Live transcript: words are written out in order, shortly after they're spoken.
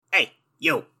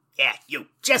You.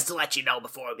 Just to let you know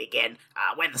before we begin,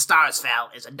 When the Stars Fell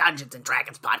is a Dungeons &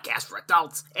 Dragons podcast for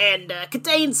adults, and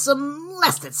contains some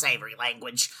less than savory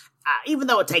language. Even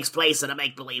though it takes place in a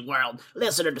make-believe world,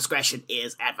 listener discretion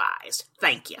is advised.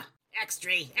 Thank you.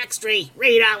 Extra,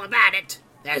 read all about it.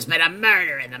 There's been a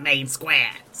murder in the main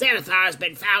square. Xanathar's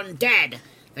been found dead.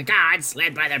 The guards,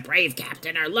 led by their brave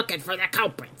captain, are looking for the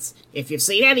culprits. If you've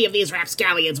seen any of these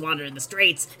rapscallions wandering the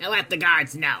streets, let the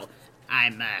guards know.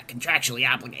 I'm contractually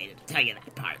obligated to tell you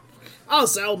that part.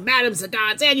 Also, Madame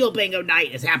Zidon's annual bingo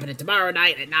night is happening tomorrow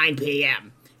night at 9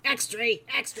 p.m. Extra.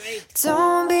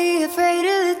 Don't be afraid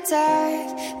of the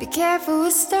dark. Be careful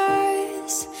with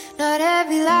stars. Not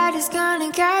every light is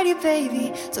gonna guide you,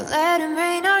 baby. Don't let them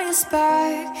rain on your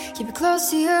spark. Keep it close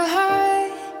to your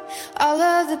heart. All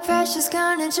of the pressure's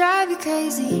gonna drive you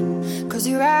crazy. Close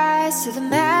your eyes to the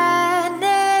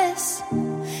madness.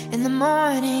 In the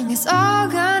morning, it's all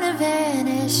gonna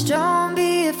vanish. Don't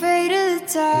be afraid of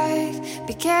the dark.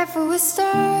 Be careful with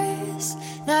stars.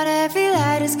 Not every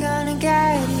light is gonna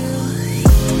guide you.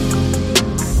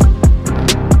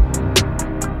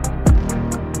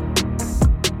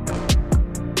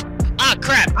 Ah,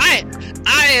 crap! I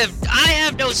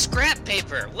have no scrap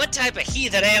paper. What type of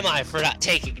heathen am I for not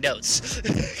taking notes?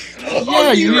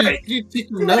 You need to take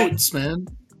some notes, man.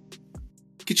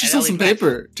 Get yourself some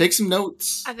paper. Take some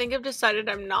notes. I think I've decided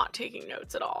I'm not taking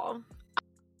notes at all.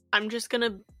 I'm just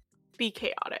gonna be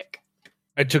chaotic.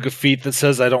 I took a feat that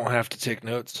says I don't have to take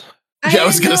notes. I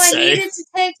was gonna say. I needed to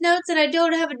take notes, and I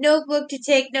don't have a notebook to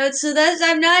take notes, so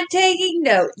I'm not taking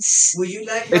notes. Would you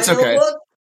like my It's okay. notebook?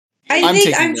 I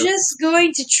think I'm notes. just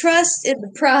going to trust in the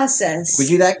process. Would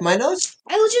you like my notes?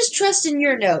 I will just trust in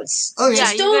your notes. Oh, yeah.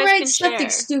 Just you don't guys write can something share.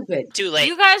 stupid. Too late.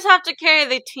 You guys have to carry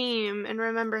the team and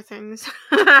remember things.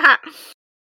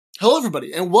 Hello,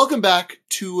 everybody, and welcome back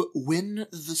to When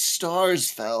the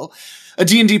Stars Fell, a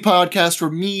D&D podcast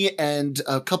where me and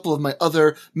a couple of my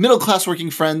other middle-class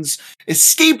working friends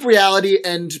escape reality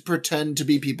and pretend to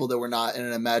be people that we're not in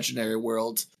an imaginary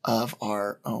world of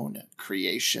our own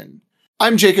creation.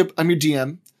 I'm Jacob, I'm your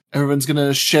DM. Everyone's going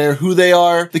to share who they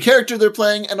are, the character they're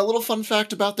playing, and a little fun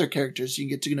fact about their characters so you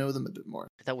can get to know them a bit more.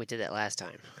 I thought we did that last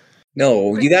time.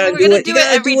 No, you gotta We're do gonna it. do You it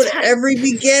gotta every do it time. every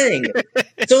beginning.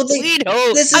 So this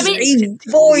is a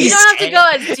voice. You don't have to go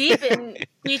as deep in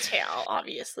detail,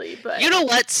 obviously, but You know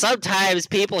what? Sometimes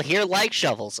people here like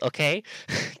shovels, okay?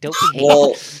 Don't be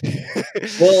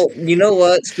Well, you know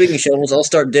what? Speaking of shovels, I'll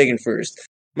start digging first.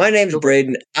 My name's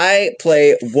Braden. I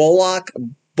play Wolok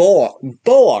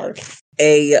Boar,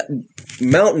 a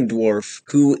mountain dwarf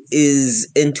who is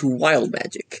into wild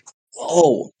magic.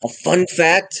 Oh, a fun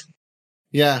fact.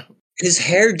 Yeah. His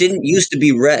hair didn't used to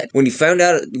be red. When he found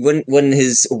out, when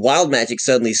his wild magic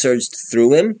suddenly surged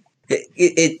through him,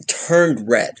 it turned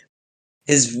red.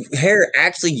 His hair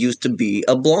actually used to be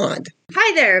a blonde.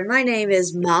 Hi there, my name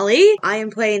is Molly. I am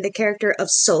playing the character of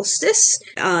Solstice.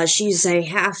 She's a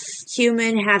half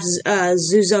human, half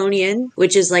Zuzonian,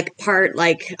 which is like part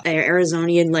like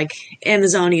Arizonian, like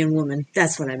Amazonian woman.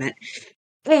 That's what I meant.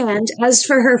 And as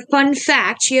for her fun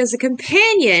fact, she has a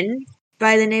companion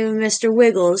by the name of Mr.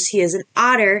 Wiggles. He is an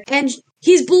otter, and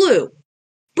he's blue.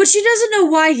 But she doesn't know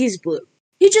why he's blue.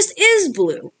 He just is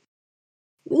blue.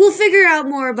 We'll figure out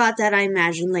more about that, I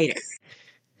imagine, later.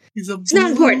 It's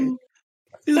not important.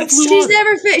 She's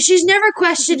never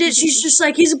questioned it. She's just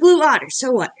like, he's a blue otter,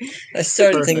 so what? I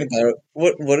started thinking about it.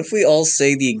 What if we all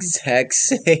say the exact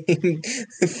same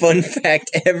fun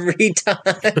fact every time?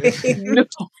 No,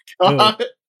 God.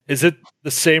 Is it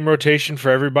the same rotation for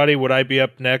everybody? Would I be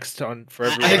up next for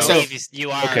everyone I think else? so.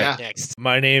 You are Okay. up next.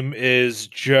 My name is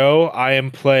Joe. I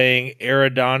am playing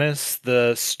Eridanis,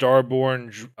 the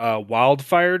Starborn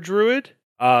Wildfire Druid.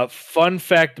 Fun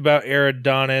fact about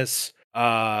Eridanis,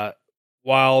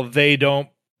 while they don't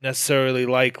necessarily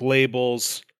like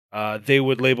labels, they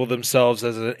would label themselves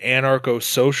as an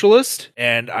anarcho-socialist,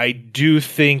 and I do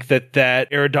think that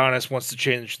Eridanis wants to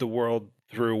change the world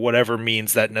through whatever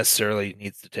means that necessarily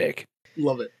needs to take.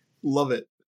 Love it.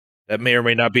 That may or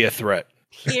may not be a threat.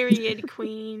 period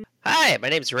queen. Hi, my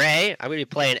name's Ray. I'm going to be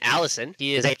playing Allison.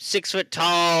 He is a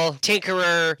 6-foot-tall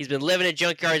tinkerer. He's been living in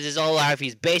junkyards his whole life.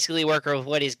 He's basically working with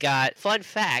what he's got. Fun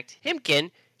fact,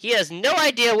 Himkin, he has no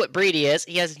idea what breed he is.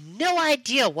 He has no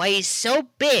idea why he's so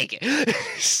big.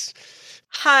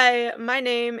 Hi, my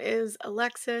name is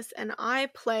Alexis, and I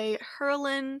play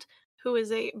Herland, who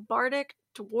is a bardic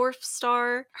dwarf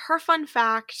star. Her fun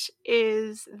fact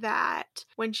is that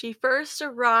when she first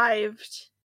arrived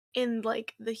in,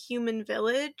 like, the human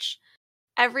village,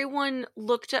 everyone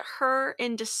looked at her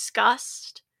in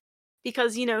disgust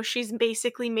because, you know, she's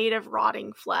basically made of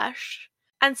rotting flesh.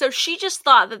 And so she just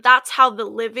thought that that's how the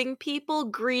living people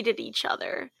greeted each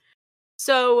other.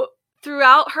 So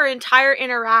throughout her entire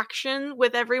interaction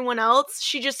with everyone else,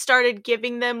 she just started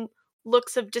giving them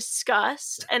looks of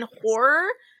disgust and horror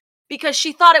because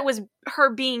she thought it was her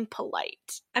being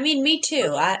polite. I mean, me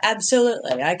too.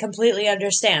 Absolutely. I completely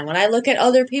understand. When I look at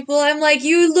other people, I'm like,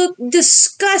 you look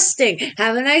disgusting.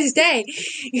 Have a nice day.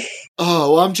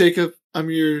 Oh, well, I'm Jacob.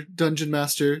 I'm your dungeon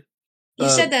master. You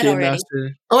said that game already.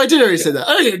 Master. Oh, I did already say that.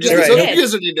 I don't even just Right. you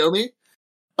guys already know me.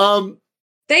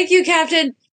 Thank you,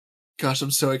 Captain. Gosh,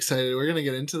 I'm so excited. We're gonna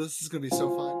get into this. This is gonna be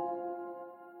so fun.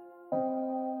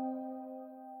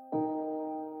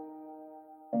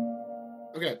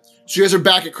 Okay, so you guys are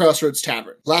back at Crossroads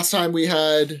Tavern. Last time we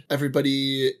had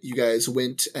everybody, you guys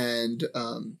went and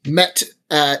met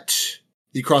at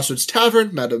the Crossroads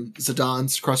Tavern, Madame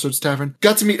Zidon's Crossroads Tavern.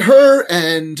 Got to meet her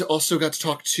and also got to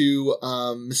talk to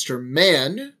Mr.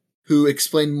 Man, who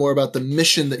explained more about the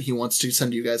mission that he wants to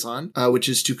send you guys on, which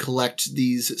is to collect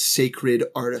these sacred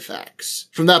artifacts.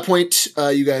 From that point,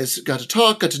 you guys got to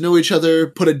talk, got to know each other,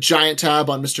 put a giant tab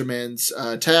on Mr. Man's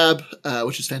tab,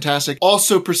 which is fantastic.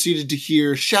 Also proceeded to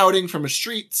hear shouting from the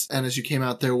streets, and as you came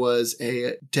out, there was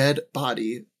a dead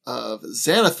body of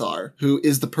Xanathar, who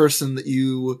is the person that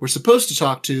you were supposed to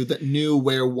talk to that knew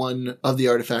where one of the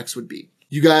artifacts would be.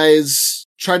 You guys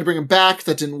tried to bring him back,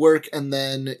 that didn't work, and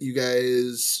then you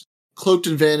guys cloaked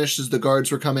and vanished as the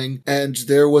guards were coming, and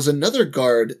there was another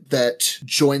guard that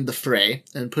joined the fray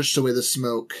and pushed away the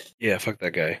smoke. Yeah, fuck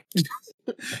that guy.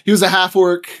 He was a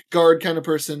half-orc guard kind of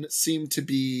person, seemed to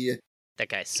be That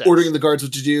guy sucks. ordering the guards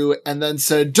what to do, and then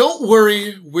said, "Don't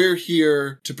worry, we're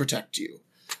here to protect you."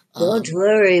 Don't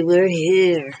worry, we're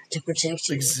here to protect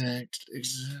you. Exactly.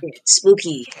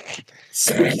 Spooky.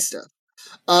 Spooky stuff.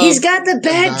 He's got the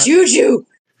bad that- juju.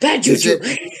 Bad Is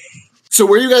juju. So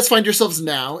where you guys find yourselves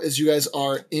now is you guys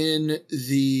are in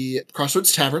the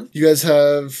Crossroads Tavern. You guys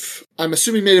have, I'm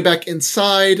assuming, made it back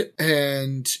inside,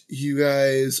 and you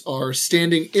guys are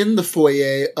standing in the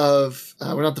foyer of,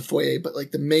 well, not the foyer, but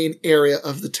like the main area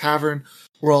of the tavern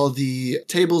where all the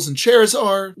tables and chairs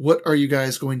are. What are you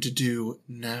guys going to do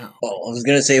now? Oh, I was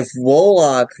gonna say, if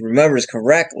Wolok remembers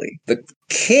correctly, the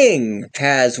king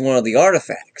has one of the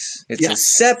artifacts. It's a Yes.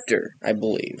 scepter, I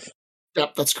believe.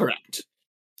 Yep, that's correct.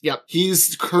 Yep, he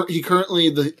currently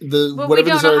the But we whatever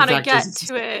don't this know how to artifact get is.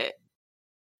 to it.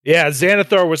 Yeah,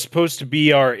 Xanathar was supposed to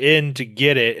be our in to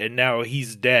get it, and now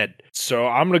he's dead. So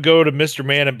I'm gonna go to Mr.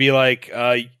 Man and be like,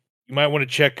 you might want to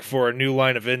check for a new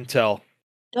line of intel.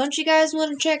 Don't you guys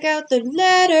want to check out the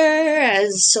letter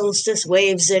as Solstice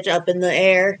waves it up in the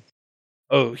air?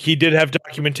 Oh, he did have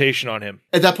documentation on him.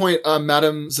 At that point,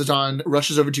 Madame Zidon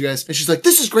rushes over to you guys, and she's like,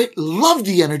 "This is great. Love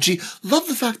the energy. Love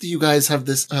the fact that you guys have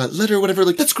this letter, or whatever.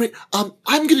 Like, that's great. I'm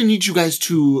gonna need you guys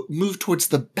to move towards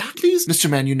the back, please, Mr.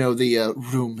 Man. You know the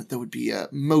room that would be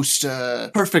most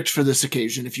perfect for this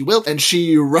occasion, if you will." And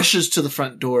she rushes to the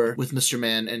front door with Mr.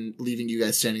 Man, and leaving you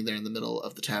guys standing there in the middle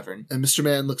of the tavern. And Mr.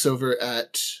 Man looks over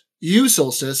at you,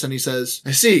 Solstice, and he says,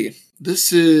 "I see.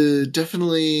 This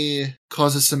definitely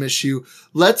causes some issue.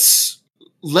 Let's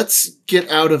get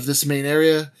out of this main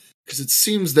area, because it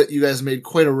seems that you guys made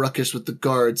quite a ruckus with the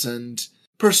guards, and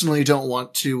personally don't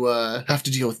want to have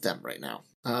to deal with them right now."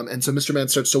 And so Mr. Man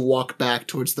starts to walk back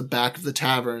towards the back of the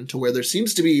tavern to where there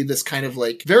seems to be this kind of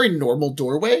like very normal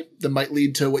doorway that might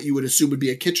lead to what you would assume would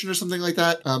be a kitchen or something like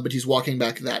that. But he's walking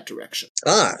back that direction.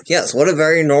 Ah, yes, what a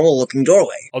very normal-looking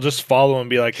doorway. I'll just follow him and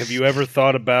be like, have you ever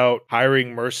thought about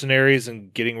hiring mercenaries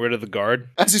and getting rid of the guard?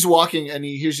 As he's walking and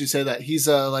he hears you say that, he's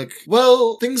like,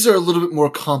 "Well, things are a little bit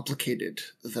more complicated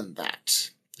than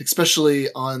that, especially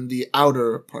on the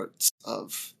outer parts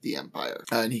of the Empire."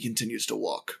 And he continues to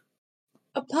walk.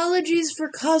 Apologies for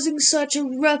causing such a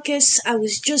ruckus. I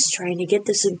was just trying to get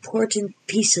this important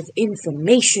piece of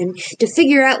information to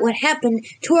figure out what happened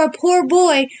to our poor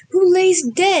boy who lays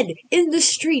dead in the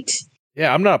street.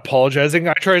 Yeah, I'm not apologizing.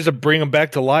 I tries to bring him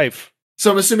back to life.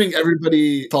 So I'm assuming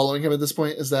everybody following him at this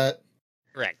point, is that?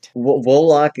 Correct.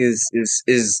 Wolok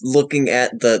is looking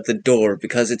at the door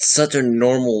because it's such a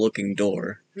normal-looking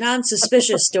door.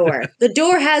 Non-suspicious door. The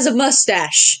door has a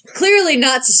mustache. Clearly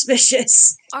not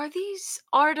suspicious. Are these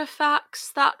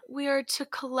artifacts that we are to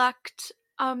collect,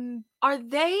 are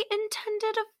they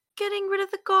intended of getting rid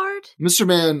of the guard? Mr.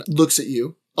 Man looks at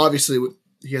you, obviously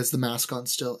He has the mask on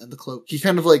still and the cloak. He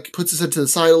kind of like puts his head to the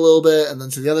side a little bit and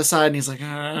then to the other side, and he's like,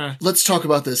 let's talk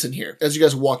about this in here. As you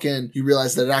guys walk in, you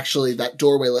realize that actually that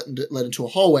doorway led into a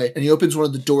hallway, and he opens one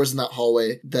of the doors in that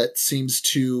hallway that seems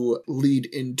to lead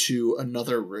into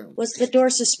another room. Was the door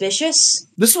suspicious?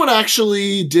 This one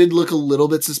actually did look a little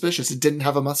bit suspicious. It didn't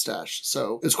have a mustache,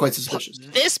 so it's quite suspicious.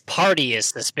 This party is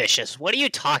suspicious. What are you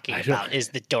talking about? Is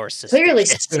the door suspicious? Clearly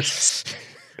suspicious.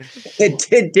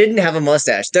 It didn't have a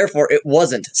mustache, therefore it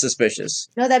wasn't suspicious.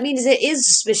 No, that means it is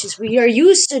suspicious. We are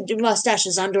used to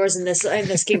mustaches on doors in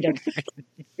this kingdom.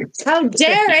 How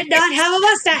dare it not have a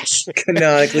mustache?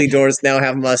 Canonically, doors now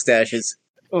have mustaches.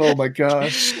 Oh my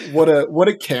gosh. What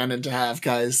a canon to have,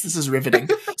 guys. This is riveting.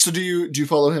 So do you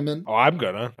follow him in? Oh, I'm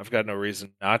gonna. I've got no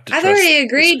reason not to. I've trust already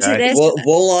agreed this to guy. this.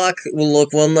 Wolok will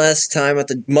look one last time at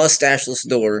the mustacheless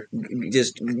door.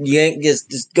 Just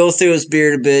go through his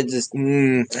beard a bit.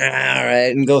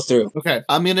 Alright, and go through. Okay.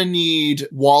 I'm gonna need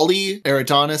Wally,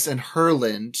 Eridanis, and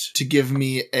Herland to give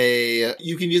me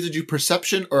you can either do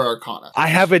perception or arcana. I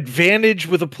have advantage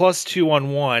with a +2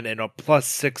 on one and a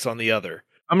 +6 on the other.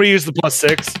 I'm gonna use the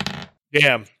 +6.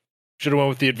 Damn, should have went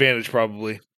with the advantage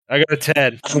probably. I got a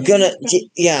 10. I'm gonna,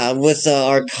 with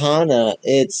Arcana,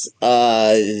 it's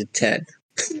 10.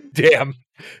 Damn.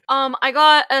 I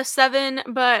got a 7,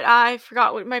 but I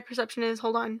forgot what my perception is.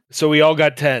 Hold on. So we all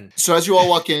got 10. So as you all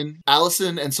walk in,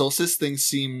 Allison and Solstice,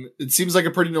 it seems like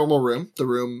a pretty normal room. The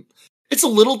room, it's a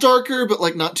little darker, but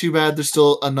like not too bad. There's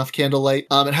still enough candlelight.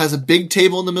 It has a big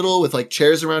table in the middle with like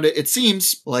chairs around it. It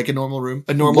seems like a normal room,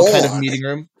 a normal kind of meeting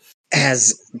room.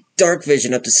 Has dark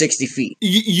vision up to 60 feet.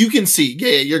 You can see.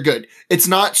 Yeah, you're good. It's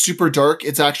not super dark.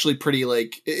 It's actually pretty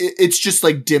like, it's just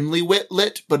like dimly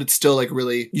lit, but it's still like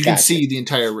really, you can see the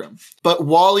entire room. But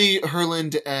Wally,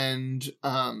 Herland, and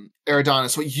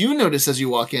Eridanis, what you notice as you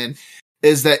walk in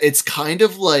is that it's kind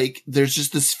of like there's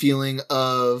just this feeling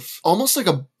of almost like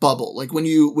a bubble. Like when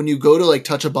you go to like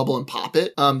touch a bubble and pop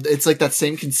it, it's like that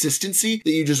same consistency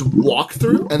that you just walk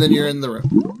through and then you're in the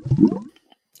room.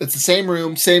 It's the same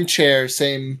room, same chair,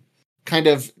 same kind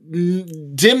of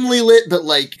dimly lit, but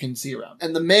like you can see around.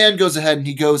 And the man goes ahead and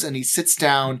he sits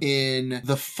down in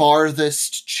the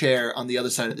farthest chair on the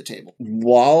other side of the table.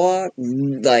 Walla,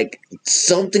 like,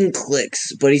 something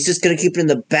clicks, but he's just gonna keep it in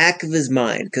the back of his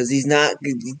mind, because he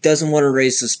doesn't want to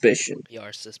raise suspicion.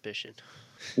 Your suspicion.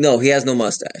 No, he has no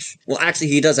mustache. Well, actually,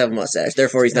 he does have a mustache,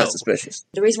 therefore he's not suspicious.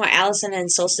 The reason why Allison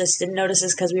and Solstice didn't notice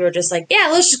is because we were just like, yeah,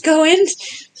 let's just go in.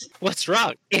 What's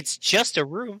wrong? It's just a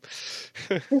room.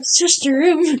 It's just a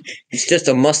room. It's just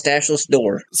a mustacheless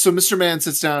door. So Mr. Man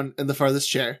sits down in the farthest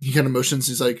chair. He kind of motions.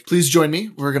 He's like, please join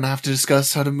me. We're going to have to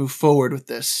discuss how to move forward with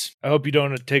this. I hope you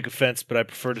don't take offense, but I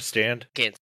prefer to stand.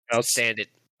 Can't stand it.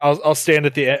 I'll stand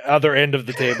at the other end of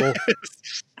the table.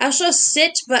 I shall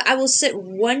sit, but I will sit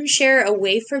one chair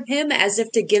away from him as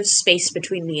if to give space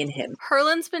between me and him.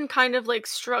 Herland's been kind of like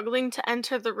struggling to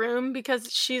enter the room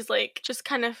because she's like just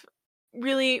kind of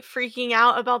really freaking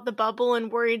out about the bubble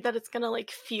and worried that it's gonna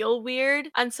like feel weird.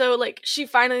 And so like she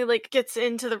finally like gets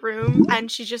into the room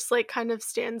and she just like kind of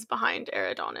stands behind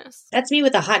Eridanis. That's me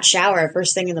with a hot shower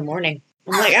first thing in the morning.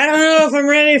 I'm like, I don't know if I'm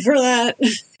ready for that.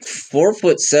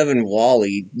 4'7"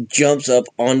 Wally jumps up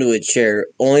onto a chair,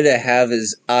 only to have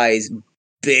his eyes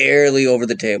barely over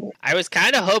the table. I was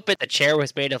kind of hoping the chair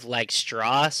was made of like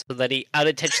straw so that he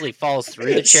unintentionally falls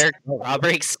through the chair. Rob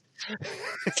breaks.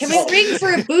 Can we ring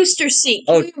for a booster seat?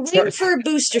 Can we ring for a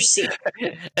booster seat?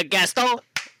 A Gaston,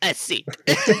 a seat.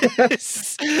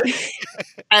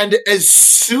 And as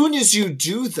soon as you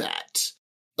do that,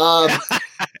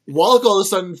 Wallach all of a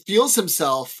sudden feels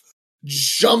himself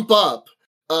jump up,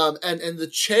 and the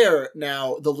chair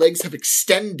now, the legs have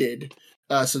extended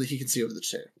so that he can see over the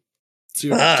chair.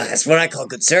 That's what I call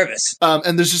good service.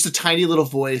 And there's just a tiny little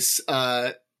voice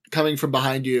coming from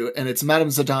behind you, and it's Madame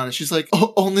Zidane, and she's like,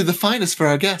 oh, only the finest for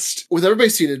our guest. With everybody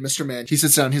seated, Mr. Man, he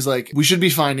sits down, he's like, we should be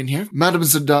fine in here. Madame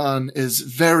Zidane is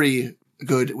very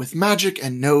good with magic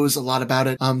and knows a lot about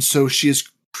it, so she has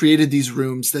created these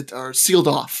rooms that are sealed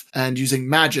off, and using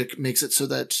magic makes it so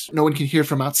that no one can hear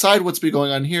from outside what's been going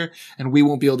on here, and we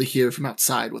won't be able to hear from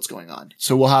outside what's going on.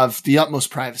 So we'll have the utmost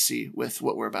privacy with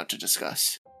what we're about to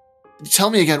discuss.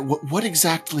 Tell me again, what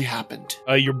exactly happened?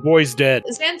 Your boy's dead.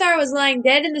 Xanthar was lying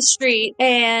dead in the street,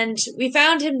 and we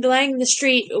found him lying in the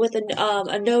street with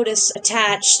a notice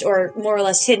attached, or more or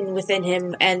less hidden within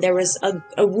him, and there was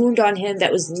a wound on him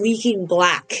that was leaking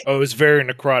black. Oh, it was very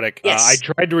necrotic. Yes. I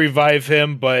tried to revive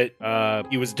him, but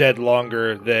he was dead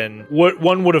longer than what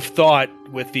one would have thought,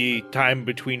 with the time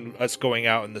between us going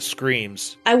out and the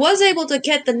screams. I was able to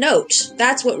get the note.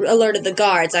 That's what alerted the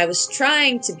guards. I was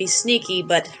trying to be sneaky,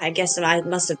 but I guess I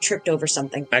must have tripped over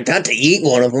something. I got to eat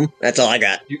one of them. That's all I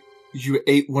got. You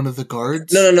ate one of the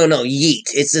guards? No, yeet.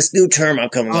 It's this new term I'm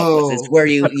coming up with. It's where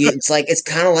it's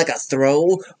kind of like a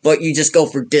throw, but you just go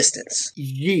for distance.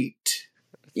 Yeet.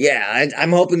 Yeah,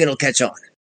 I'm hoping it'll catch on.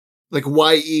 Like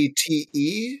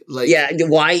Y-E-T-E? Like Yeah,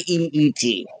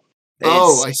 Y-E-E-T.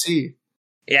 I see.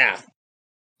 Yeah.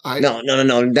 No,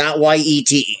 not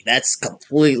Y-E-T-E. That's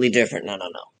completely different. No.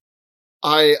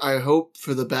 I hope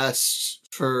for the best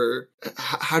for...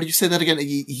 How do you say that again?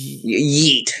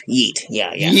 Yeet.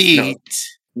 Yeah. Yeet. No,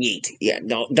 yeet. Yeah,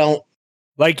 don't...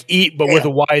 Like eat, but with a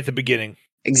Y at the beginning.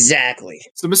 Exactly.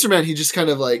 So Mr. Man, he just kind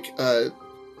of like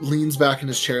leans back in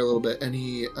his chair a little bit, and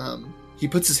he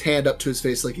puts his hand up to his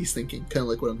face like he's thinking, kind of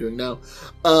like what I'm doing now.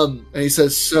 And he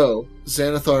says, "So,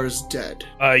 Xanathar is dead."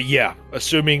 Yeah.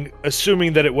 Assuming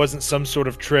that it wasn't some sort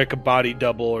of trick, a body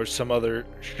double, or some other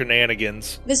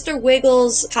shenanigans. Mr.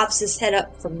 Wiggles pops his head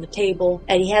up from the table,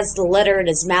 and he has the letter in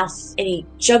his mouth, and he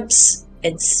jumps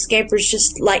and scampers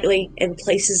just lightly and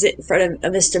places it in front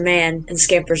of Mr. Man and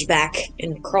scampers back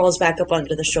and crawls back up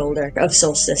onto the shoulder of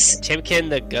Solstice. Timken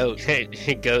the goat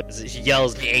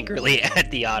yells angrily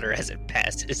at the otter as it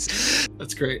passes.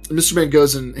 That's great. Mr. Man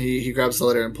goes and he grabs the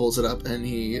letter and pulls it up, and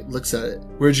he looks at it.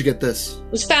 Where'd you get this? It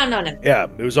was found on him. Yeah,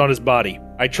 it was on his body.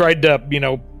 I tried to,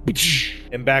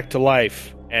 him back to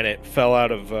life, and it fell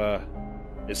out of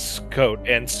his coat.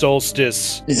 And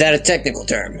Solstice... Is that a technical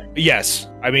term? Yes.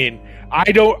 I mean...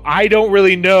 I don't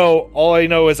really know. All I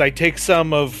know is I take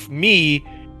some of me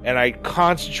and I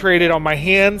concentrate it on my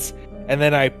hands, and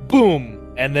then I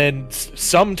boom, and then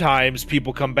sometimes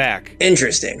people come back.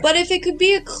 Interesting. But if it could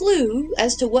be a clue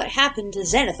as to what happened to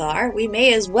Xanathar, we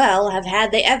may as well have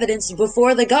had the evidence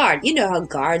before the guard. You know how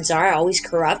guards are, always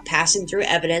corrupt, passing through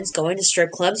evidence, going to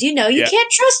strip clubs. You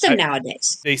can't trust them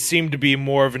nowadays. They seem to be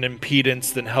more of an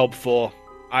impedance than helpful.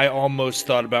 I almost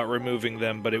thought about removing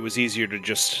them, but it was easier to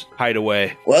just hide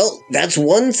away. Well, that's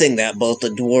one thing that both the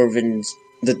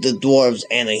dwarves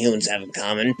and the humans have in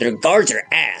common. Their guards are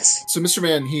ass. So Mr.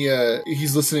 Man,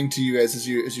 he's listening to you guys as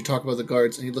you talk about the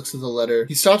guards, and he looks at the letter.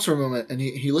 He stops for a moment, and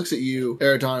he looks at you,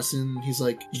 Eridanis, and he's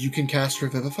like, "You can cast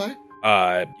Revivify?"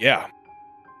 Yeah.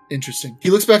 Interesting. He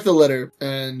looks back at the letter,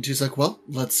 and he's like, "Well,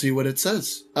 let's see what it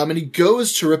says." And he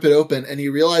goes to rip it open, and he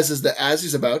realizes that as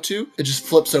he's about to, it just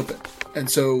flips open. And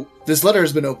so this letter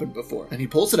has been opened before, and he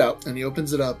pulls it out, and he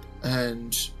opens it up,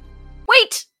 and...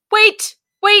 Wait!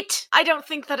 I don't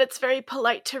think that it's very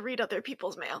polite to read other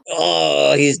people's mail.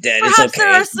 Oh, he's dead. Perhaps it's okay.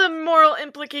 there are some moral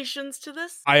implications to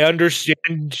this. I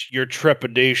understand your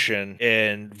trepidation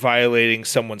in violating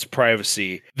someone's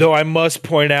privacy, though I must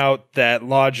point out that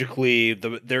logically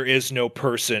there is no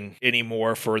person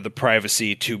anymore for the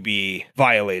privacy to be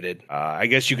violated. I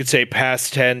guess you could say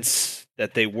past tense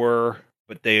that they were,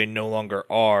 but they no longer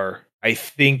are. I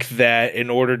think that in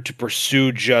order to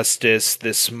pursue justice,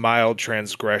 this mild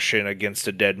transgression against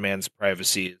a dead man's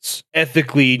privacy is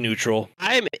ethically neutral.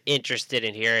 I'm interested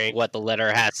in hearing what the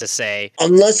letter has to say.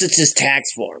 Unless it's just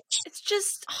tax forms. It's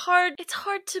just hard. It's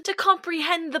hard to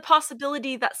comprehend the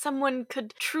possibility that someone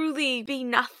could truly be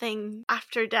nothing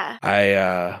after death.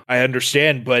 I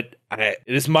understand, but it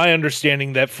is my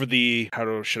understanding that for the,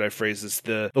 should I phrase this,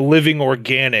 the living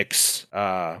organics,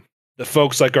 the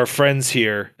folks like our friends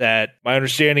here, that my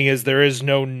understanding is there is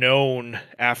no known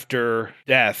after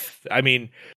death. I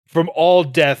mean, from all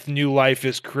death, new life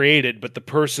is created, but the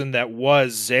person that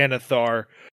was Xanathar,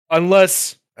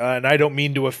 unless, and I don't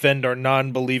mean to offend our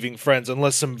non-believing friends,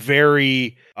 unless some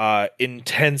very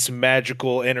intense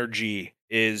magical energy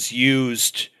is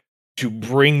used to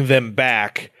bring them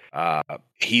back,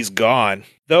 he's gone.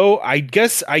 Though I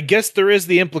guess there is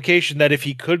the implication that if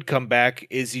he could come back,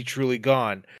 is he truly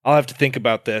gone? I'll have to think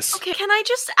about this. Okay, can I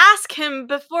just ask him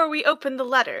before we open the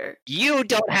letter? You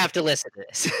don't have to listen to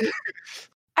this.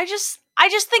 I just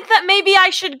think that maybe I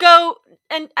should go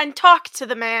and talk to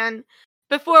the man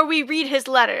before we read his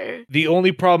letter. The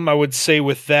only problem I would say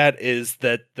with that is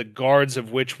that the guards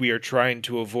of which we are trying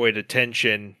to avoid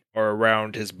attention are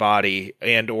around his body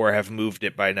and or have moved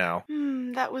it by now.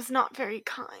 That was not very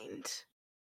kind.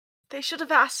 They should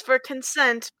have asked for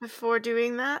consent before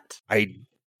doing that. I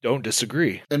don't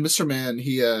disagree. And Mr. Man,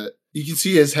 you can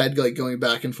see his head like going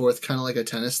back and forth, kind of like a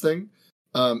tennis thing.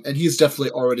 And he's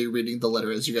definitely already reading the letter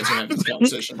as you guys are having this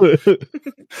conversation.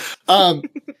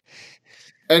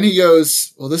 And he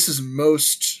goes, "Well, this is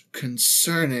most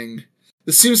concerning.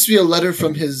 This seems to be a letter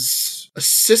from his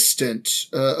assistant,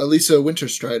 Alicia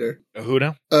Winterstrider. Who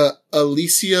now?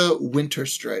 Alicia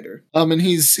Winterstrider. And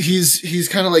he's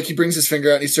kind of like, he brings his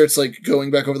finger out and he starts like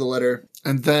going back over the letter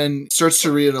and then starts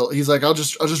to read it. He's like, I'll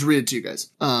just read it to you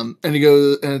guys. And he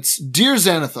goes, and it's, Dear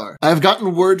Xanathar, I have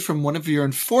gotten word from one of your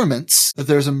informants that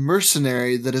there's a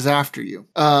mercenary that is after you.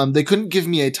 They couldn't give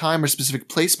me a time or specific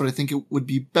place, but I think it would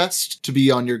be best to be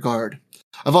on your guard.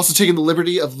 I've also taken the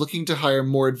liberty of looking to hire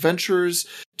more adventurers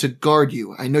to guard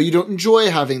you. I know you don't enjoy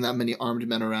having that many armed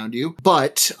men around you,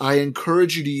 but I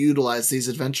encourage you to utilize these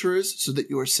adventurers so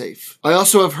that you are safe. I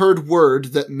also have heard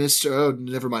word that oh,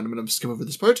 never mind, I'm going to skim over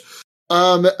this part.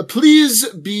 Please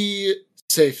be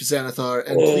safe, Xanathar,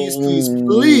 and please use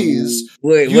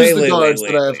the guards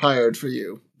that I have hired for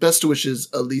you. Best wishes,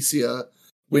 Alicia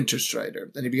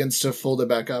Winterstrider. And he begins to fold it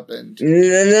back up and...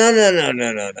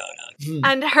 No.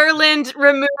 And Herland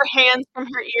removed her hands from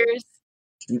her ears.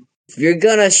 If you're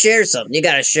gonna share something, you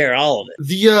gotta share all of it.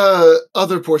 The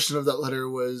other portion of that letter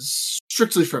was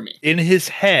strictly for me. In his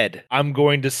head, I'm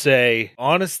going to say,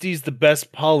 honesty's the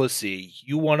best policy.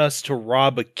 You want us to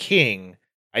rob a king,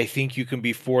 I think you can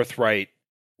be forthright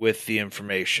with the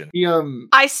information.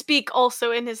 I speak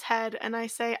also in his head, and I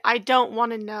say, I don't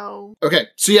want to know. Okay,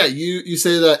 so yeah, you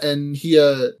say that, and he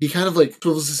kind of like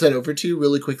swivels his head over to you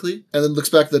really quickly, and then looks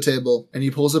back at the table, and he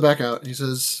pulls it back out, and he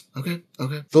says, okay.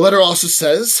 The letter also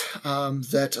says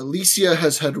that Alicia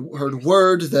has heard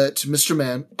word that Mr.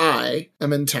 Man, I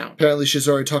am in town. Apparently she's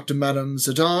already talked to Madame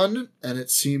Zidane, and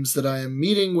it seems that I am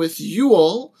meeting with you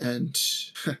all, and...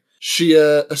 She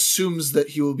assumes that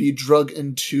he will be drug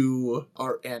into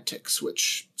our antics,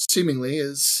 which seemingly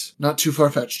is not too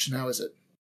far-fetched now, is it?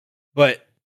 But...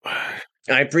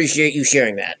 I appreciate you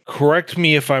sharing that. Correct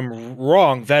me if I'm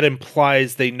wrong, that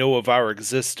implies they know of our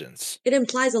existence. It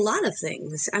implies a lot of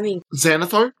things. I mean...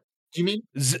 Xanathar? Do you mean?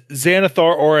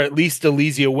 Xanathar, or at least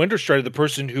Alicia Winterstrider, the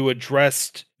person who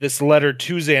addressed this letter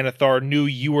to Xanathar, knew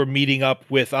you were meeting up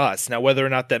with us. Now, whether or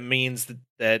not that means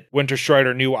that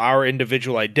Winterstrider knew our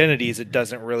individual identities, it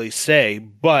doesn't really say,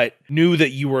 but knew that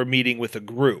you were meeting with a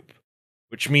group,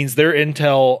 which means their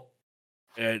intel,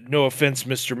 no offense,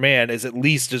 Mr. Man, is at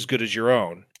least as good as your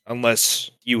own,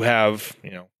 unless you have,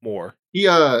 more.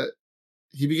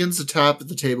 He begins to tap at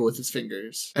the table with his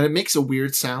fingers, and it makes a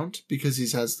weird sound because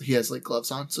he has like gloves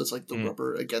on, so it's like the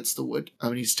rubber against the wood.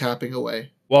 And he's tapping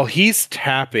away. While he's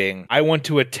tapping, I want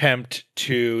to attempt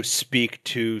to speak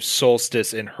to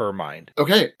Solstice in her mind.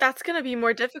 Okay. That's gonna be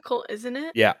more difficult, isn't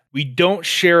it? Yeah. We don't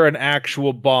share an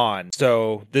actual bond,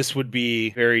 so this would be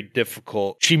very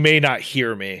difficult. She may not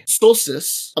hear me.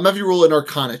 Solstice, I'm gonna have you roll an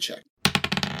Arcana check.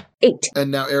 8.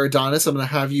 And now, Eridanis, I'm gonna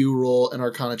have you roll an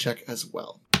Arcana check as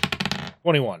well.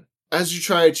 21. As you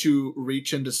try to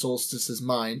reach into Solstice's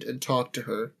mind and talk to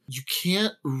her, you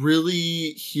can't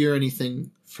really hear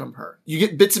anything from her. You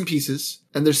get bits and pieces,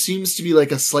 and there seems to be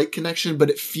like a slight connection,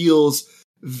 but it feels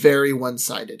very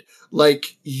one-sided.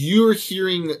 Like you're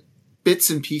hearing bits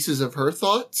and pieces of her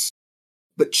thoughts,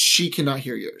 but she cannot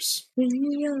hear yours. We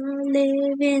all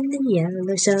live in the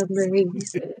yellow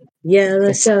submarines.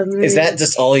 Yellow submarine. Is that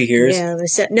just all he hears?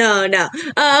 No.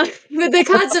 But the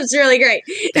concept's really great.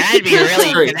 That'd be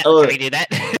really Great. Can we do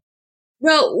that?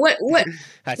 No, what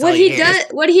That's all he hears.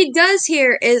 what he does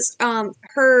here is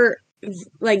her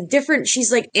like different,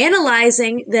 she's like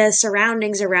analyzing the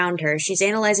surroundings around her. She's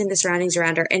analyzing the surroundings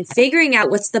around her and figuring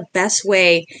out what's the best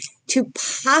way to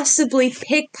possibly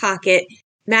pickpocket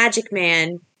Magic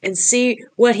Man and see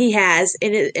what he has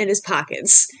in his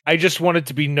pockets. I just want it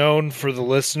to be known for the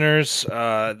listeners.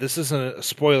 This isn't a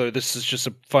spoiler. This is just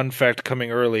a fun fact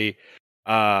coming early.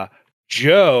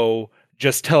 Joe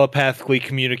just telepathically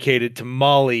communicated to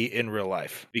Molly in real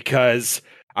life, because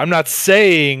I'm not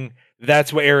saying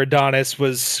that's what Eridanis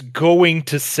was going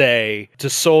to say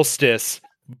to Solstice,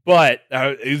 but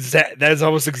that is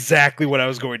almost exactly what I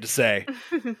was going to say.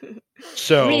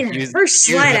 So, I mean, her first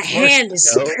sleight of hand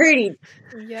is pretty.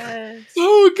 Yes.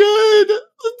 So good!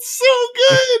 It's so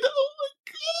good! Oh my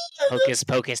god! Hocus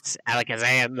pocus,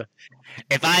 alakazam.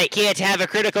 If I can't have a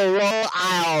critical roll,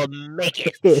 I'll make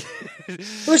it.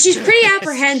 Well, she's pretty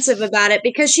apprehensive about it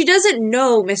because she doesn't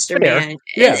know Mr. Man.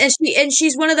 Yeah. And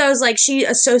she's one of those, like, she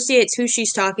associates who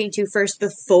she's talking to first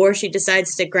before she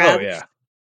decides to grab. Oh, yeah.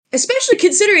 Especially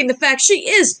considering the fact she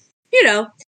is,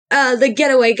 the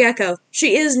getaway gecko.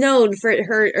 She is known for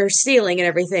her stealing and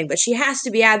everything, but she has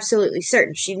to be absolutely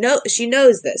certain. She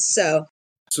knows this, so.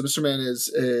 So Mr. Man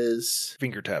is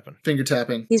Finger tapping. finger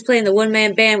tapping. He's playing the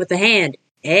one-man band with the hand.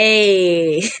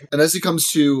 Hey. And as he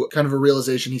comes to kind of a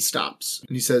realization, he stops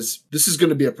and he says, this is going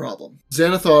to be a problem.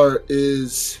 Xanathar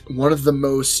is one of the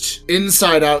most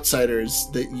inside outsiders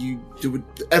that you would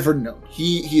ever know.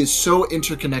 He is so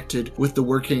interconnected with the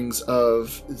workings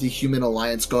of the Human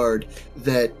Alliance Guard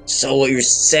that... So what you're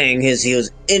saying is he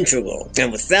was integral,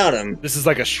 and without him... This is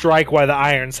like a strike while the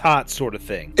iron's hot sort of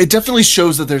thing. It definitely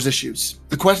shows that there's issues.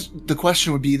 The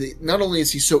question would be that not only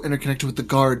is he so interconnected with the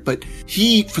Guard, but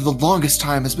he, for the longest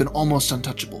time, has been almost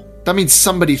untouchable. That means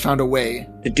somebody found a way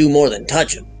to do more than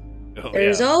touch him.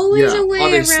 There's always a way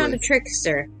obviously. around a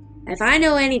trickster. If I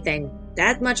know anything,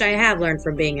 that much I have learned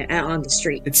from being on the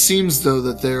street. It seems, though,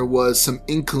 that there was some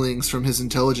inklings from his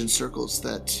intelligence circles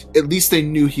that at least they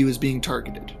knew he was being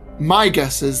targeted. My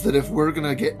guess is that if we're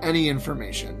gonna get any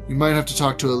information, you might have to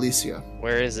talk to Alicia.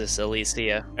 Where is this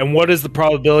Alicia? And what is the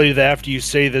probability that after you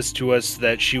say this to us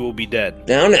that she will be dead?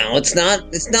 No, it's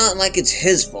not like it's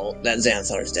his fault that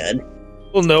Xanathar's dead.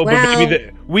 Well, no, Well- but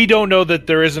maybe we don't know that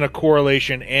there isn't a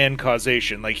correlation and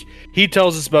causation. Like, he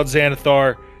tells us about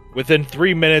Xanathar. Within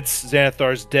 3 minutes,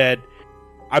 Xanathar's dead.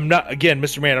 I'm not, again,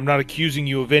 Mr. Man, I'm not accusing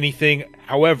you of anything.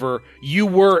 However, you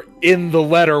were in the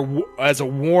letter as a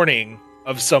warning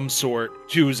of some sort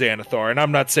to Xanathar, and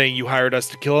I'm not saying you hired us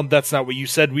to kill him. That's not what you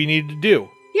said we needed to do.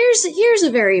 Here's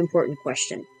a very important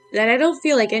question that I don't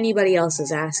feel like anybody else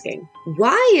is asking.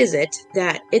 Why is it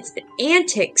that it's the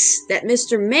antics that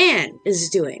Mr. Man is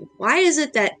doing? Why is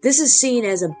it that this is seen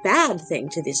as a bad thing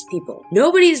to these people?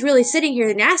 Nobody's really sitting here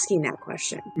and asking that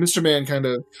question. Mr. Man kind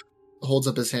of holds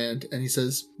up his hand and he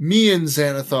says, me and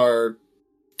Xanathar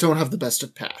don't have the best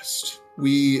of past.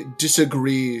 We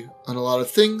disagree on a lot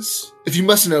of things. If you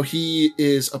must know, he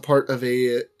is a part of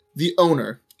the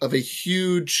owner of a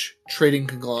huge trading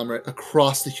conglomerate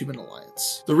across the Human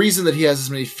Alliance. The reason that he has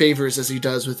as many favors as he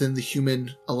does within the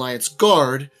Human Alliance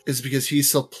Guard is because he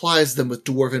supplies them with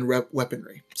dwarven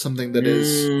weaponry, something that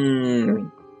is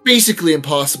basically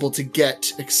impossible to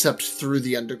get except through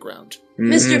the underground.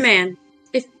 Mr. Man,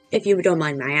 if you don't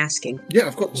mind my asking. Yeah,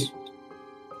 of course.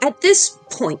 At this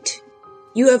point,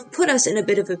 you have put us in a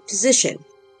bit of a position.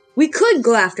 We could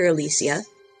go after Alicia,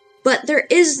 but there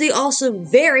is the also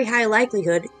very high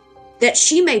likelihood that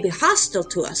she may be hostile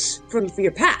to us from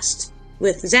your past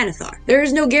with Xanathar. There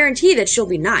is no guarantee that she'll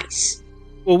be nice.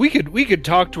 Well, we could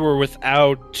talk to her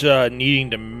without needing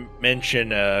to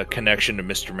mention a connection to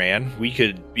Mr. Man. We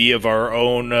could be of our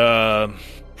own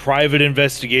private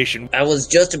investigation. I was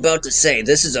just about to say,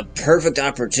 this is a perfect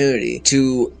opportunity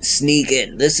to sneak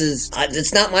in.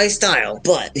 It's not my style,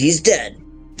 but he's dead.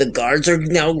 The guards are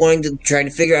now going to try to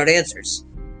figure out answers.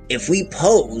 If we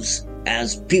pose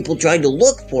as people trying to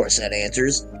look for said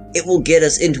answers, it will get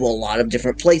us into a lot of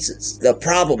different places. The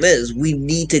problem is, we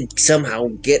need to somehow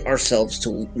get ourselves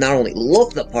to not only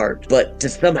look the part, but to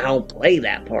somehow play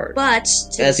that part. But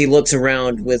As he looks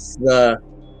around with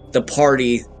the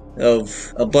party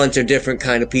of a bunch of different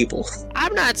kind of people.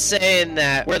 I'm not saying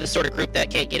that we're the sort of group that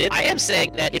can't get in. I am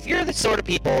saying that if you're the sort of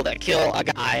people that kill a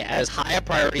guy as high a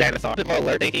priority as Xanathar, people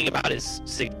are thinking about his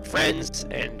friends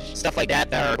and stuff like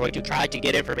that are going to try to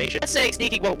get information. I'm not saying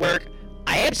sneaking won't work.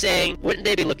 I am saying, wouldn't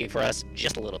they be looking for us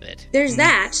just a little bit? there's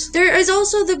that. There is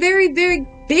also the very, very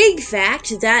big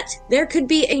fact that there could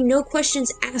be a no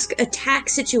questions asked attack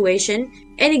situation.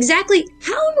 And exactly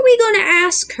how are we going to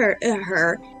ask her,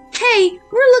 hey,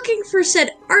 we're looking for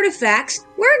said artifacts.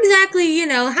 Where exactly,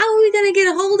 how are we going to get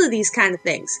a hold of these kind of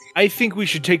things? I think we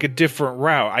should take a different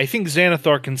route. I think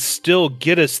Xanathar can still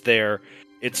get us there.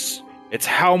 It's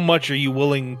how much are you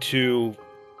willing to...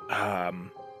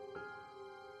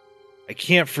 I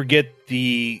can't forget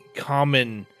the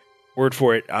common word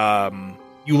for it.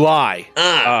 You lie.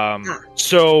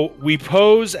 So we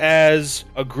pose as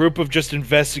a group of just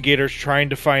investigators trying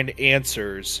to find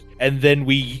answers, and then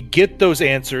we get those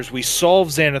answers. We solve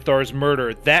Xanathar's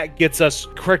murder. That gets us,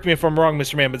 correct me if I'm wrong,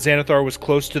 Mr. Man, but Xanathar was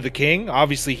close to the king.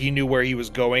 Obviously, he knew where he was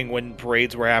going when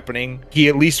parades were happening. He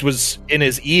at least was in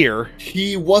his ear.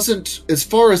 He wasn't, as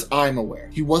far as I'm aware,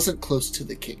 he wasn't close to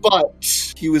the king. But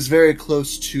he was very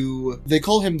close to, they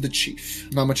call him the chief.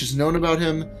 Not much is known about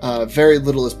him. Very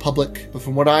little is public. But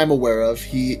from what I'm aware of,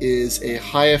 he is a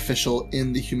high official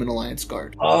in the Human Alliance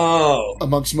Guard. Oh.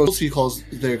 Amongst most, they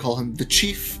call him the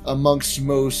chief. Amongst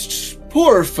most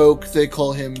poorer folk, they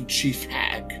call him Chief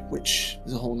Hag, which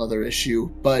is a whole nother issue.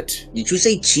 But Did you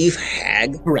say Chief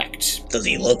Hag? correct. Does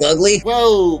he look ugly?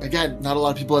 Well, again, not a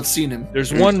lot of people have seen him.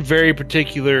 There's one very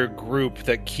particular group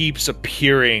that keeps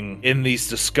appearing in these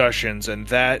discussions, and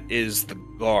that is the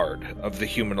Guard of the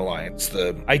Human Alliance.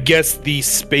 I guess the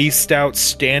spaced out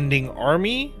standing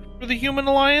army for the Human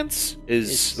Alliance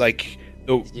is like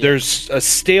So there's a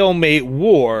stalemate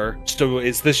war. So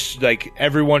is this like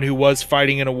everyone who was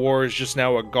fighting in a war is just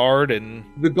now a guard? And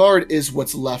The guard is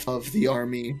what's left of the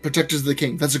army. Protectors of the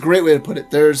king. That's a great way to put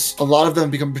it. There's a lot of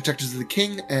them become protectors of the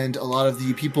king, and a lot of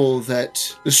the people the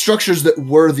structures that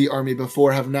were the army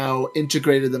before have now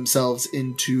integrated themselves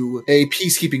into a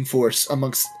peacekeeping force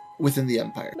within the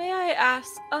empire. May I ask,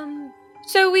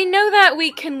 so we know that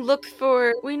we can look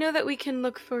for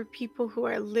people who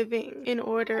are living in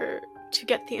order to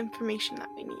get the information that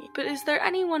we need. But is there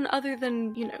anyone other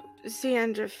than,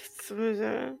 Xanathar.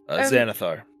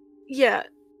 Yeah,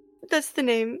 that's the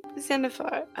name,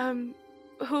 Xanathar,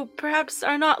 who perhaps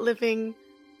are not living,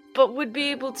 but would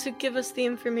be able to give us the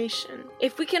information?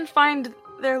 If we can find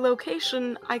their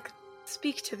location, I could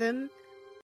speak to them.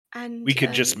 And We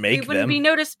could just make we wouldn't them. be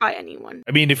noticed by anyone.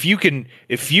 I mean, if you can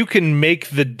make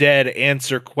the dead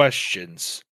answer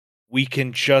questions, we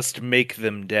can just make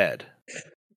them dead.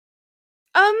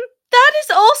 That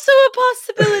is also a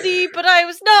possibility, but I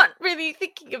was not really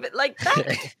thinking of it like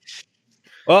that.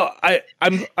 Well, I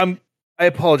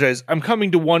apologize. I'm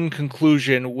coming to one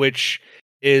conclusion, which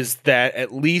is that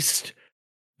at least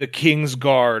the King's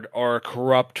Guard are a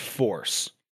corrupt force.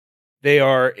 They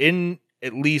are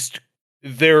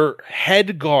their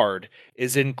head guard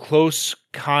is in close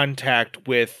contact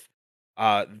with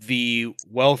the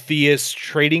wealthiest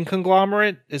trading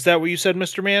conglomerate. Is that what you said,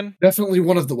 Mr. Man? Definitely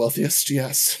one of the wealthiest,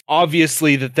 yes.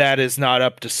 Obviously that is not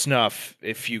up to snuff,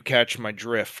 if you catch my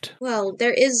drift. Well,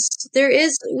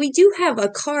 we do have a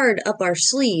card up our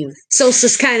sleeve.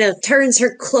 Solstice kind of turns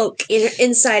her cloak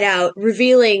inside out,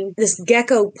 revealing this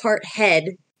gecko part head.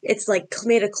 It's like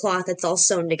made of cloth. It's all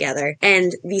sewn together.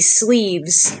 And these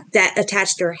sleeves that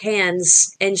attach to her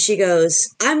hands. And she goes,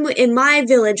 in my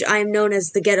village, I am known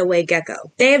as the getaway gecko.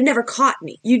 They have never caught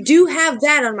me. You do have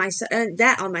that on my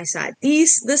side.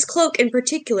 This cloak in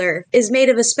particular is made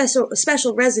of a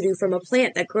special residue from a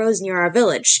plant that grows near our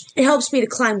village. It helps me to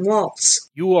climb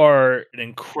walls. You are an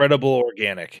incredible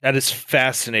organic. That is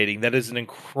fascinating. That is an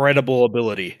incredible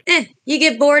ability. You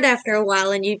get bored after a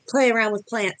while and you play around with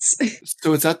plants.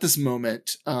 So it's at this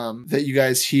moment that you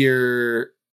guys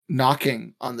hear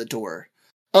knocking on the door.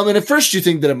 And at first you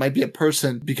think that it might be a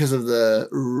person because of the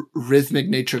rhythmic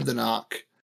nature of the knock.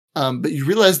 But you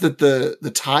realize that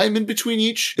the time in between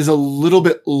each is a little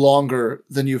bit longer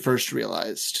than you first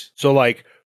realized. So like,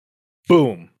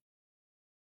 boom.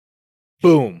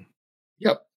 Boom.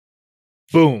 Yep.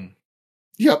 Boom.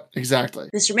 Yep, exactly.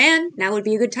 Mr. Man, now would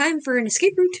be a good time for an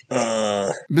escape route.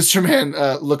 Mr. Man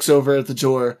looks over at the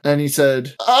door and he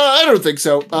said, I don't think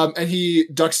so. And he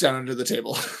ducks down under the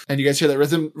table. And you guys hear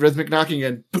that rhythmic knocking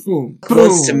and boom,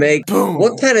 Wants to boom, make boom.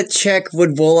 what kind of check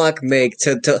would Warlock make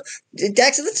to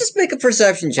Dax, let's just make a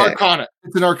perception check. Arcana.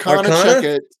 It's an Arcana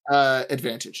check at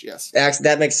advantage, yes. Dax,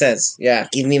 that makes sense. Yeah.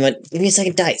 Give me a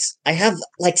second dice. I have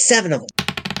like 7 of them.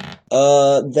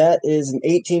 That is an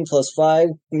 18 plus 5,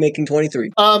 making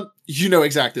 23. You know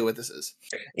exactly what this is.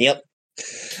 Yep.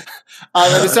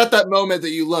 And it's at that moment that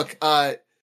you look,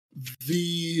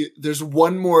 there's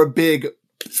one more big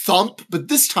thump, but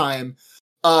this time,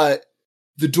 the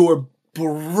door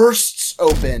bursts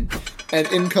open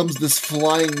and in comes this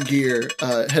flying gear,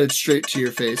 headed straight to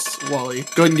your face, Wally.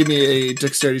 Go ahead and give me a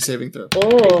dexterity saving throw.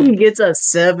 Oh, he gets a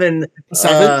 7.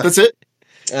 7? That's it?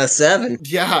 7.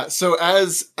 Yeah, so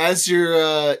as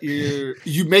you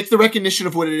make the recognition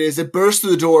of what it is, it bursts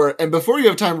through the door, and before you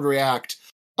have time to react,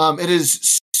 it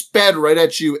is sped right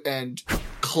at you and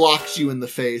clocked you in the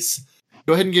face.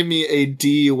 Go ahead and give me a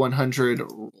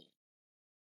D100.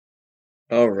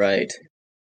 All right.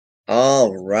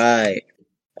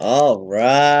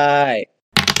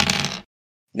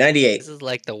 98. This is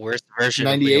like the worst version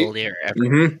 98? of the old era ever.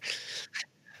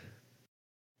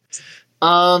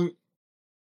 Mm-hmm.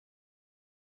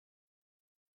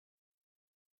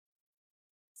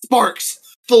 Sparks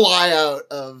fly out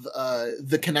of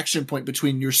the connection point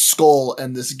between your skull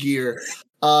and this gear.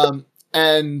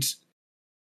 And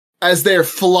as they're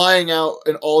flying out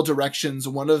in all directions,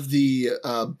 one of the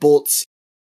bolts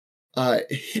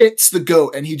hits the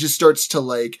goat and he just starts to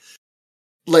like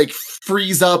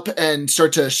freeze up and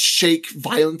start to shake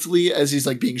violently as he's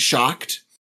like being shocked.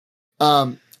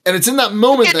 And it's in that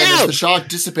moment then as the shock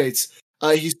dissipates,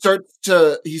 he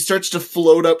starts to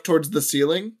float up towards the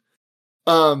ceiling.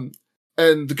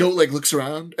 And the goat like looks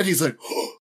around and he's like,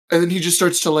 and then he just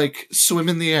starts to like swim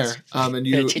in the air. And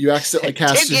you accidentally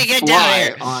cast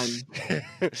fly on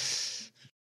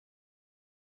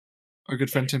our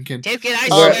good friend Timkin. Timkin, I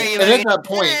swear you. And at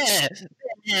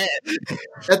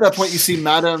that point, you see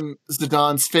Madame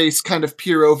Zidon's face kind of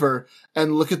peer over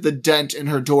and look at the dent in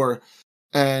her door.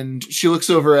 And she looks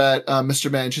over at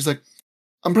Mr. Man. She's like,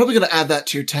 I'm probably going to add that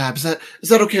to your tab. Is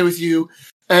that okay with you?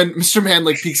 And Mr. Man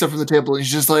like peeks up from the table and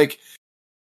he's just like,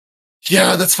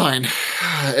 yeah, that's fine.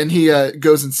 And he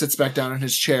goes and sits back down in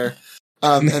his chair.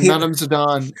 And Madame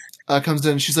Zidane comes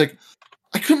in and she's like,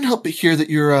 I couldn't help but hear that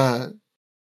you're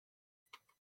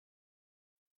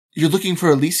looking for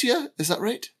Alicia. Is that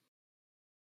right?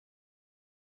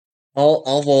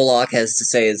 All Volok has to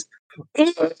say is,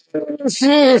 Madam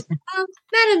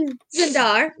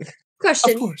Zindar,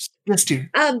 question. Of course. Yes, dear.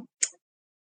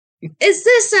 Is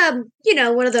this,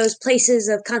 one of those places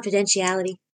of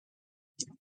confidentiality?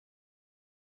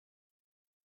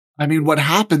 I mean, what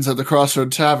happens at the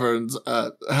Crossroad Taverns,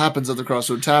 happens at the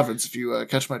Crossroad Taverns, if you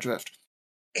catch my drift.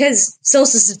 Because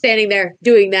Solstice is standing there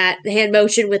doing that, the hand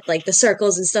motion with, like, the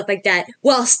circles and stuff like that,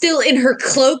 while still in her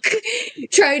cloak,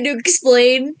 trying to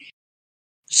explain.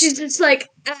 She's just like,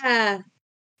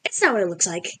 it's not what it looks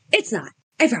like. It's not.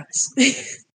 I promise.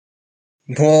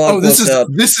 Volok this looks up.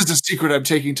 is a secret I'm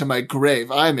taking to my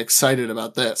grave. I'm excited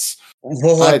about this.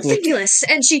 Volok looks Ridiculous.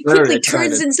 And she Very quickly excited.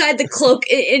 turns inside the cloak,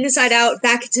 inside out,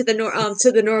 back to the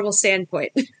to the normal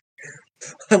standpoint.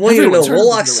 I want you to know, Everyone turns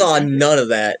Volok into saw it. none of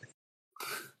that.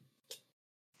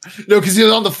 No, because he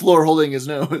was on the floor holding his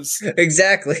nose.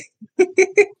 Exactly.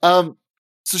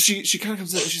 So she kind of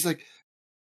comes in and she's like,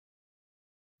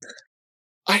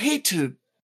 I hate to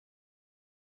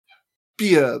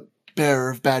be a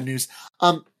bearer of bad news.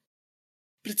 But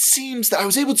it seems that I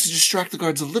was able to distract the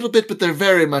guards a little bit, but they're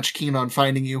very much keen on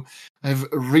finding you. I've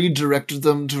redirected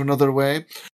them to another way.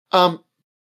 But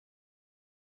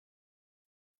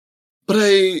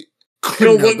I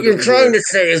couldn't help but overhear.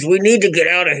 say is we need to get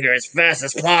out of here as fast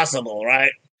as possible,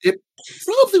 right? It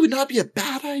probably would not be a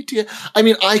bad idea. I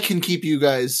mean, I can keep you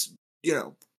guys,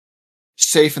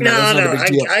 safe and that's not a big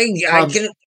deal.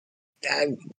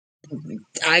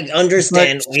 I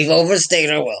understand. We've overstayed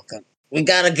our welcome. We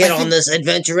gotta get on this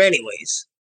adventure anyways.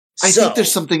 I think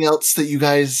there's something else that you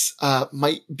guys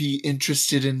might be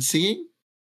interested in seeing.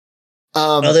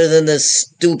 Other than this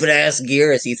stupid ass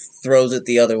gear as he throws it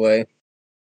the other way.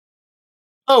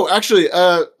 Oh, actually,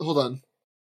 hold on.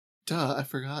 Duh, I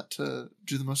forgot to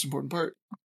do the most important part.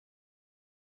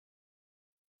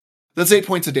 That's 8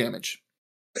 points of damage.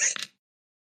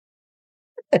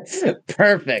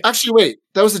 Perfect. Actually, wait.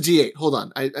 That was a D8. Hold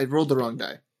on. I rolled the wrong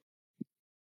die.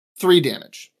 3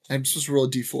 damage. I'm supposed to roll a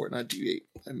D4, not D8.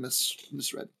 I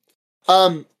misread.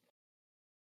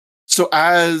 So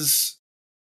as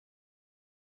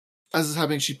is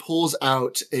happening, she pulls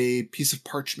out a piece of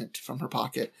parchment from her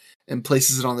pocket and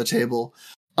places it on the table.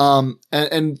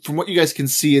 And from what you guys can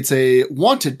see, it's a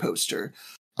wanted poster.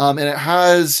 And it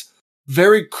has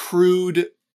very crude,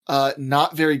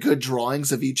 not very good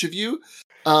drawings of each of you.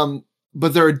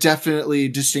 But there are definitely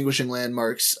distinguishing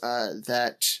landmarks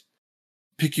that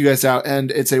pick you guys out. And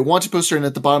it's a wanted poster, and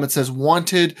at the bottom it says,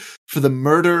 wanted for the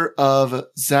murder of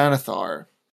Xanathar.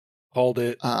 Hold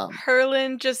it.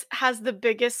 Herlin just has the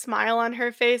biggest smile on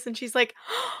her face, and she's like,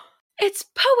 it's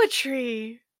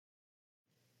poetry!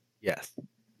 Yes.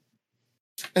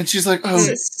 And she's like, oh,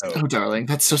 darling,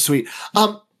 that's so sweet.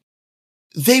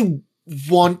 They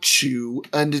want you,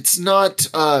 and it's not,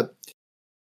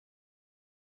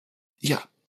 yeah.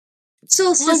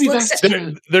 Solstice looks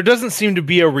at... There doesn't seem to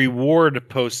be a reward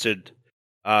posted.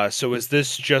 So is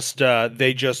this just,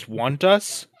 they just want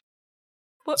us?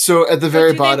 So at the very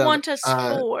what do bottom, they want us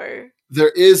for? there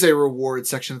is a reward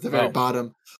section at the very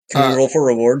bottom. Can we roll for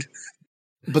reward?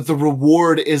 But the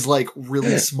reward is like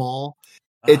really small.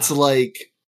 It's like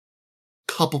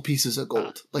a couple pieces of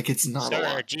gold. Like it's not a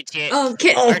lot. GTA. Oh,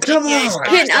 come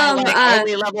on!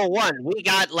 Only level 1. We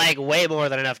got like way more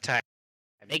than enough time.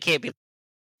 They can't be.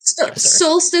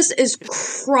 Solstice is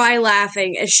cry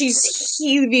laughing as she's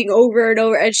heaving over and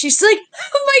over, and she's like,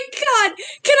 oh my god,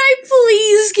 can I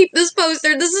please keep this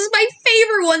poster? This is my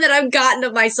favorite one that I've gotten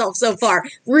of myself so far.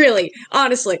 Really,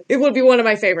 honestly, it would be one of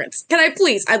my favorites. Can I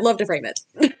please? I'd love to frame it.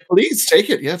 Please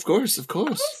take it. Yeah, of course.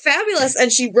 Fabulous.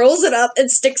 And she rolls it up and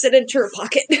sticks it into her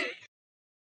pocket.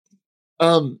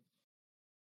 And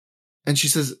she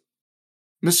says,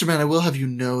 Mr. Man, I will have you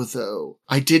know, though,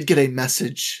 I did get a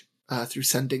message through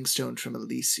Sending Stone from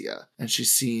Alicia, and she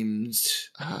seems...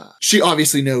 she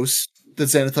obviously knows that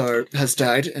Xanathar has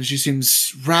died, and she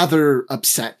seems rather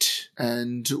upset,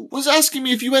 and was asking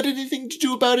me if you had anything to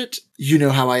do about it. You know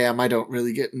how I am. I don't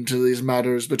really get into these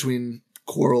matters between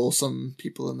quarrelsome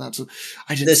people and that, so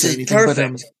I didn't say anything.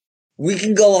 Perfect. But, we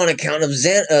can go on account of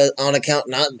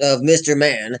not of Mr.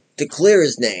 Man to clear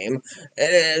his name.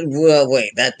 Well,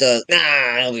 wait, that does.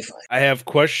 It'll be fine. I have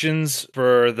questions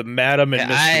for the Madam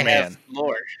and Mr. I Man. have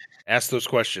more. Ask those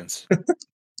questions.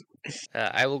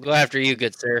 I will go after you,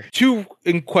 good sir. Two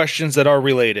in questions that are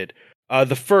related.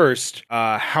 The first,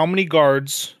 how many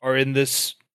guards are in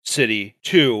this city?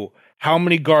 Two, how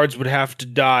many guards would have to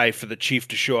die for the chief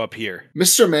to show up here?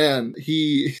 Mr. Man,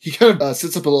 he kind of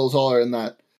sits up a little taller in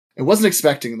that. I wasn't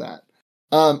expecting that.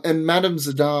 And Madame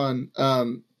Zidane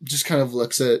just kind of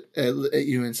looks at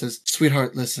you and says,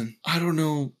 "Sweetheart, listen, I don't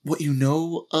know what you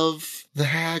know of the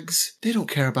hags. They don't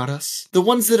care about us. The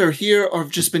ones that are here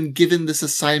have just been given this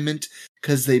assignment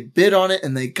because they bid on it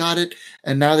and they got it,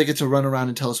 and now they get to run around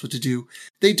and tell us what to do.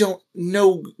 They don't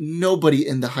know, nobody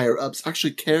in the higher ups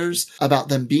actually cares about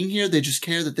them being here. They just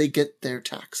care that they get their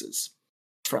taxes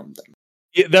from them."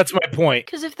 Yeah, that's my point.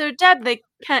 Because if they're dead, they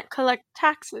can't collect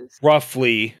taxes.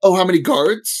 Roughly. Oh, how many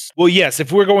guards? Well, yes,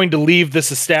 if we're going to leave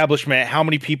this establishment, how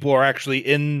many people are actually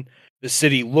in the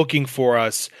city looking for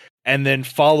us? And then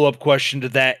follow-up question to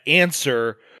that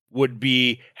answer would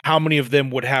be, how many of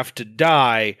them would have to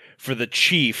die for the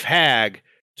chief hag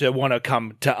to want to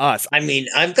come to us? I mean,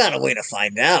 I've got a way to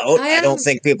find out. I don't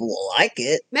think people will like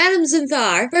it. Madam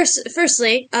Zinthar,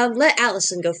 firstly, let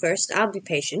Allison go first. I'll be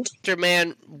patient. Mr.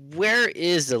 Man, where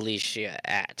is Alicia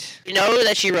at? You know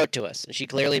that she wrote to us, and she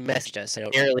clearly messaged us. I'm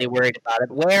really worried about it.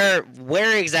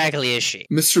 Where exactly is she?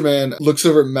 Mr. Man looks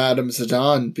over at Madame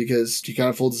Zidane because he kind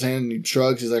of folds his hand and he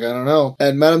shrugs. He's like, "I don't know."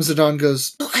 And Madame Zidane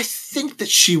goes, "Oh, I think that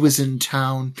she was in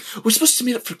town. We're supposed to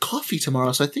meet up for coffee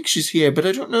tomorrow, so I think she's here, but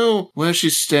I don't know where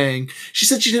she's staying. She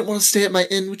said she didn't want to stay at my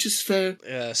inn, which is fair."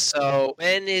 So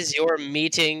when is your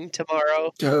meeting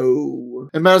tomorrow? Oh.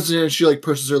 And Madame Zidane, she like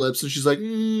purses her lips and she's like,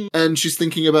 and she's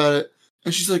thinking about it.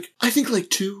 And she's like, "I think like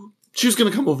 2. She was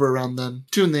going to come over around then.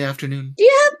 2 in the afternoon. Do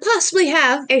you possibly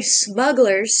have a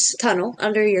smuggler's tunnel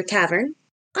under your tavern?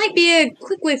 Might be a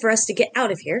quick way for us to get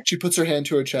out of here. She puts her hand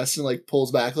to her chest and like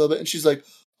pulls back a little bit and she's like,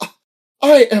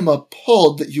 "I am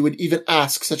appalled that you would even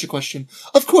ask such a question.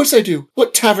 Of course I do.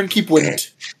 What tavern keep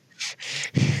wouldn't?"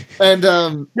 And,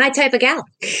 My type of gal.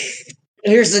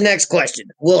 Here's the next question.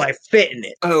 Will I fit in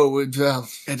it? oh, well,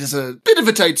 it is a bit of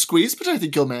a tight squeeze, but I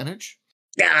think you'll manage.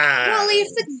 Ah, Wally, if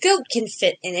the goat can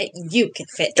fit in it, you can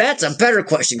fit. that's a better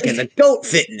question. Can the goat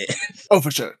fit in it? Oh,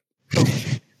 for sure.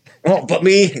 Oh, but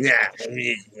me?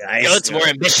 Nah. Goat's more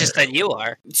ambitious than you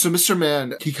are. So Mr.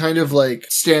 Man, he kind of like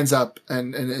stands up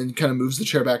and kind of moves the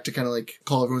chair back to kind of like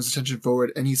call everyone's attention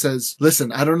forward. And he says,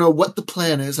 "Listen, I don't know what the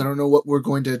plan is. I don't know what we're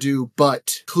going to do,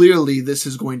 but clearly this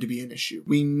is going to be an issue.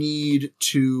 We need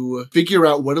to figure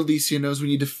out what Alicia knows. We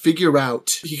need to figure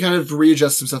out." He kind of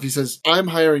readjusts himself. He says, "I'm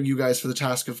hiring you guys for the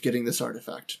task of getting this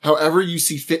artifact. However you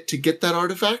see fit to get that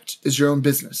artifact is your own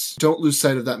business. Don't lose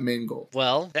sight of that main goal."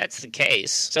 Well, that's the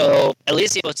case. So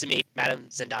Alicia wants to meet Madame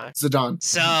Zidane. Zidane.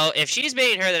 So if she's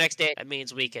meeting her the next day, that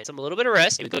means we can a little bit of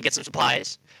rest. Maybe go get some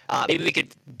supplies. Maybe we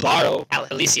could borrow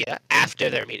Alicia after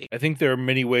their meeting. I think there are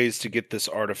many ways to get this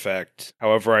artifact.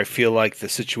 However, I feel like the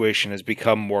situation has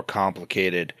become more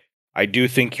complicated. I do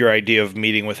think your idea of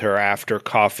meeting with her after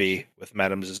coffee with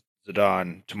Madame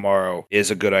Zidane tomorrow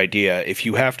is a good idea. If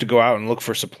you have to go out and look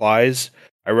for supplies,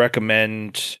 I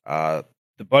recommend the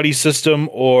buddy system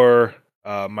or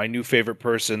my new favorite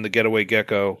person, the Getaway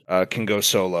Gecko, can go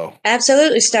solo.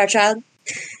 Absolutely, Star Child.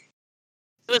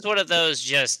 It was one of those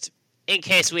just in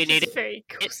case we need It's very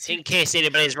cool. in case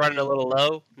anybody's running a little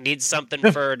low, needs something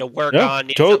to work Yeah, on,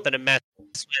 needs tot- something to mess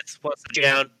with, wants to put you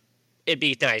down. It'd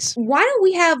be nice. Why don't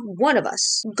we have one of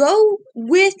us go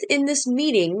with in this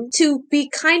meeting to be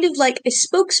kind of like a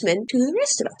spokesman to the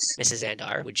rest of us? Mrs.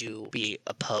 Andar, would you be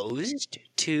opposed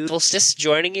to Solstice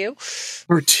joining you?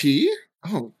 For tea?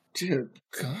 Oh, dear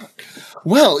God.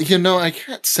 Well, I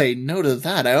can't say no to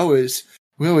that.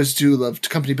 We always do love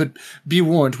company, but be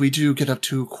warned, we do get up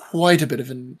to quite a bit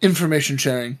of an information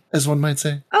sharing, as one might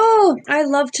say. Oh, I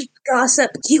love to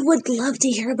gossip. You would love to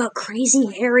hear about Crazy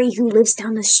Harry who lives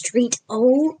down the street.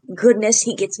 Oh, goodness,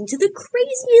 he gets into the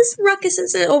craziest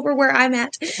ruckuses over where I'm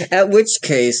at. At which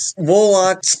case,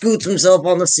 Wolok scoots himself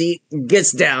on the seat,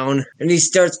 gets down, and he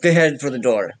starts to head for the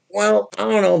door. Well, I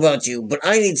don't know about you, but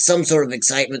I need some sort of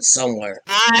excitement somewhere.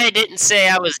 I didn't say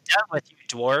I was done with you,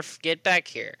 dwarf. Get back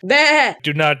here. Bah!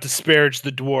 Do not disparage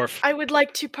the dwarf. I would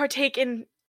like to partake in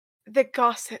the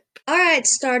gossip. All right,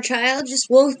 Star Child,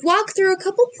 we'll walk through a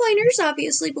couple pointers,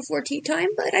 obviously, before tea time,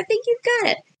 but I think you've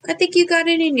got it. I think you got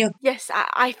it in you. Yes,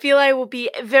 I feel I will be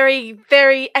very,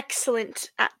 very excellent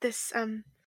at this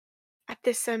at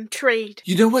this trade.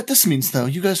 You know what this means, though?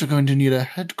 You guys are going to need a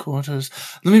headquarters.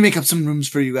 Let me make up some rooms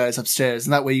for you guys upstairs,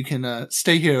 and that way you can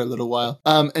stay here a little while.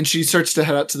 And she starts to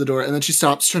head out to the door, and then she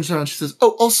stops, turns around, she says,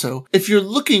 "Oh, also, if you're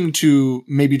looking to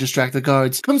maybe distract the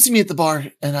guards, come see me at the bar,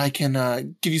 and I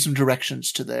can give you some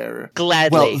directions to their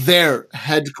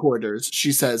headquarters,"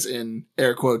 she says in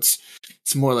air quotes.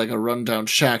 It's more like a rundown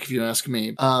shack, if you ask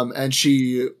me. And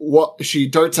she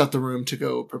darts out the room to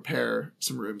go prepare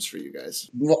some rooms for you guys.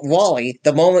 Wally,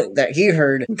 the moment that he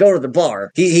heard go to the bar,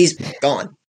 he's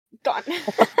gone. Gone.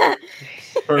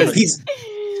 He's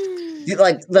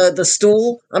like the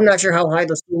stool. I'm not sure how high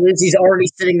the stool is. He's already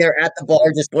sitting there at the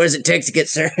bar. Just what does it take to get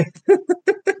served?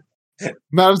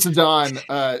 Madame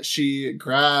Zidane, she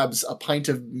grabs a pint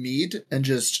of mead and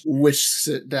just whisks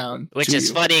it down. Which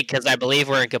is funny because I believe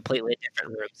we're in completely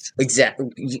different rooms. Exactly.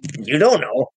 You don't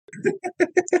know.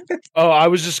 Oh, I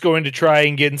was just going to try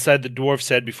and get inside the dwarf's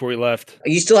head before he left.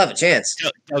 You still have a chance.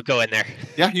 Don't go in there.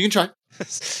 Yeah, you can try.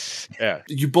 Yeah.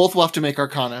 You both will have to make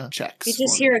Arcana checks. You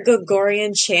just hear a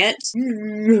Gregorian chant.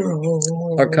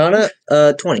 Arcana,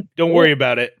 20. Don't worry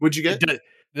about it. What'd you get? It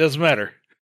doesn't matter.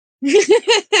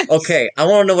 Okay, I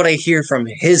want to know what I hear from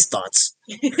his thoughts.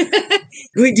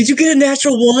 Wait, did you get a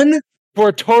natural 1? For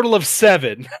a total of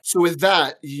 7. So with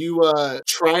that, you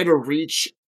try to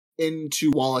reach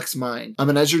into Wallach's mind.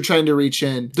 And as you're trying to reach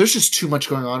in, there's just too much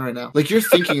going on right now. Like, you're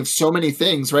thinking of so many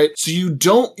things, right? So you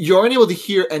aren't able to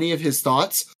hear any of his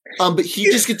thoughts, but he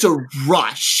just gets a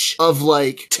rush of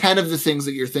like 10 of the things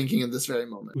that you're thinking in this very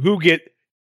moment. Who get,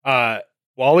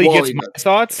 Wally gets my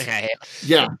thoughts? Okay.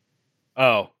 Yeah.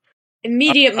 Oh.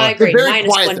 Immediate They're migraine, very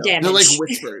minus quiet, 1 though. damage. They're like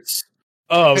whispers.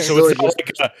 Oh, so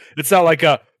it's not like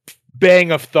a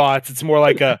bang of thoughts. It's more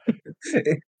like a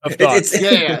of thoughts. It's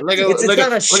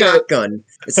not a shotgun.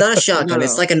 It's not a shotgun. No.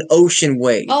 It's like an ocean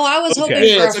wave. Oh, I was hoping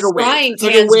Yeah, for it's like a a wave. frying It's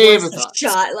like a pan's wave worth of of thoughts.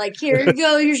 shot. Like, here you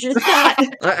go, here's your thought.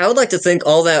 I would like to think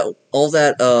all that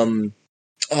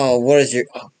what is your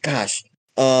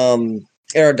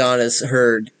Eridanis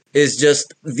heard is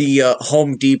just the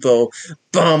Home Depot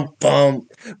bum bum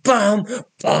bum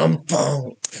bum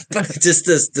bum. Just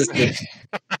this.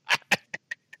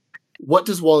 What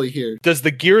does Wally hear? Does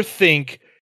the gear think,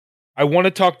 I want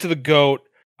to talk to the goat,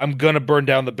 I'm going to burn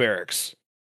down the barracks?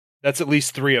 That's at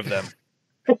least 3 of them.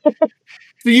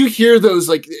 So you hear those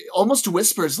like almost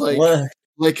whispers, like What?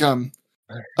 they're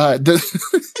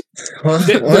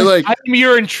like, I'm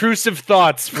your intrusive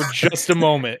thoughts for just a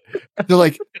moment. they're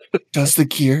like, does the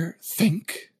gear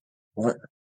think? What?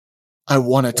 I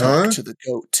want to talk Huh? to the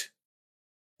goat.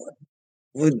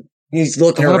 He's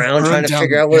looking I wanna around burn trying to down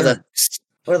figure the out barracks.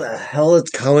 where the hell it's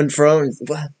coming from.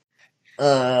 What?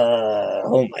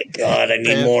 Oh my god, I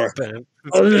need more.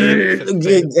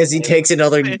 As he takes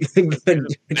another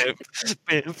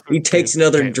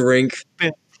drink.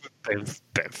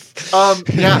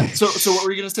 Yeah. So what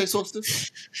were you gonna say,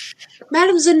 Solstice?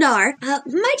 Madame Zanar,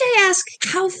 might I ask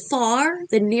how far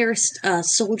the nearest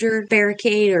soldier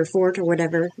barricade or fort or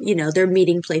whatever, their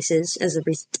meeting places as a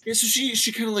reason? Yeah. So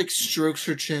she kind of like strokes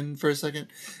her chin for a second,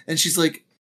 and she's like,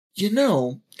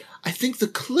 I think the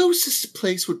closest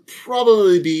place would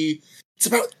probably be, it's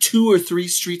about 2 or 3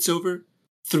 streets over.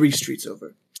 3 streets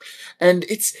over. And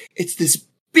it's this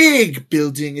big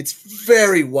building. It's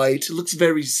very white. It looks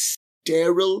very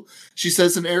sterile, she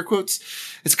says in air quotes.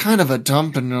 It's kind of a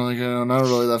dump and like, not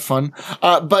really that fun.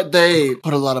 But they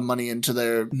put a lot of money into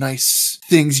their nice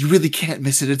things. You really can't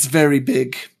miss it. It's very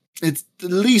big. It's at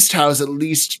least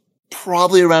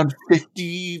probably around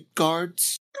 50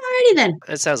 guards. Alrighty then.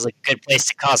 That sounds like a good place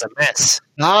to cause a mess.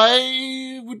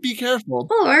 I would be careful.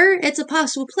 Or it's a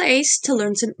possible place to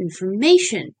learn some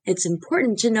information. It's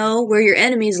important to know where your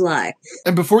enemies lie.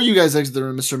 And before you guys exit the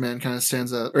room, Mr. Man kind of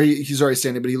stands up. Or he's already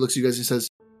standing, but he looks at you guys and he says,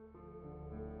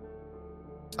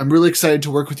 I'm really excited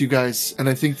to work with you guys, and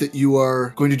I think that you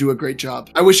are going to do a great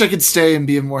job. I wish I could stay and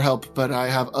be of more help, but I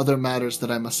have other matters that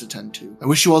I must attend to. I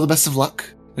wish you all the best of luck.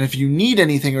 And if you need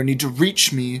anything or need to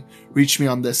reach me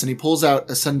on this. And he pulls out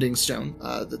a sending stone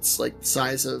that's like the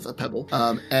size of a pebble.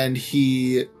 And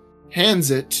he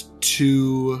hands it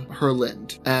to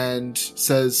Herlind and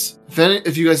says,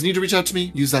 if you guys need to reach out to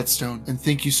me, use that stone. And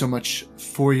thank you so much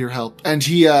for your help. And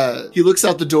he looks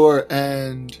out the door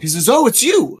and he says, oh, it's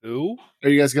you. Who? Are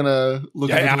you guys gonna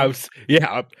look at the door?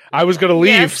 I was gonna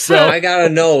leave, Yes. so I gotta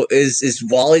know, is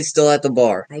Wally still at the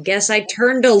bar? I guess I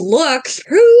turned to look.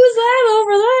 Who's that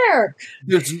over there?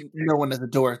 There's no one at the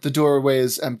door. The doorway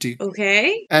is empty.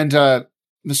 Okay. And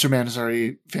Mr. Man has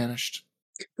already vanished.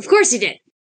 Of course he did.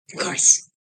 Of course.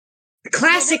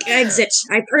 Classic exit.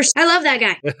 I love that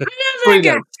guy. I love that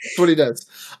guy. That's what he does.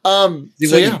 What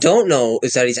you don't know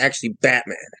is that he's actually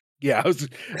Batman. Yeah, I was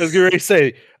getting ready to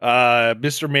say,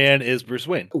 Mr. Man is Bruce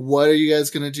Wayne. What are you guys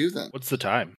going to do then? What's the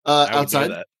time? I would know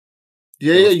Outside? that.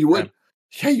 Yeah, What's you the would. time?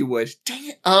 Yeah, you would. Dang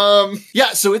it. Yeah,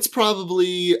 so it's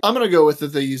probably, I'm going to go with that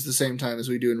they use the same time as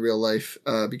we do in real life,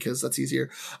 because that's easier.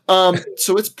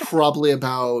 So it's probably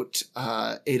about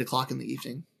 8 o'clock in the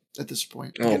evening at this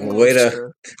point. Oh, Getting way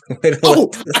closer. to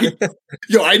Oh,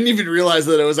 I didn't even realize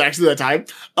that it was actually that time.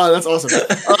 That's awesome.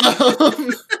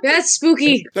 That's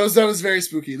spooky. That was very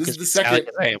spooky. This is the second.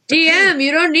 DM,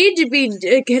 you don't need to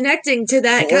be connecting to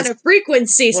that kind of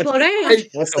frequency. Slow down.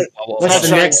 What's I'll the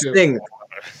try next to. thing?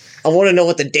 I want to know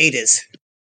what the date is.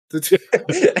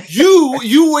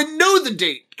 You would know the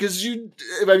date because you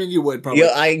would probably.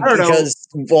 Yeah, I don't know. because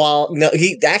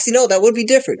that would be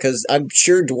different because I'm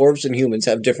sure dwarves and humans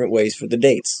have different ways for the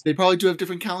dates. They probably do have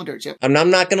different calendars. Yep. I'm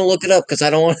not going to look it up because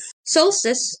I don't want.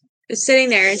 Solstice is sitting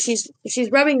there and she's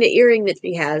rubbing the earring that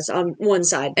she has on one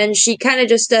side, and she kind of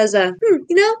just does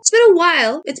it's been a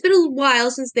while. It's been a while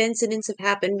since the incidents have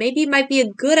happened. Maybe it might be a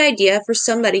good idea for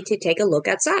somebody to take a look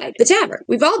outside the tavern.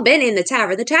 We've all been in the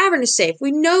tavern. The tavern is safe.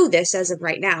 We know this as of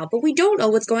right now, but we don't know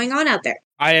what's going on out there.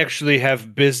 I actually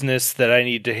have business that I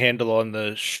need to handle on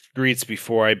the streets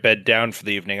before I bed down for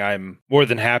the evening. I'm more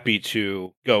than happy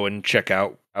to go and check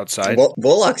out outside.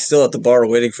 Bullock's still at the bar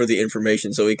waiting for the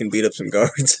information so he can beat up some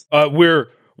guards.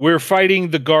 We're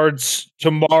fighting the guards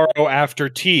tomorrow after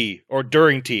tea or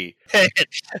during tea.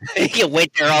 You can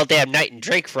wait there all damn night and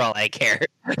drink for all I care.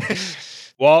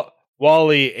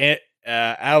 Wally and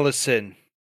Allison,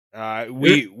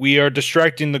 we are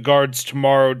distracting the guards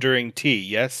tomorrow during tea.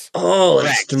 Yes. Oh,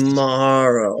 Correct. it's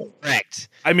tomorrow. Correct.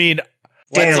 I mean,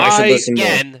 Damn, I should listen more.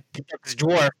 Again, this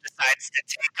dwarf decides to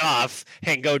take off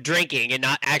and go drinking and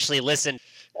not actually listen.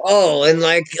 Oh, and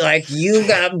like you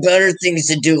got better things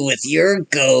to do with your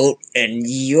goat and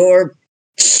your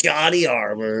shoddy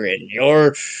armor and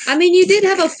your. I mean, you did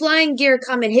have a flying gear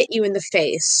come and hit you in the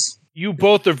face. you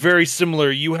both are very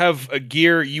similar. You have a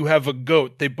gear, you have a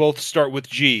goat. They both start with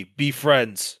G. Be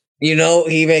friends. You know,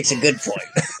 he makes a good point.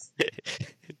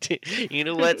 You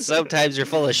know what? Sometimes you're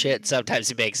full of shit. Sometimes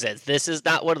you make sense. This is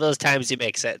not one of those times you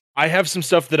make sense. I have some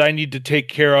stuff that I need to take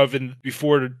care of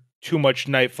before too much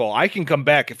nightfall. I can come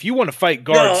back if you want to fight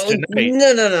guards tonight.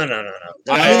 No.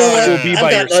 I will be by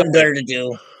I've your got nothing side. better to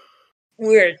do.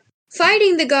 Weird.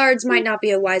 Fighting the guards might not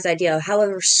be a wise idea.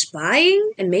 However,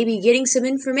 spying and maybe getting some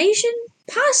information,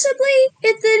 possibly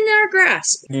it's in our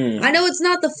grasp. I know it's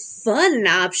not the fun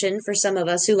option for some of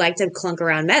us who like to clunk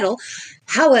around metal.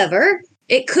 However,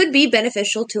 it could be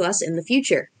beneficial to us in the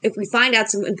future if we find out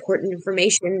some important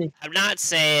information. I'm not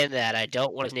saying that I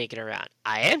don't want to sneak it around.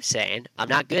 I am saying I'm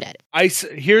not good at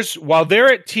it. While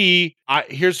they're at tea,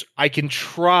 I can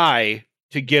try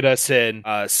to get us in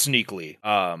sneakily.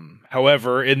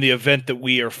 However, in the event that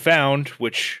we are found,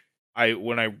 which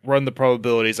when I run the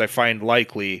probabilities, I find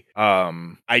likely,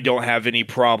 I don't have any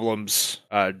problems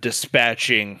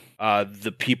dispatching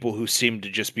the people who seem to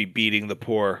just be beating the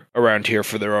poor around here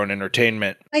for their own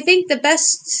entertainment. I think the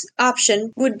best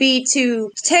option would be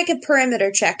to take a perimeter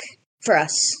check for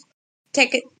us.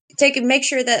 Make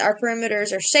sure that our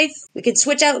perimeters are safe. We can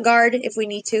switch out guard if we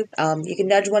need to. You can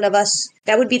nudge one of us.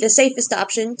 That would be the safest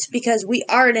option because we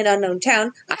are in an unknown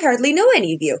town. I hardly know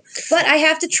any of you, but I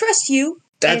have to trust you.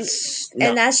 And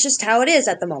that's just how it is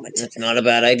at the moment. That's not a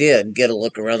bad idea. Get a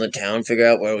look around the town, figure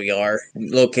out where we are,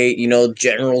 locate,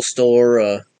 general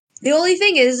store. The only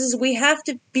thing is we have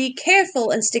to be careful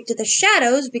and stick to the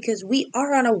shadows because we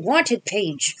are on a wanted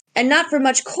page. And not for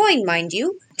much coin, mind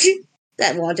you.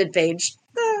 That wanted page.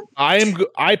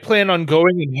 I plan on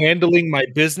going and handling my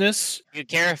business. You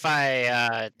care if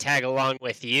I tag along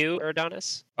with you,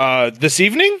 Erdonis? This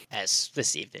evening? As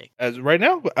this evening. As right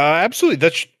now? Absolutely.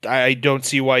 I don't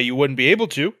see why you wouldn't be able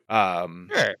to.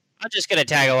 Sure. I'm just gonna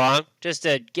tag along, just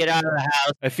to get out of the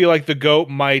house. I feel like the goat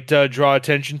might draw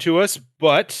attention to us,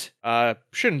 but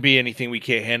shouldn't be anything we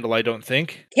can't handle, I don't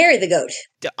think. Carry the goat.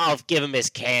 I'll give him his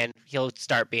can. He'll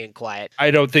start being quiet. I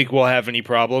don't think we'll have any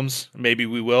problems. Maybe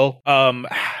we will.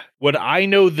 Would I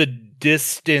know the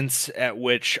distance at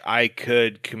which I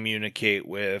could communicate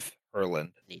with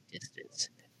Erland? Any distance.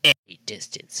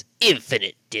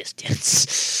 Infinite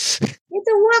distance. It's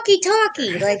a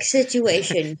walkie-talkie like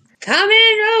situation. Come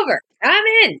over. Come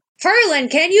in. Herlin,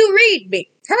 can you read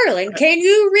me? Herlin, can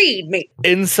you read me?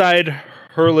 Inside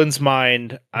Herland's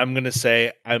mind, I'm going to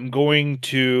say I'm going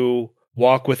to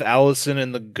walk with Allison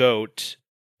and the goat,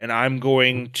 and I'm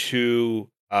going to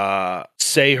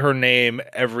say her name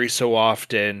every so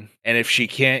often, and if she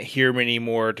can't hear me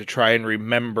anymore, to try and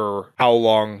remember how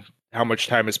much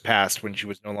time has passed when she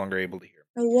was no longer able to hear.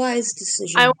 A wise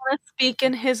decision. I want to speak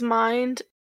in his mind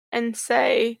and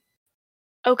say,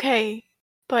 Okay,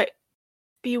 but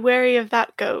be wary of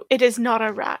that goat. It is not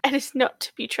a rat. It is not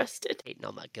to be trusted. Hating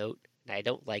on my goat, and I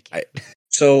don't like it.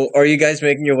 So, are you guys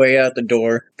making your way out the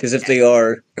door? Because if they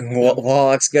are,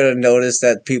 Wallach's gonna notice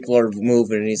that people are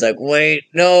moving, and he's like, "Wait,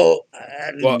 no."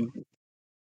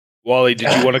 Wally,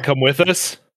 did you want to come with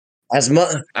us?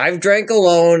 I've drank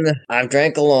alone. I've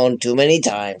drank alone too many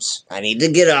times. I need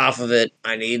to get off of it.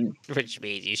 Which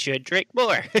means you should drink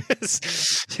more.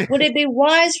 Would it be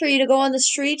wise for you to go on the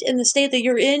street in the state that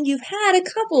you're in? You've had a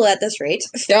couple at this rate.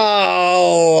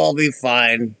 Oh, I'll be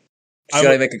fine.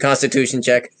 Should I make a Constitution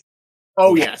check?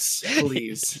 Oh yes,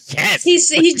 please. Yes.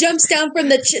 He jumps down from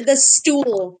the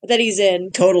stool that he's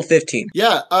in. Total 15.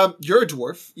 Yeah, you're a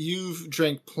dwarf. You've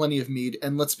drank plenty of mead,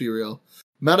 and let's be real.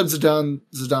 Madame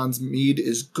Zidane's mead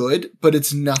is good, but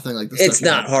it's nothing like this. It's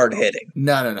not hard hitting.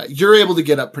 No. You're able to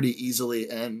get up pretty easily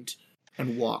and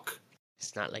walk.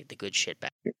 It's not like the good shit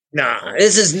back. Nah,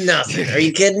 this is nothing. Are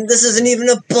you kidding? This isn't even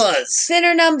a buzz.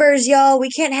 Thinner numbers, y'all. We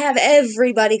can't have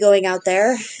everybody going out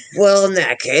there. Well, in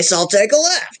that case, I'll take a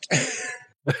left.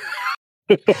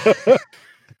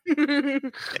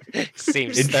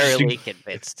 Seems thoroughly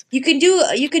convinced. You can do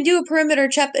a perimeter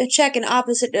check in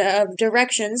opposite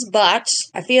directions, but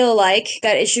I feel like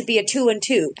that it should be a 2 and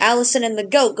 2. Allison and the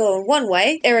goat go in one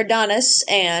way, Eridanis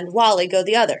and Wally go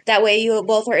the other. That way you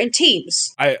both are in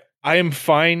teams. I am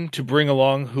fine to bring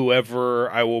along whoever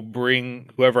I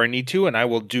need to, and I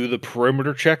will do the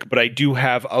perimeter check, but I do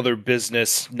have other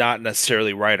business not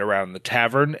necessarily right around the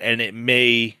tavern, and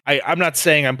I'm not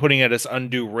saying I'm putting it as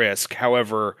undue risk.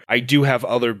 However, I do have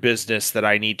other business that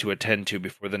I need to attend to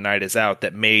before the night is out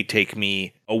that may take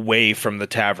me away from the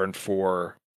tavern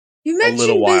for You a mentioned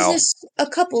little while. business a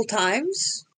couple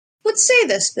times. Let's say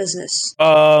this business.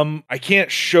 I can't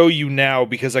show you now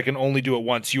because I can only do it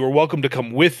once. You are welcome to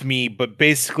come with me, but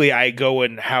basically I go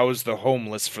and house the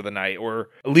homeless for the night, or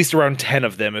at least around 10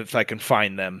 of them if I can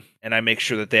find them, and I make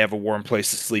sure that they have a warm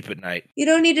place to sleep at night. You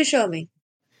don't need to show me.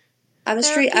 I'm a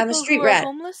street who rat. Are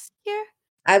homeless here?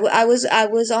 I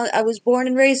was born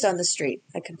and raised on the street.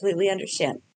 I completely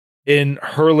understand. In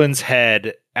Herlin's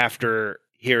head, after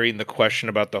hearing the question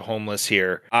about the homeless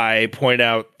here, I point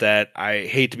out that I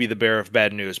hate to be the bearer of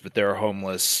bad news, but there are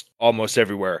homeless almost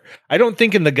everywhere. I don't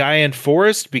think in the Gaian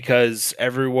Forest because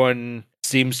everyone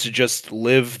seems to just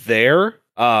live there.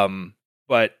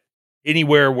 But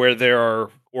anywhere where there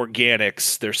are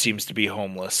organics, there seems to be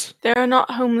homeless. There are not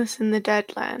homeless in the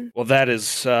Deadland. Well, that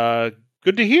is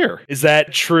good to hear. Is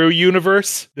that true,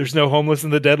 universe? There's no homeless in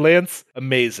the Deadlands?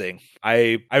 Amazing.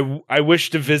 I wish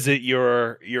to visit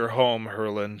your home,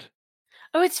 Herland.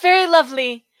 Oh, it's very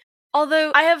lovely.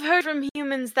 Although I have heard from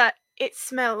humans that it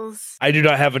smells. I do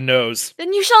not have a nose.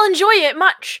 Then you shall enjoy it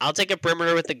much. I'll take a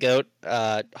perimeter with the goat.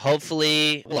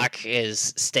 Hopefully, Luck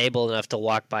is stable enough to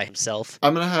walk by himself.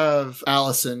 I'm gonna have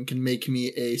Allison can make me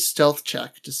a stealth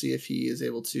check to see if he is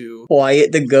able to.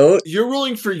 Quiet the goat. You're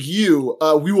rolling for you.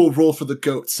 We will roll for the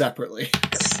goat separately.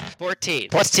 14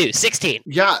 plus 2, 16.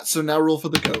 Yeah, so now roll for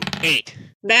the goat. 8.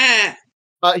 Bah.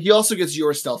 He also gets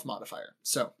your stealth modifier,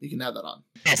 so you can add that on.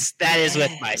 Yes, that is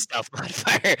with my stealth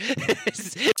modifier.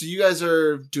 So you guys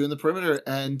are doing the perimeter,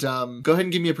 and go ahead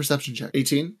and give me a perception check.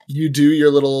 18. You do your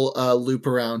little loop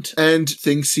around, and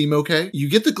things seem okay. You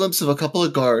get the glimpse of a couple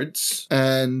of guards,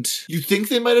 and you think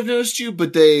they might have noticed you,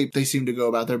 but they seem to go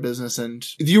about their business, and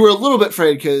you were a little bit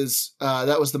afraid because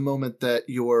that was the moment that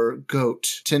your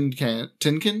goat, Tinkin,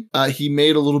 he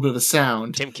made a little bit of a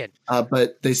sound. Timkin.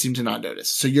 But they seem to not notice.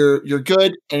 So you're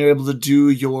good, and you're able to do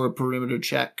your perimeter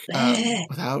check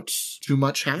without too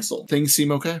much hassle. Things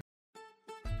seem okay.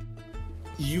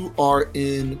 You are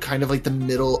in kind of like the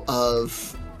middle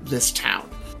of this town.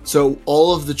 So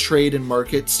all of the trade and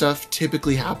market stuff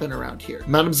typically happen around here.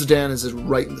 Madame Zidane is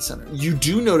right in the center. You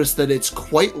do notice that it's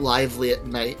quite lively at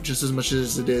night, just as much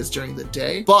as it is during the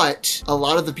day. But a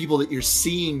lot of the people that you're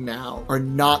seeing now are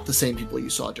not the same people you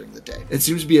saw during the day. It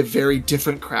seems to be a very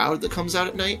different crowd that comes out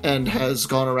at night and has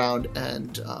gone around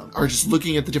and are just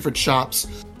looking at the different shops.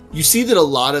 You see that a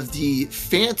lot of the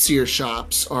fancier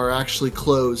shops are actually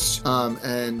closed,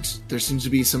 and there seems to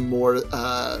be some more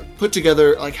half put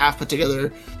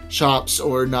together shops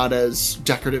or not as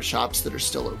decorative shops that are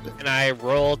still open. Can I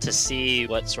roll to see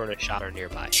what sort of shop are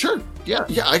nearby? Sure. Yeah,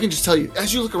 I can just tell you.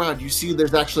 As you look around, you see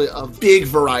there's actually a big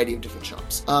variety of different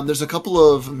shops. There's a couple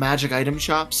of magic item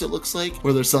shops, it looks like,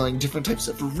 where they're selling different types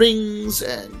of rings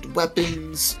and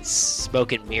weapons.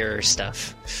 Smoke and mirror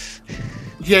stuff.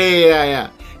 Yeah.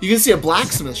 You can see a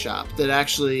blacksmith shop that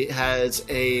actually has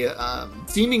a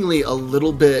seemingly a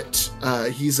little bit.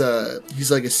 He's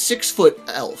like a 6-foot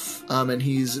elf, and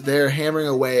he's there hammering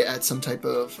away at some type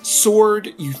of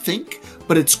sword. You think,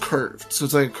 but it's curved, so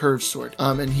it's like a curved sword.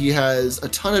 And he has a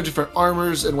ton of different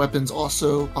armors and weapons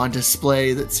also on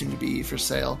display that seem to be for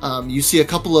sale. You see a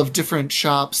couple of different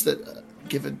shops that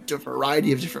give a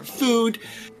variety of different food,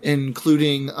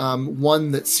 including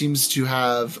one that seems to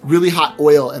have really hot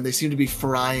oil, and they seem to be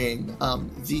frying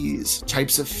these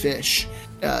types of fish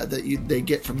that they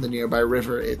get from the nearby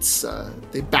river. It's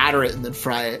they batter it and then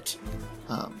fry it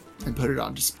and put it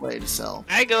on display to sell.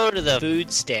 I go to the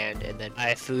food stand and then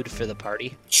buy food for the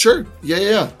party. Sure.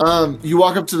 Yeah. You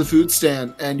walk up to the food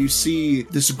stand and you see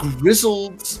this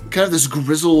grizzled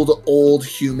old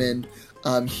human.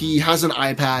 He has an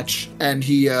eye patch, and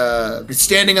he is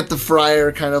standing at the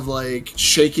fryer, kind of like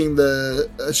shaking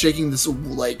this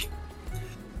like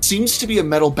seems to be a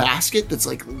metal basket that's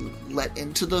like let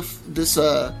into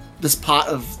this pot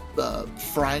of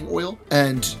frying oil,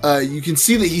 and you can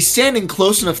see that he's standing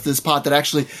close enough to this pot that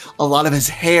actually a lot of his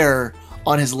hair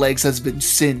on his legs has been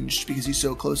singed because he's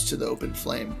so close to the open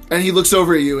flame. And he looks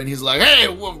over at you and he's like, "Hey,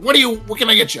 what can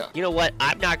I get you?" You know what?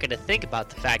 I'm not going to think about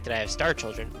the fact that I have star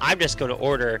children. I'm just going to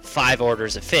order 5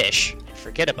 orders of fish and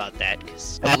forget about that,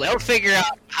 because I'll figure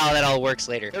out how that all works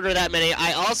later. Order that many.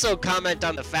 I also comment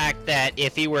on the fact that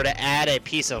if he were to add a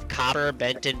piece of copper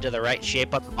bent into the right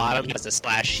shape at the bottom, he has a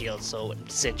splash shield, so it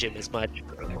wouldn't singe him as much.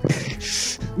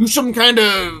 You some kind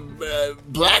of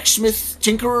blacksmith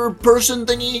tinkerer person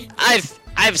thingy?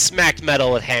 I've smacked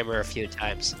metal with hammer a few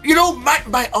times. You know,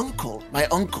 my uncle,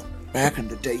 back in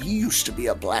the day, he used to be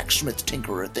a blacksmith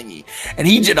tinkerer thingy, and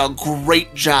he did a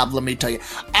great job, let me tell you.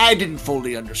 I didn't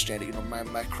fully understand it, you know,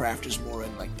 my craft is more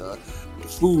in, like, the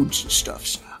foods and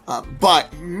stuffs.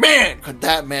 But, man, could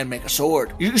that man make a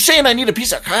sword. You saying I need a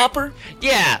piece of copper?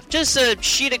 Yeah, just a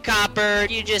sheet of copper.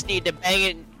 You just need to bang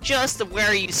it just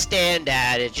where you stand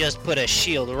at it. Just put a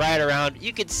shield right around.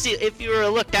 You can see, if you were to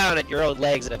look down at your own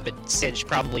legs that have been singed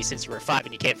probably since you were 5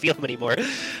 and you can't feel them anymore.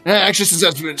 Actually, since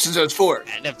I was 4.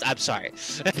 I'm sorry.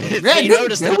 Yeah, you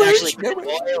noticed that actually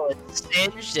oil and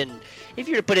singed, and if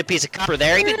you were to put a piece of copper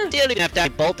there, you don't even have to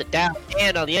bolt it down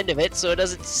and on the end of it so it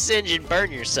doesn't singe and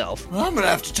burn yourself. Well, I'm gonna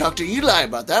have to talk to Eli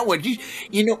about that one.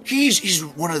 He's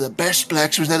one of the best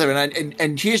blacksmiths ever,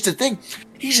 and here's the thing,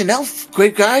 he's an elf,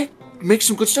 great guy, makes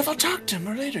some good stuff. I'll talk to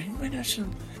him later. He might have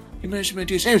some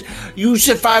ideas. Anyways, you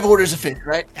said 5 orders of fish,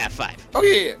 right? Yeah, 5. Oh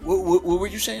yeah. What were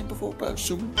you saying before about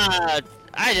assuming? I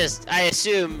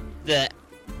assume the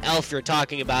elf you're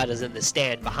talking about is in the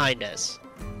stand behind us.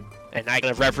 And I'm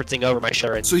kind of referencing over my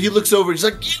shoulder. So he looks over, he's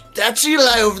like, "That's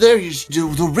Eli over there.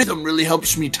 The rhythm really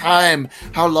helps me time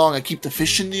how long I keep the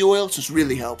fish in the oil, so it's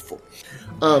really helpful."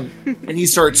 And he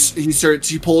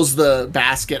pulls the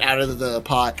basket out of the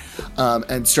pot,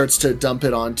 and starts to dump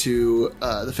it onto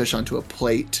the fish onto a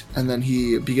plate, and then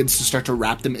he begins to start to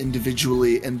wrap them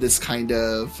individually in this kind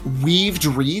of weaved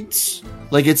reeds.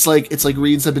 It's like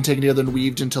reeds have been taken together and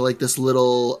weaved into like this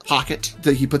little pocket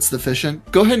that he puts the fish in.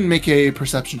 Go ahead and make a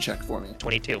perception check for me.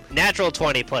 22. Natural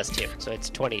 20 plus 2, so it's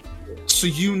 20. So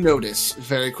you notice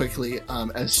very quickly,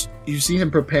 as you see him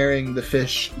preparing the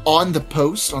fish, on the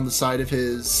post on the side of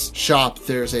his shop,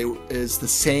 is the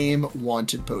same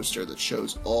wanted poster that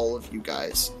shows all of you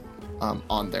guys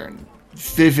on there in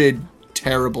vivid,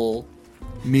 terrible,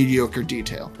 mediocre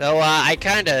detail.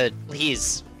 So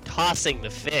he's tossing the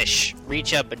fish,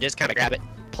 reach up and just kind of grab it,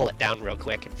 pull it down real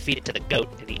quick, and feed it to the goat,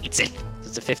 and he eats it.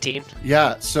 It's a 15.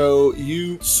 Yeah, so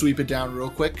you sweep it down real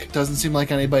quick. Doesn't seem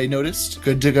like anybody noticed.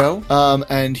 Good to go.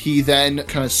 And he then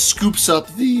kind of scoops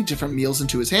up the different meals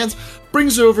into his hands,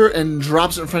 brings it over, and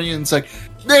drops it in front of you, and it's like,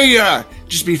 "There you are.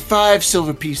 Just be 5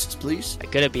 silver pieces, please." I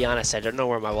gotta be honest, I don't know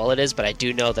where my wallet is, but I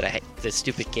do know that the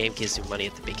stupid game gives you money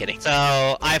at the beginning.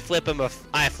 So I flip him a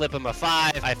 5, I flip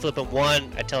him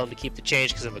 1, I tell him to keep the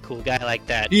change because I'm a cool guy like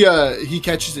that. He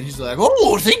catches it, he's like,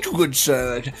 "Oh, thank you, good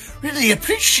sir. Really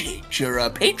appreciate your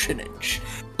patronage."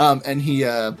 And he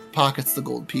pockets the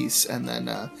gold piece, and then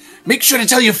make sure to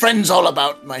tell your friends all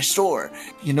about my store.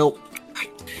 You know,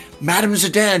 Madame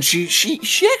Zidane,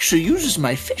 she actually uses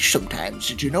my fish sometimes.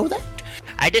 Did you know that?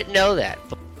 I didn't know that,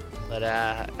 but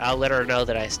I'll let her know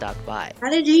that I stopped by. How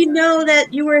did you know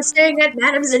that you were staying at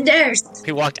Madame Zendare's?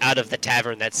 He walked out of the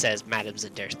tavern that says Madame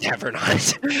Zendare's Tavern on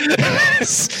it.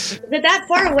 Is it that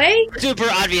far away? Super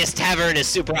obvious tavern is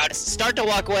super obvious. Start to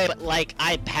walk away, but like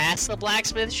I pass the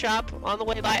blacksmith shop on the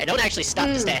way by. I don't actually stop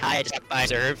to say hi. I just stop by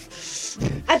observe.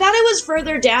 I thought it was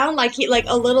further down, like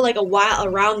a little like a while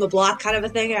around the block kind of a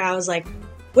thing. And I was like,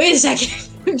 Wait a second.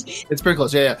 It's pretty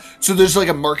close. Yeah. So there's like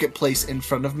a marketplace in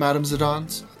front of Madame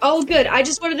Zidon's. Oh, good. I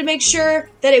just wanted to make sure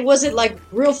that it wasn't like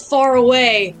real far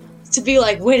away to be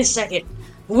like, wait a second.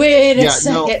 Wait a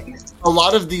second. A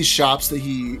lot of these shops that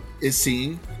he is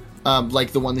seeing,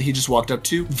 like the one that he just walked up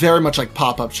to, very much like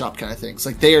pop-up shop kind of things.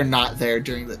 Like they are not there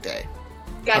during the day.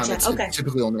 Gotcha. It's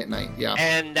typically only at night. Yeah.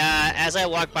 And as I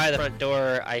walk by the front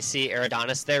door, I see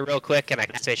Eridanis there real quick, and I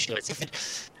say,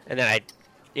 and then I,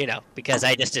 because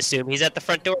I just assume he's at the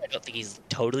front door. I don't think he's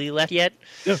totally left yet.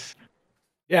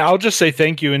 Yeah, I'll just say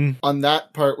thank you. And on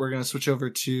that part, we're going to switch over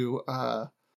to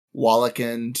Wallach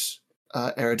and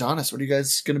Eridanis. What are you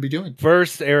guys going to be doing?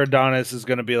 First, Eridanis is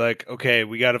going to be like, okay,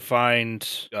 we got to find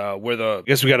I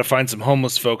guess we got to find some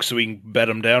homeless folks so we can bed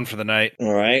them down for the night.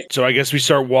 All right. So I guess we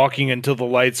start walking until the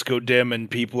lights go dim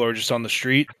and people are just on the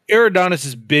street. Eridanis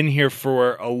has been here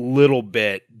for a little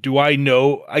bit. Do I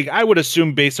know? I would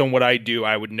assume based on what I do,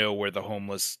 I would know where the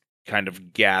homeless kind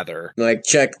of gather. Like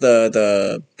check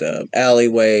the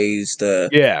alleyways,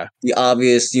 the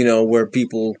obvious, where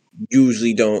people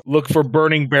usually don't. Look for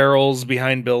burning barrels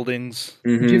behind buildings.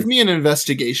 Mm-hmm. Give me an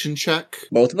investigation check.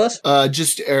 Both of us?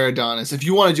 Just Eridanis. If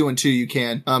you want to do one too, you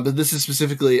can. But this is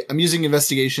specifically, I'm using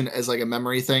investigation as like a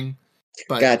memory thing.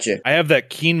 But Gotcha. I have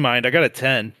that keen mind. I got a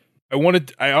 10.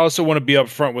 I also want to be up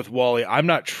front with Wally. I'm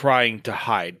not trying to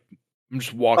hide. I'm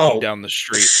just walking down the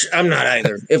street. I'm not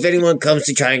either. If anyone comes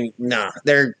to try and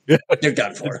they're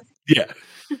done for. Yeah.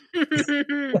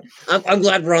 I'm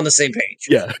glad we're on the same page.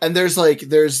 Yeah. And there's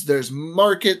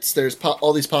markets, there's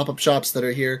all these pop-up shops that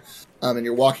are here. And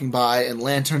you're walking by and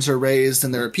lanterns are raised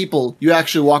and there are people. You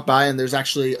actually walk by and there's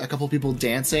actually a couple people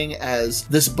dancing as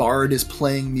this bard is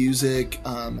playing music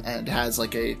and has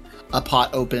like a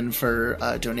pot open for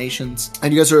donations.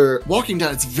 And you guys are walking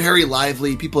down. It's very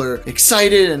lively. People are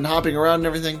excited and hopping around and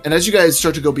everything. And as you guys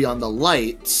start to go beyond the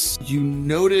lights, you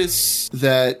notice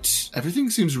that everything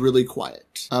seems really quiet.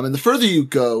 And the further you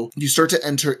go, you start to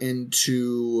enter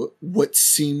into what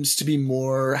seems to be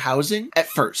more housing at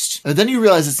first. And then you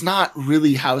realize it's not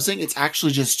really housing. It's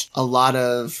actually just a lot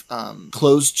of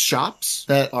closed shops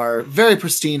that are very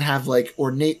pristine, have like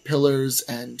ornate pillars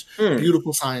and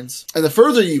beautiful signs. And the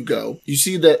further you go, you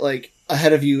see that like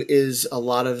ahead of you is a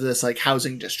lot of this like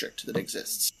housing district that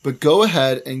exists. But go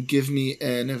ahead and give me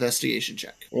an investigation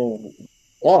check.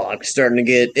 Well, I'm starting to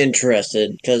get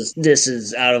interested because this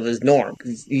is out of his norm.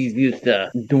 He's used to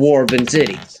dwarven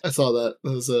cities. I saw that.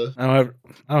 That was I don't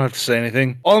have to say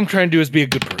anything. All I'm trying to do is be a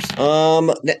good person.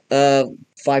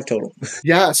 5 total.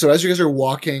 Yeah, so as you guys are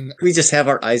walking, We just have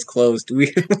our eyes closed.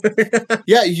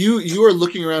 yeah, you are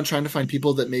looking around trying to find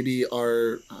people that maybe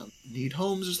are need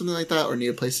homes or something like that, or need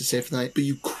a place to stay for the night. But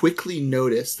you quickly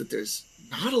notice that there's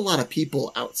not a lot of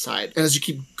people outside. And as you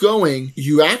keep going,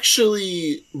 you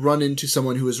actually run into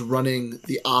someone who is running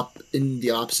in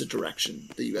the opposite direction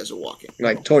that you guys are walking.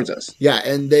 Like towards us. Yeah,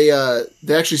 and they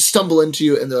actually stumble into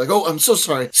you and they're like, "Oh, I'm so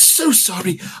sorry. So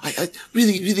sorry. I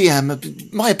really, really am.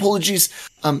 My apologies."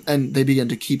 And they begin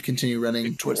to continue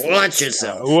running towards the Watch lights.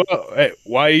 yourself. Well, hey,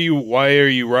 why are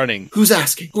you running? Who's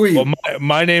asking? Who are you? Well,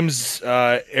 my name's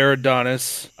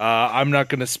Eridanis. I'm not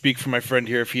going to speak for my friend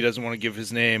here if he doesn't want to give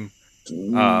his name.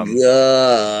 But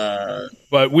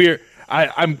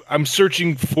I'm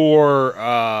searching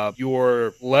for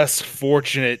your less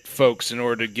fortunate folks in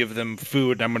order to give them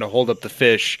food. I'm going to hold up the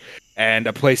fish and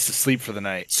a place to sleep for the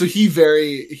night. So he's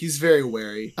very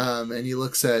wary, and he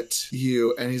looks at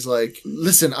you and he's like,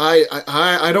 "Listen,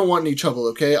 I don't want any trouble.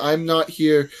 Okay, I'm not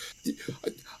here.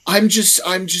 I'm just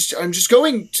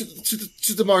going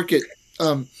to the market.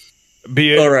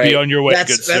 Be on your way, good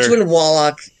sir." That's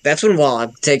when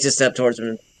Wallach takes a step towards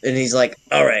him, and he's like,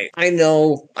 "All right, I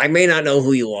may not know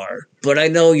who you are, but I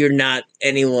know you're not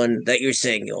anyone that you're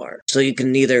saying you are. So you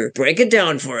can either break it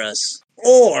down for us,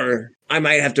 or I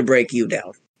might have to break you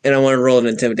down." And I want to roll an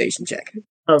intimidation check.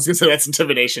 I was gonna say that's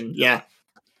intimidation. Yeah,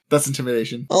 that's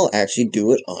intimidation. I'll actually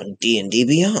do it on D&D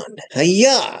Beyond.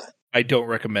 Hiya! I don't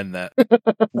recommend that.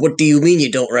 What do you mean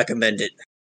you don't recommend it?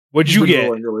 What'd you get?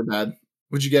 Rolling really bad.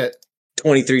 What'd you get?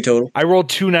 23 total. I rolled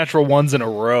 2 natural ones in a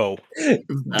row. It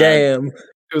was bad. Damn.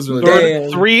 It was really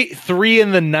Damn. bad. Three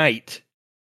in the night.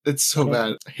 It's so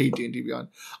bad. I hate D&D Beyond.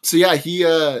 So yeah,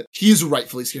 he's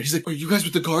rightfully scared. He's like, "Are you guys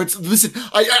with the guards? Listen,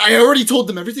 I already told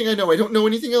them everything I know. I don't know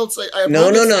anything else.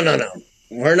 No.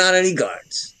 We're not any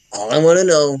guards. All I want to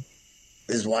know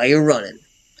is why you're running.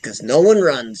 Because no one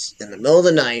runs in the middle of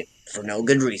the night for no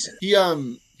good reason.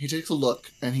 He He takes a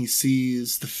look and he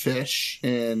sees the fish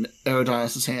in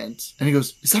Eridanis' hands. And he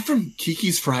goes, "Is that from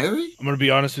Kiki's Friary?" I'm going to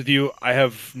be honest with you. I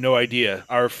have no idea.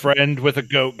 Our friend with a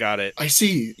goat got it. "I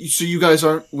see. So you guys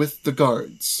aren't with the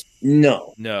guards?"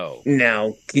 No. No.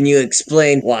 Now, can you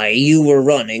explain why you were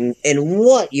running and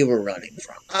what you were running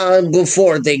from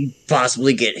before they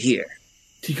possibly get here?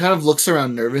 He kind of looks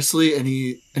around nervously and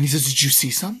he says, "Did you see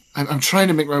some? I'm trying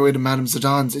to make my way to Madame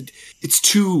Zidon's. It's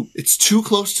too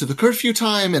close to the curfew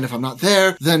time, and if I'm not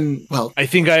there, then, well..." I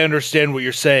think I understand what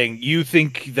you're saying. You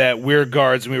think that we're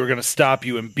guards and we were going to stop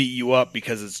you and beat you up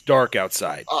because it's dark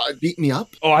outside. Beat me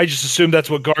up? Oh, I just assumed that's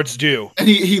what guards do. And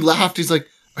he laughed. He's like,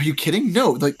 "Are you kidding?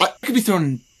 No, like, I could be thrown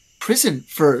in prison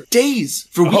for days,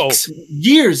 for weeks,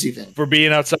 years even." For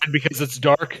being outside because it's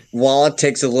dark? Wallach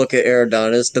takes a look at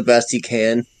Eridanis the best he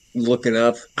can, looking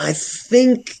up. I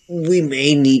think we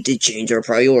may need to change our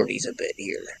priorities a bit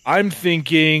here. I'm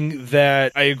thinking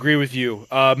that I agree with you.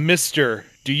 Mister,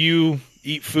 do you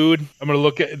eat food? I'm going to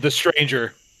look at the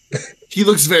stranger. He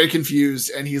looks very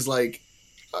confused, and he's like,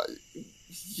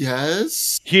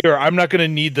 "Yes?" Here, I'm not going to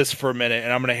need this for a minute,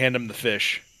 and I'm going to hand him the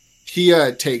fish. He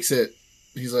takes it.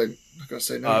 He's like, "I'm not going to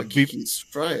say no, Kiki's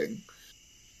frying."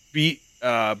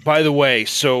 By the way,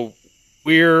 so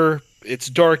it's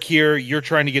dark here. You're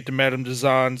trying to get to Madame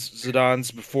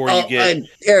Zidon's before you get...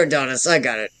 Eridanis, I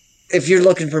got it. If you're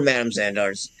looking for Madame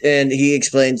Zandar's, and he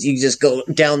explains, you just go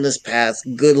down this path,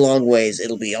 good long ways,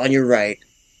 it'll be on your right.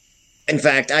 In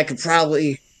fact, I could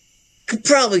probably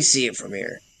see it from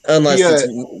here, unless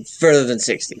it's further than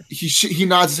 60. He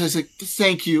nods and says, like,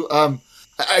 "Thank you.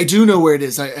 I do know where it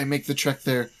is. I make the trek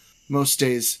there most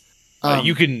days."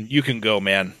 You can go,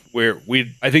 man.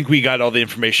 I think we got all the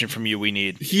information from you we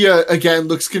need. He again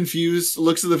looks confused,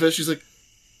 looks at the fish. He's like,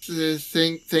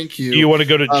 "Thank you." Do you want to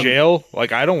go to jail?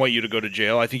 Like, I don't want you to go to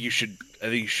jail. I think you should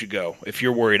go. If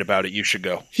you're worried about it, you should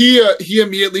go. He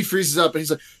immediately freezes up and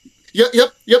he's like,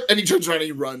 "Yep," and he turns around and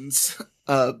he runs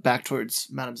back towards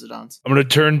Madame Zidon's. I'm going to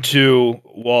turn to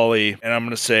Wally and I'm going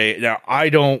to say, now, I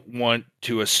don't want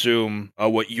to assume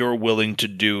what you're willing to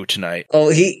do tonight. Oh,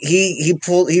 he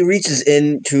reaches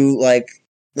into like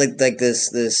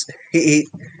this. He's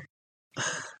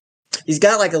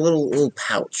got like a little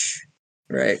pouch,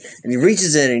 right? And he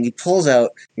reaches in and he pulls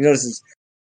out. He notices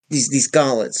these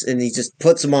gauntlets and he just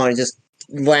puts them on and just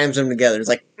whams them together. It's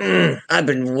like, I've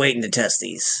been waiting to test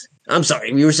these. I'm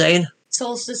sorry, you were saying?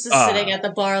 Solstice is sitting at the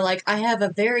bar like, I have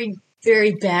a very,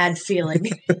 very bad feeling.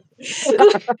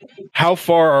 How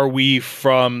far are we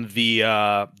from the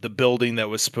building that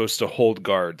was supposed to hold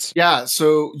guards? Yeah,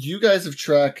 so you guys have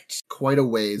trekked quite a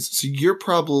ways. So you're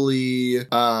probably,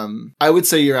 I would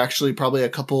say you're actually probably a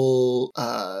couple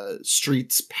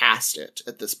streets past it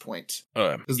at this point.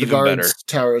 Because the guards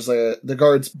tower is like the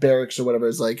guards barracks or whatever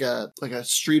is like a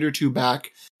street or two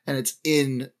back. And it's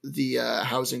in the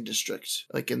housing district,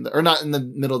 like or not in the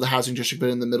middle of the housing district,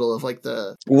 but in the middle of like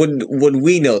the would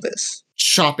we know this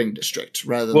shopping district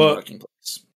rather than the working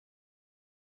place.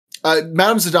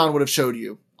 Madame Zidon would have showed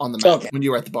you on the map when you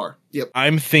were at the bar. Yep.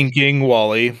 I'm thinking,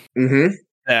 Wally,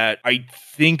 that I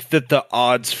think that the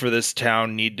odds for this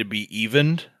town need to be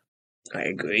evened. I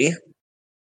agree.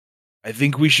 I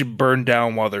think we should burn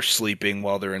down while they're sleeping,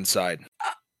 while they're inside.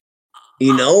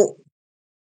 You know,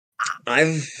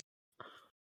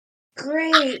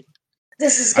 Great.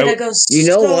 This is gonna go so you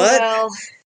know what? well.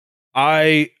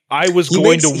 I was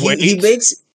going to wait.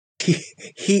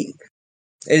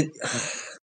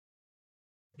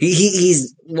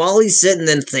 He's while he's sitting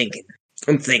and thinking.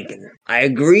 I'm thinking. I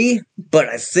agree, but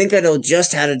I think I know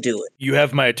just how to do it. You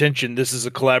have my attention. This is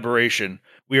a collaboration.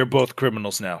 We are both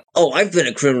criminals now. Oh, I've been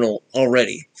a criminal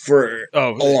already for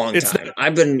a long time.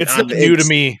 It's not new to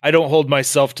me. I don't hold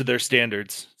myself to their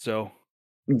standards. So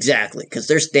exactly, because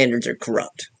their standards are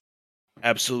corrupt.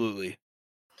 Absolutely.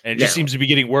 And it just seems to be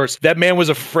getting worse. That man was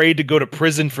afraid to go to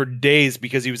prison for days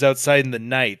because he was outside in the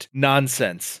night.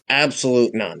 Nonsense.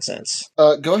 Absolute nonsense.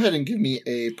 Go ahead and give me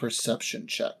a perception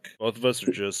check. Both of us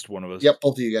or just one of us? Yep,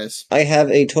 both of you guys. I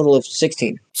have a total of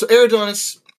 16. So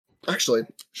Eridanis, actually, I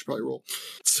should probably roll.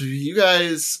 So you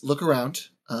guys look around.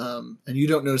 And you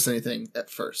don't notice anything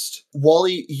at first.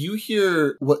 Wally, you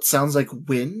hear what sounds like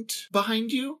wind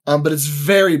behind you, but it's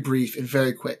very brief and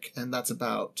very quick, and that's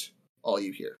about all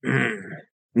you hear.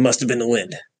 Must have been the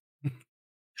wind.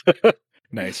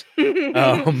 Nice.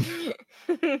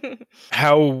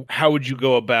 How would you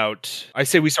go about? I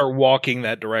say we start walking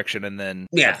that direction and then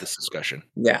have this discussion.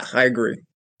 Yeah, I agree.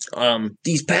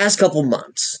 these past couple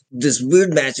months, this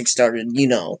weird magic started,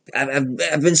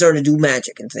 I've been starting to do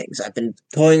magic and things. I've been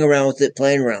toying around with it,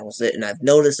 playing around with it, and I've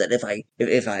noticed that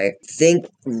if I think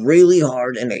really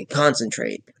hard and I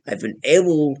concentrate, I've been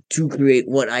able to create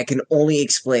what I can only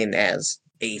explain as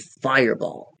a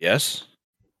fireball. Yes.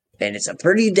 And it's a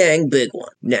pretty dang big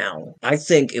one. Now, I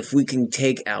think if we can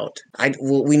take out,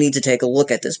 we need to take a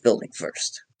look at this building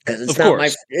first. Because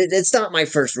it's not my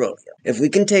first rodeo. If we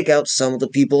can take out some of the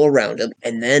people around him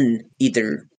and then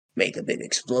either make a big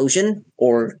explosion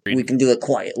or we can do it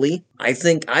quietly, I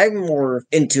think I'm more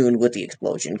in tune with the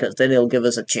explosion because then it'll give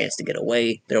us a chance to get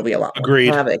away. There'll be a lot more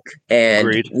havoc, and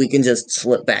we can just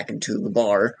slip back into the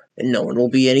bar and no one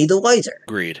will be any the wiser.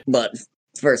 Agreed. But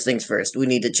first things first, we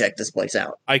need to check this place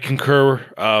out. I concur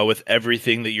with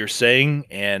everything that you're saying,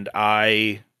 and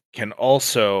I can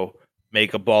also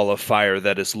make a ball of fire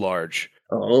that is large.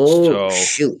 Oh,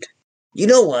 shoot. You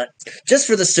know what? Just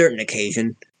for the certain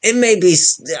occasion, it may be...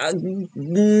 This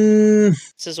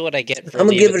is what I get for I'm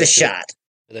going to give it a shot.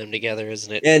 Them together,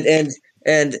 isn't it?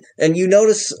 And you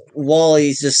notice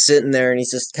Wally's just sitting there, and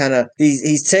he's just kind of...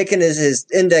 He's taking his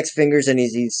index fingers, and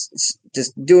he's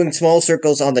just doing small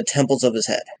circles on the temples of his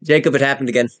head. Jacob, it happened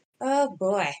again. Oh,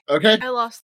 boy. Okay. I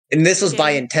lost. And this was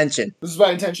by intention. This is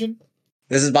by intention?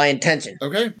 This is by intention.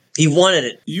 Okay. He wanted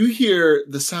it. You hear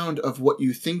the sound of what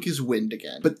you think is wind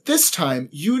again. But this time,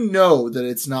 you know that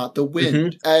it's not the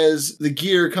wind as the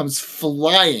gear comes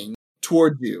flying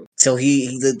toward you. So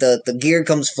the gear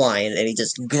comes flying and he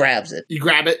just grabs it. You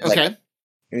grab it? Okay.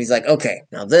 And he's like, okay,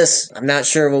 now this, I'm not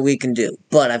sure what we can do,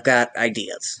 but I've got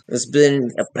ideas. It's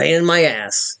been a pain in my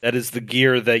ass. That is the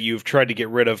gear that you've tried to get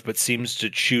rid of but seems to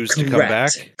choose to come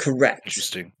back? Correct.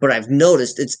 Interesting. But I've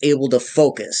noticed it's able to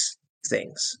focus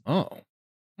things. Oh.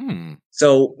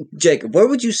 So, Jacob, where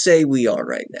would you say we are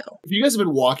right now? If you guys have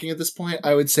been walking at this point,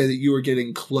 I would say that you are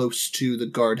getting close to the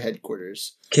guard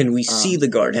headquarters. Can we see the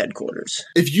guard headquarters?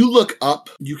 If you look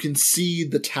up, you can see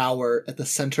the tower at the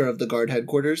center of the guard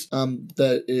headquarters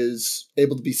that is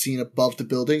able to be seen above the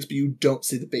buildings, but you don't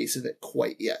see the base of it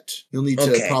quite yet. You'll need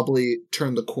to probably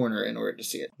turn the corner in order to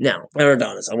see it. Now,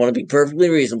 Eridanis, I want to be perfectly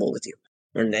reasonable with you.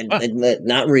 And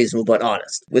not reasonable, but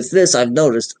honest. With this, I've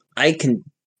noticed I can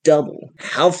double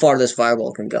how far this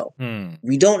fireball can go.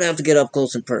 We don't have to get up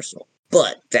close and personal,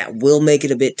 but that will make it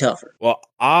a bit tougher. Well,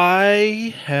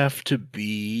 I have to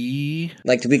be...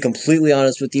 Like, to be completely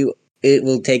honest with you, it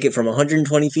will take it from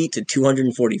 120 feet to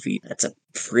 240 feet. That's a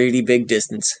pretty big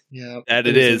distance. Yeah, that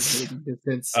it is.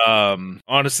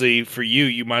 Honestly, for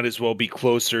you might as well be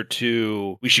closer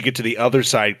to... We should get to the other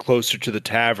side, closer to the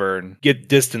tavern, get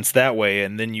distance that way,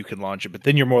 and then you can launch it. But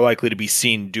then you're more likely to be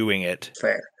seen doing it.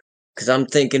 Fair. Because I'm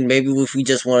thinking maybe if we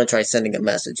just want to try sending a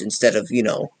message instead of,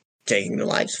 taking their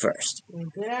lives first.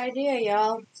 Good idea,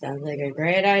 y'all. Sounds like a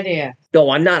great idea. No,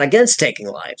 I'm not against taking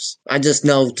lives. I just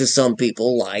know to some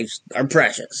people, lives are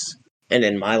precious. And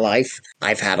in my life,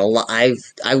 I've had a lot.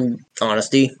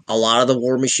 Honestly, a lot of the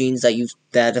war machines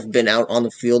that have been out on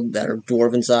the field that are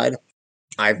dwarven side,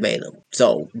 I've made them.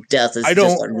 So death is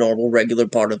just a normal, regular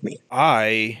part of me.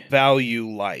 I value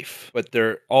life, but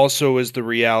there also is the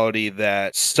reality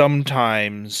that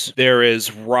sometimes there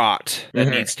is rot that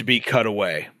needs to be cut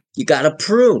away. You gotta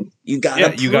prune. You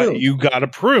gotta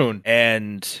prune.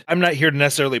 And I'm not here to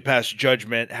necessarily pass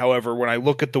judgment. However, when I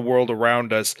look at the world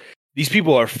around us, these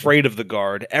people are afraid of the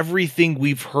guard. Everything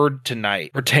we've heard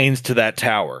tonight pertains to that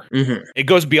tower. It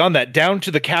goes beyond that, down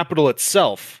to the capital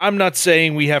itself. I'm not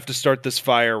saying we have to start this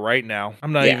fire right now.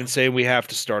 I'm not even saying we have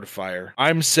to start a fire.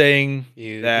 I'm saying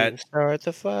that start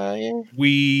the fire.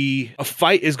 A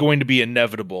fight is going to be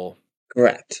inevitable.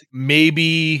 Correct.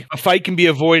 Maybe a fight can be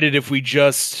avoided if we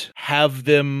just have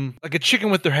them like a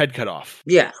chicken with their head cut off.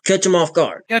 Yeah, catch them off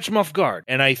guard.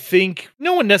 And I think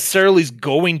no one necessarily is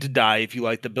going to die if you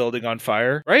light the building on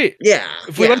fire, right? Yeah.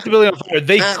 If we light the building on fire,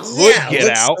 they could get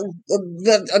out.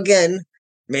 Again,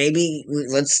 maybe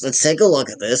let's take a look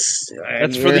at this.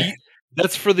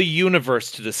 That's for the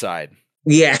universe to decide.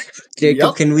 Yeah.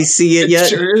 Jacob, can we see it yet?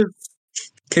 Sure is.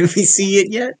 Can we see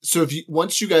it yet? So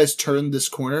once you guys turn this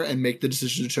corner and make the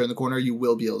decision to turn the corner, you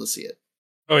will be able to see it.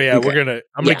 Oh yeah, I'm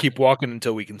gonna keep walking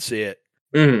until we can see it.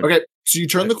 Okay, so you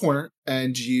turn the corner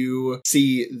and you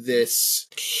see this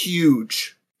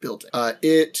huge building.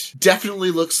 It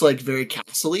definitely looks like very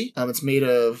castle-y. It's made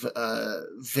of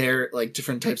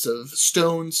different types of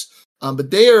stones, but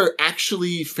they are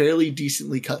actually fairly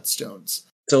decently cut stones.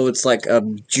 So it's like a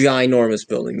ginormous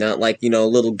building, not like, a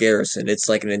little garrison. It's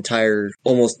like an entire,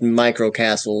 almost micro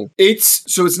castle.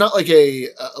 It's not like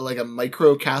a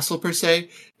micro castle per se.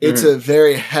 It's a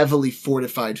very heavily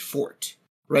fortified fort,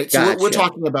 right? So we're Gotcha.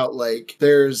 talking about like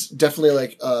there's definitely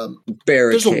like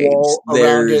Barricades. there's a wall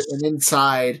around There's- it, and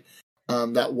inside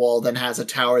that wall then has a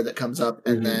tower that comes up,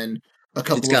 and Mhm. then a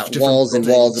couple It's of got different walls and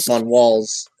buildings. walls upon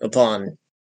walls upon.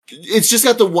 It's just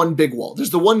got the one big wall. There's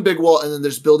the one big wall, and then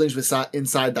there's buildings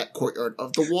inside that courtyard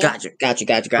of the wall. Gotcha.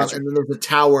 And then there's a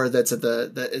tower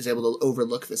that is able to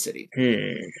overlook the city.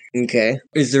 Okay.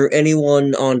 Is there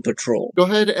anyone on patrol? Go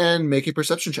ahead and make a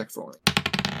perception check for me.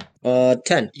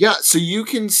 10. Yeah, so you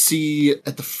can see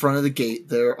at the front of the gate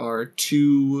there are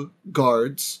 2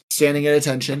 guards standing at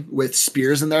attention with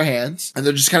spears in their hands, and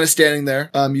they're just kind of standing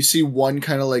there. You see one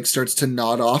kind of like starts to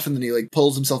nod off, and then he like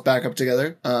pulls himself back up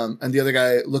together. And the other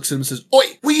guy looks at him and says, "Oi,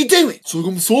 what are you doing?" So like,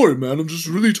 "I'm sorry, man. I'm just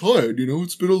really tired. You know,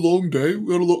 it's been a long day.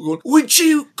 We had a lot going. Would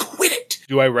you quit it?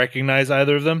 Do I recognize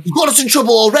either of them? You got us in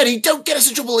trouble already. Don't get us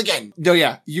in trouble again." No,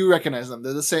 yeah, you recognize them.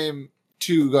 They're the same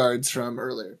 2 guards from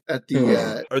earlier at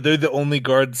the Are they the only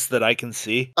guards that I can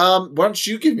see? why don't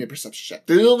you give me a perception check?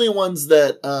 They're the only ones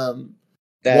that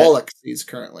Wallach sees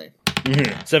currently.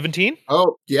 17?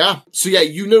 Oh, yeah. So yeah,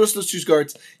 you notice those 2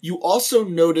 guards. You also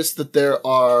notice that there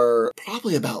are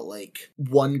probably about like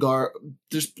 1 guard.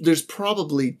 There's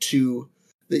probably 2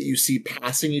 that you see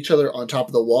passing each other on top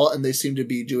of the wall, and they seem to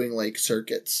be doing like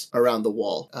circuits around the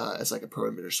wall as like a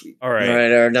perimeter sweep. All right. All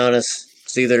right, Adonis.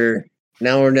 It's either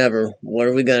now or never. What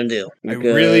are we gonna do? I'm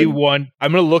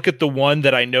gonna look at the one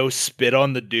that I know spit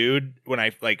on the dude when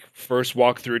I like first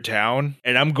walk through town,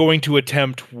 and I'm going to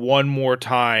attempt one more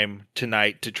time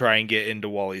tonight to try and get into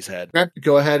Wally's head. Okay,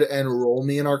 go ahead and roll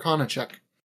me an Arcana check.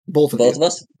 Both of Both you. of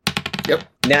us? Yep.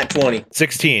 Nat 20.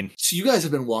 16. So you guys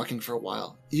have been walking for a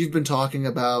while. You've been talking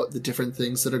about the different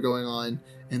things that are going on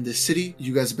in this city.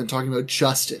 You guys have been talking about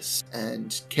justice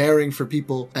and caring for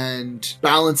people and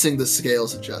balancing the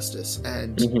scales of justice.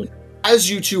 And as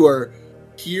you 2 are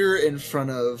here in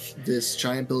front of this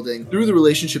giant building, through the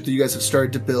relationship that you guys have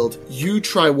started to build, you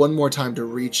try one more time to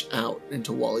reach out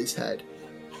into Wally's head.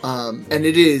 And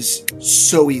it is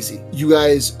so easy. You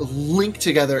guys link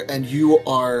together, and you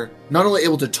are not only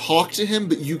able to talk to him,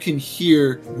 but you can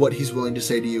hear what he's willing to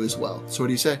say to you as well. So what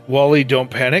do you say? Wally,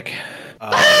 don't panic.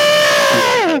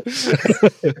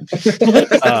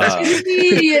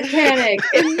 Immediate panic.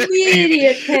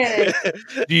 Immediate panic.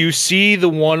 Do you see the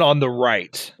one on the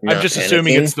right? Not I'm just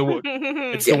assuming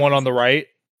panicking. it's the one on the right.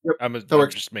 Yep, I'm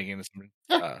works. just making this.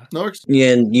 That works.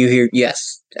 Yeah, and you hear,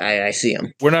 yes, I see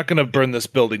him. We're not going to burn this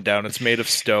building down. It's made of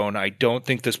stone. I don't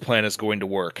think this plan is going to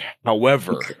work.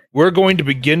 However, we're going to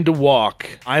begin to walk.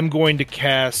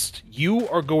 You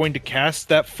are going to cast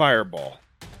that fireball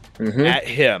at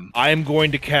him. I am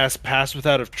going to cast Pass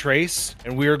Without a Trace,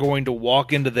 and we are going to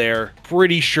walk into there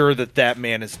pretty sure that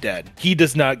man is dead. He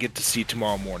does not get to see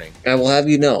tomorrow morning. I will have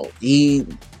you know,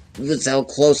 that's how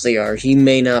close they are. He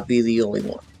may not be the only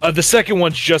one. The second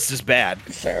one's just as bad.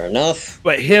 Fair enough.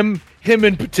 But him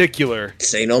in particular.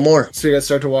 Say no more. So you guys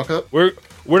start to walk up? We're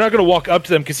not going to walk up to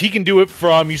them because he can do it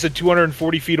from, you said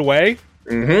 240 feet away?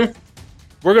 Mm-hmm.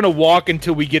 We're going to walk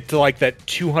until we get to like that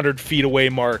 200 feet away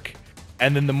mark.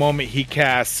 And then the moment he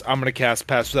casts, I'm going to cast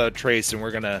Pass Without a Trace, and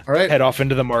we're going to head off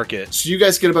into the market. So you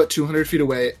guys get about 200 feet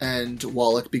away, and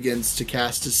Wallach begins to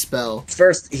cast his spell.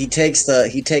 First, he takes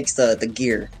the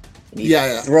gear. And he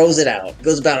throws it out.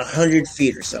 Goes about 100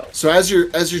 feet or so. So as you're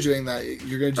doing that,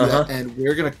 you're going to do that, and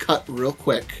we're going to cut real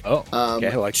quick. Oh,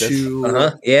 okay, I like to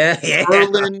this. Yeah.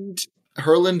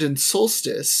 Herland and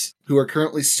Solstice, who are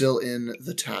currently still in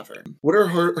the tavern. What are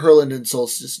Herland and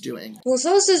Solstice doing? Well,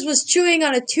 Solstice was chewing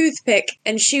on a toothpick,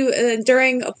 and she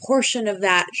during a portion of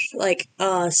that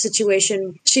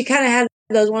situation, she kind of had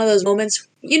one of those moments.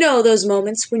 You know, those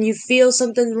moments when you feel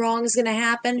something wrong is going to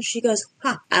happen. She goes,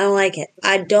 I don't like it.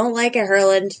 I don't like it,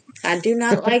 Herland. I do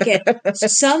not like it.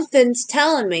 Something's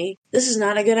telling me this is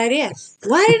not a good idea.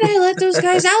 Why did I let those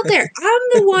guys out there? I'm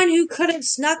the one who could have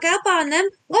snuck up on them.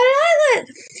 Why did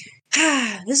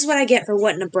I let... This is what I get for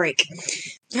wanting a break.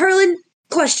 Herland,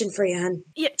 question for you, hon.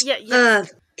 Yeah.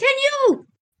 Can you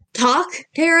talk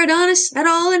to Adonis at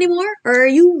all anymore? Or are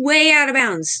you way out of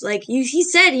bounds? Like, he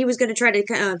said he was going to try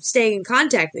to stay in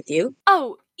contact with you.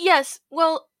 Oh, yes.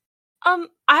 Well, I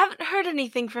haven't heard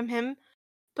anything from him,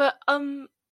 but,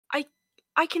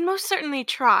 I can most certainly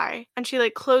try. And she,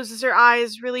 closes her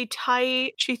eyes really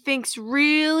tight. She thinks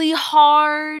really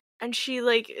hard. And she,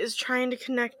 is trying to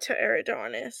connect to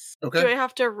Adonis. Okay. Do I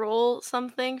have to roll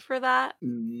something for that?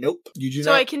 Nope. You do not.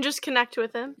 So I can just connect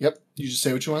with him? Yep. You just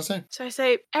say what you want to say. So I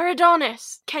say,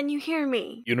 Adonis, can you hear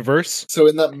me? Universe? So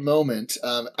in that moment,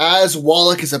 as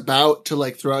Wallach is about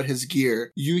to, throw out his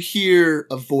gear, you hear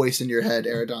a voice in your head,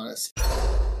 Adonis.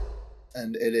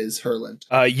 And it is Herland.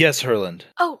 Yes, Herland.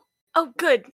 Oh,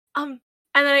 good.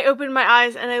 And then I open my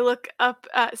eyes and I look up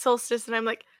at Solstice and I'm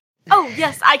like, oh,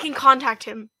 yes, I can contact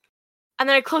him. And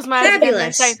then I close my eyes again and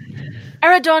I say,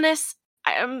 Eridonis,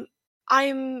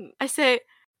 I say,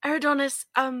 Eridonis,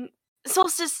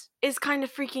 Solstice is kind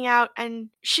of freaking out and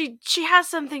she has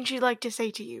something she'd like to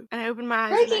say to you. And I open my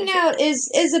eyes. Freaking out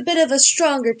is a bit of a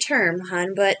stronger term,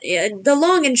 hun, but the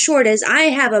long and short is I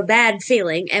have a bad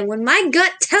feeling, and when my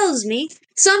gut tells me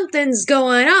something's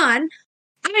going on,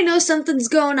 I know something's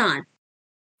going on.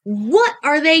 What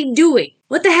are they doing?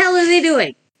 What the hell are they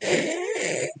doing?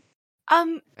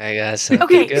 I got something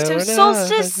Okay, so going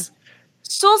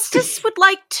Solstice would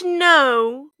like to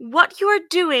know what you're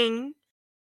doing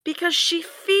because she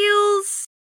feels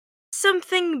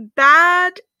something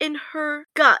bad in her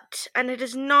gut, and it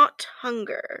is not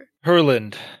hunger.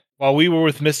 Herland, while we were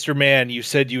with Mr. Man, you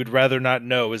said you would rather not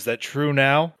know. Is that true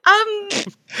now? I'm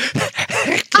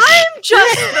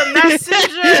just the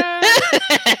messenger.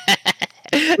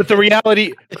 But the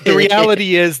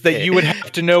reality is that you would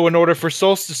have to know in order for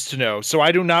Solstice to know. So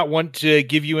I do not want to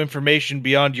give you information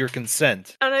beyond your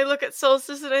consent. And I look at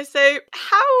Solstice and I say,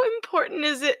 how important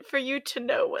is it for you to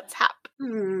know what's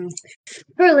happening?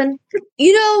 Herlin,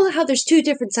 you know how there's two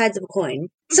different sides of a coin.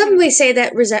 Some may say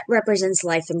that represents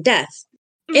life and death.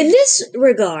 In this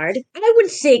regard, I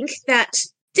would think that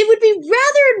it would be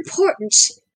rather important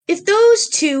if those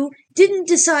two didn't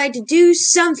decide to do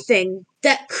something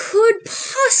that could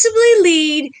possibly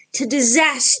lead to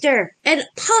disaster and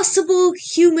possible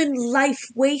human life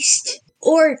waste.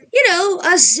 Or,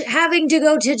 us having to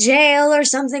go to jail or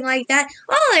something like that.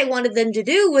 All I wanted them to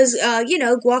do was,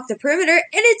 walk the perimeter, and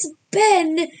it's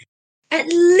been at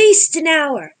least an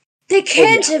hour. They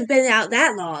can't have been out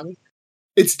that long.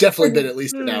 It's definitely been at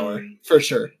least an hour, for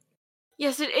sure.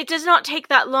 Yes, it does not take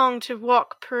that long to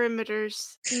walk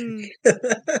perimeters.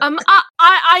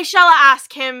 I shall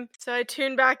ask him. So I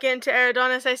tune back into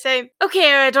Eridonis. I say, okay,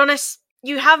 Eridonis,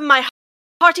 you have my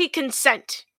hearty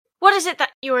consent. What is it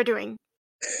that you are doing?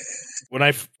 When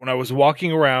I was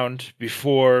walking around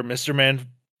before Mr. Man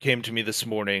came to me this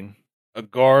morning, a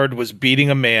guard was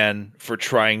beating a man for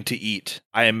trying to eat.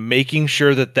 I am making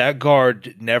sure that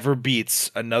guard never beats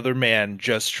another man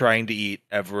just trying to eat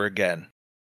ever again.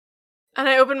 And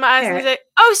I open my eyes and I say,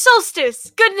 oh,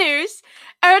 Solstice, good news.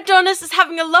 Eridonis is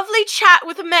having a lovely chat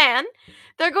with a man.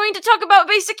 They're going to talk about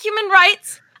basic human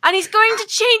rights, and he's going to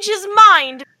change his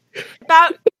mind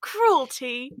about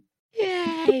cruelty.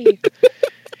 Yay!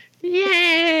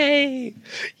 Yay!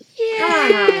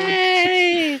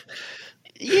 Yay!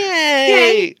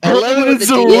 Yay! I love it when the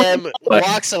DM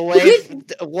walks away.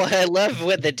 I love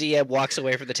when the DM walks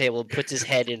away from the table and puts his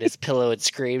head in his pillow and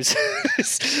screams.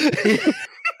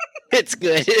 It's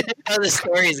good. How the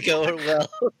story's going well.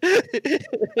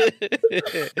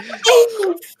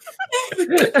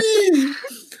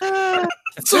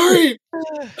 Sorry.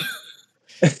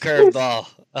 Curveball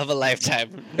of a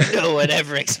lifetime. No one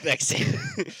ever expects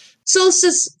it.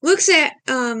 Solstice looks at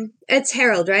it's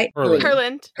Harold, right?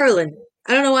 Herland.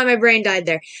 I don't know why my brain died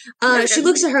there. She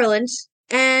looks at Herland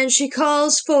and she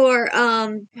calls for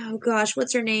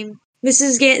what's her name?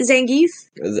 Mrs. Zangief?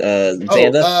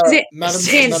 Xanda? Madam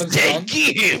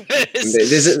Zangief!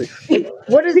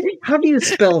 What is it? How do you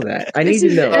spell that? I need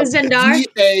to know. Zendar?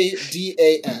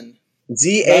 Zadan.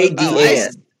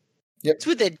 Zadan. Yep. It's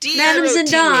with a D. Madam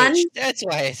Zendan. That's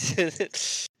why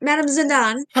it's... Madam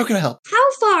Zendan. How can I help?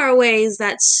 How far away is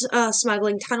that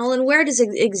smuggling tunnel, and where does it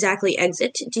exactly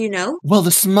exit? Do you know? Well, the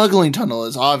smuggling tunnel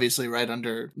is obviously right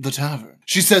under the tavern.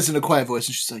 She says in a quiet voice,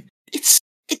 and she's like,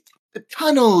 the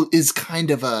tunnel is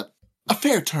kind of a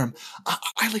fair term.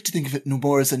 I like to think of it no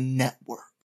more as a network.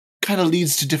 Kind of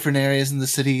leads to different areas in the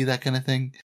city, that kind of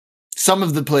thing. Some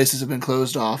of the places have been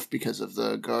closed off because of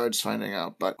the guards finding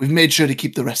out, but we've made sure to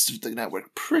keep the rest of the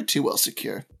network pretty well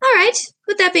secure. All right.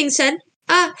 With that being said,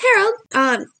 Harold,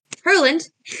 Herland,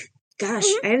 gosh,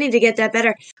 I need to get that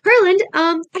better. Herland,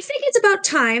 I think it's about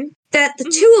time that the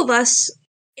two of us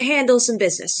handle some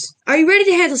business. Are you ready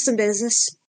to handle some business?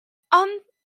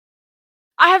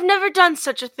 I have never done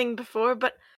such a thing before,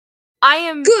 but I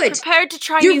am prepared to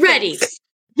try You're new ready. things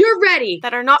You're ready.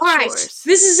 that are not All right. chores.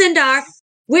 This is Zendar.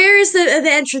 Where is the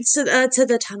entrance to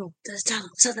the tunnel? The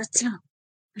tunnel.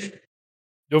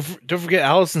 Don't forget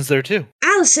Allison's there too.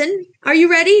 Allison, are you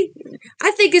ready?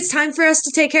 I think it's time for us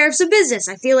to take care of some business.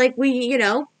 I feel like we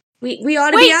ought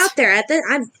to be out there.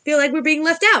 I feel like we're being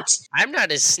left out. I'm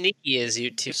not as sneaky as you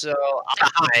two, so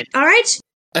I'll hide. All right.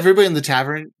 Everybody in the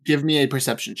tavern, give me a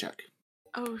perception check.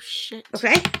 Oh, shit.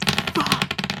 Okay.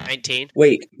 19.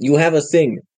 Wait, you have a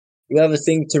thing. You have a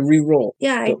thing to re-roll.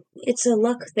 Yeah, it's a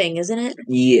luck thing, isn't it?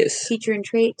 Yes. Feature and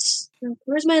traits.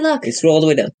 Where's my luck? It's all the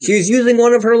way down. She's using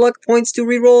one of her luck points to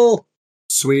re-roll.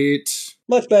 Sweet.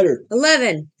 Much better.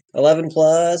 11 11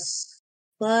 plus...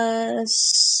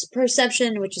 plus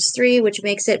perception, which is 3, which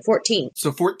makes it 14.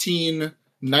 So 14,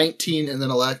 19, and then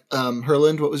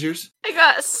Herland, what was yours? I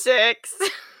got 6.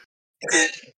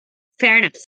 Fair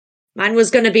enough. Mine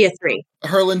was going to be a 3.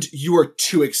 Herland, you are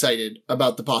too excited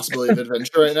about the possibility of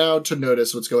adventure right now to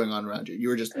notice what's going on around you. You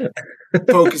were just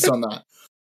focused on that.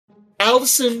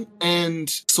 Allison and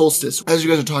Solstice, as you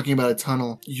guys are talking about a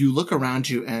tunnel, you look around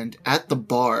you, and at the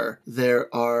bar, there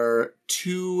are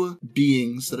 2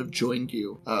 beings that have joined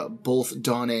you, both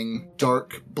donning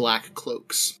dark black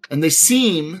cloaks. And they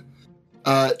seem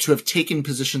to have taken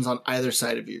positions on either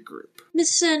side of your group.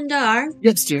 Miss Sandar,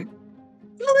 Yes, dear.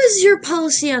 what is your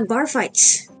policy on bar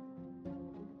fights?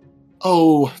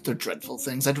 Oh, they're dreadful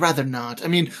things. I'd rather not. I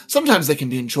mean, sometimes they can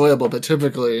be enjoyable, but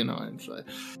typically, I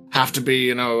have to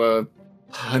be, an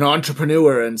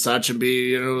entrepreneur and such and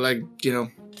be, a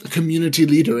community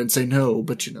leader and say no,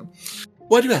 but,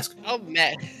 Why do you ask? How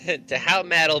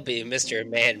mad will be Mr.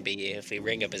 Manby if we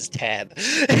ring up his tab?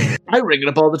 I ring it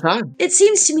up all the time. It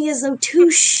seems to me as though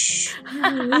 2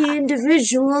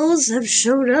 individuals have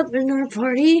showed up in our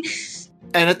party.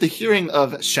 And at the hearing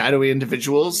of shadowy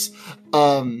individuals,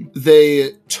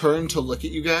 they turn to look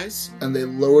at you guys, and they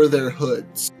lower their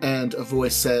hoods, and a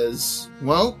voice says,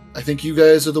 well, I think you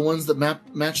guys are the ones that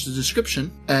match the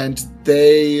description. And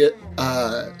they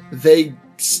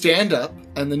stand up,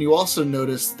 and then you also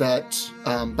notice that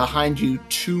behind you,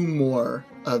 2 more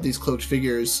of these cloaked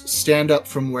figures stand up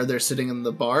from where they're sitting in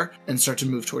the bar and start to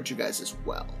move towards you guys as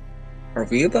well. Are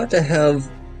we about to have...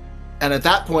 And at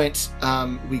that point,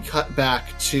 we cut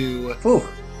back to... Whew.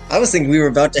 I was thinking we were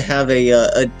about to have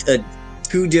a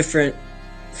 2 different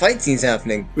fight scenes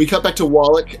happening. We cut back to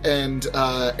Wallach and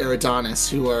Eridanis,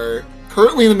 who are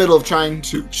currently in the middle of trying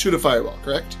to shoot a fireball,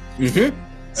 correct? Mm-hmm.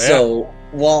 So,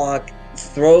 Wallach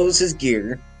throws his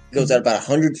gear, goes out about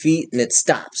 100 feet, and it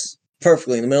stops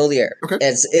perfectly in the middle of the air. Okay.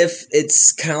 As if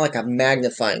it's kind of like a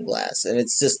magnifying glass, and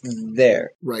it's just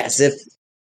there. Right. As if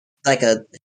like a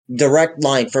direct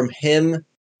line from him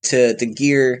to the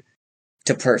gear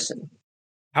to person.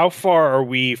 How far are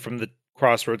we from the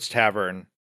Crossroads Tavern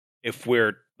if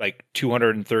we're like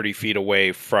 230 feet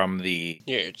away from the...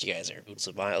 You guys are boots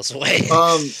of miles away.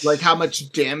 Like how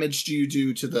much damage do you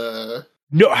do to the...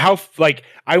 No,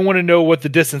 I want to know what the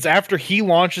distance... After he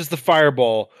launches the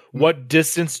fireball, what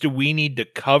distance do we need to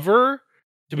cover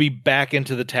to be back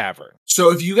into the tavern?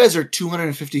 So if you guys are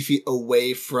 250 feet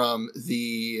away from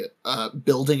the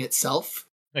building itself...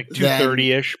 Like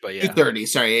 230-ish, but yeah. 230,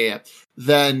 sorry, yeah.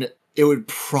 Then it would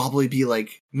probably be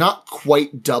like, not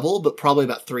quite double, but probably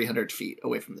about 300 feet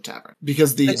away from the tavern.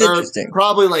 Because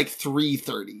probably like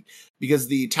 330. Because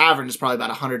the tavern is probably about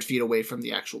 100 feet away from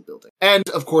the actual building. And,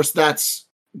 of course, that's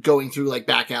going through like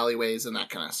back alleyways and that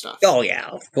kind of stuff. Oh, yeah,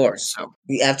 of course. So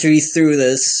after he threw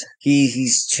this,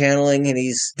 he's channeling and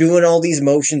he's doing all these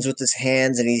motions with his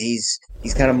hands and he's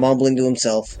kind of mumbling to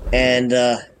himself. And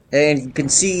you can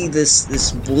see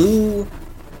this blue,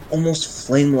 almost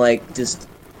flame-like, just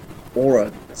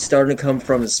aura starting to come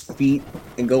from his feet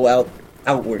and go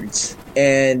outwards.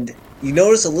 And you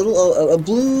notice a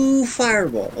blue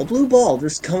fireball, a blue ball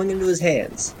just coming into his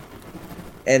hands.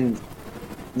 And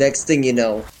next thing you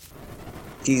know,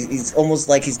 he's almost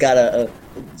like he's got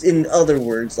in other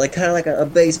words, like kind of like a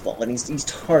baseball, and he's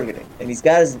targeting. And he's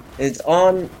got it's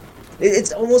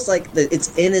almost like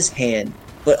it's in his hand.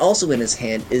 But also in his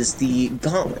hand is the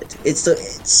gauntlet. It's the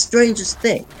strangest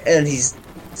thing. And he's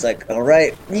like, all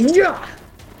right, yeah!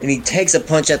 And he takes a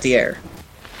punch at the air.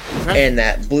 Okay. And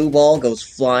that blue ball goes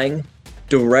flying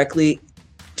directly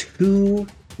to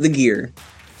the gear.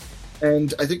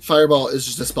 And I think Fireball is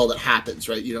just a spell that happens,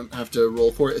 right? You don't have to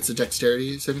roll for it. It's a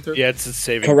dexterity saving throw? Yeah, it's a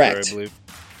saving Correct. throw, I believe.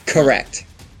 Correct.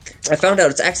 I found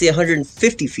out it's actually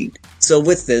 150 feet. So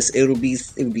with this, it would be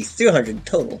 300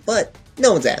 total. But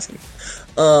no one's asking.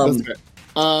 I'm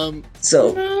a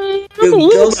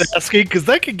little bit asking because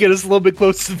that could get us a little bit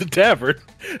close to the tavern.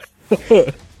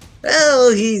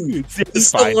 Well, he's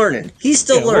still learning. He's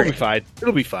still learning.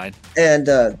 It'll be fine. And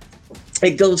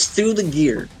it goes through the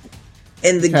gear,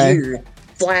 and the gear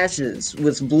flashes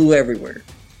with blue everywhere,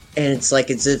 and it's like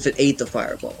as if it ate the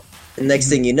fireball. And next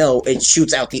thing you know, it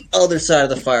shoots out the other side of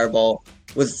the fireball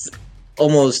with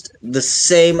almost the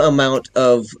same amount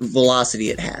of velocity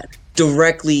it had,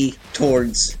 directly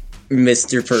towards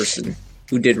Mr. Person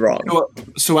who did wrong.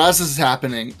 So as this is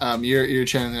happening, you're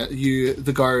chanting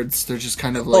the guards, they're just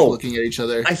kind of like looking at each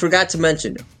other. I forgot to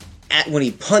mention, when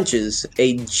he punches,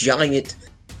 a giant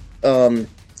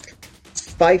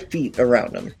 5 feet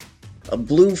around him. A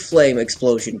blue flame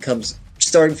explosion comes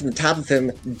starting from the top of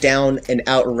him down and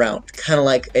out around, kind of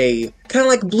like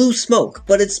blue smoke,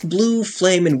 but it's blue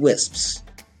flame and wisps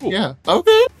Yeah.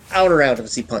 Okay. out around him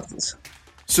as he punches.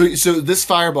 So this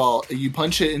fireball, you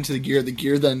punch it into the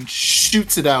gear then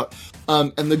shoots it out,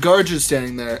 and the guard's just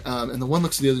standing there, and the one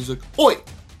looks at the other, he's like, "Oi, can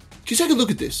you take a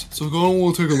look at this?" So I go, "I don't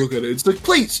want to take a look at it." It's like,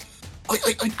 "Please,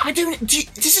 I don't, does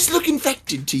this look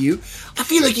infected to you? I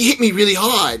feel like you hit me really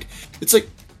hard." It's like,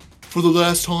 "For the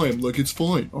last time, like, it's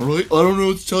fine, alright? I don't know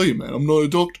what to tell you, man, I'm not a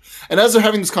doctor." And as they're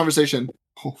having this conversation,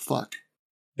 oh fuck.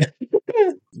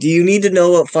 Do you need to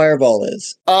know what fireball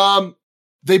is?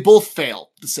 They both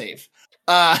fail the save.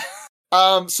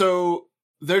 So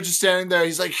they're just standing there.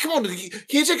 He's like, "Come on, can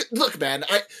you take a look, man?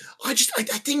 I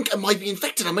think I might be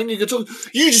infected. I might need to go talk."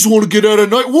 "You just want to get out of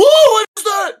night." "Whoa, what is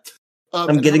that?"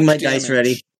 I'm getting my dice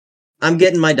ready. I'm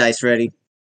getting my dice.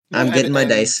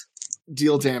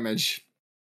 Deal damage.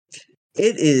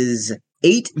 It is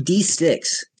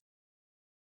 8d6.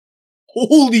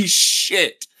 Holy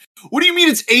shit. What do you mean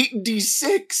it's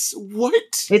 8d6?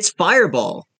 What? It's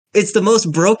fireball. It's the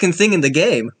most broken thing in the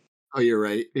game. Oh, you're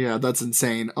right. Yeah, that's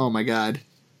insane. Oh my god.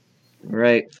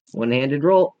 Right. One-handed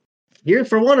roll. Here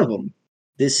for one of them.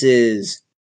 This is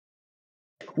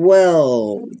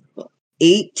 12.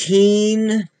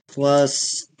 18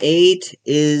 plus 8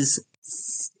 is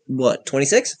what?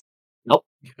 26? Nope.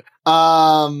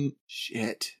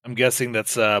 Shit. I'm guessing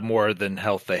that's more than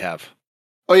health they have.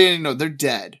 Oh yeah, no, they're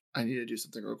dead. I need to do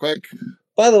something real quick.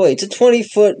 By the way, it's a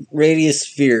 20-foot radius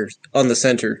sphere on the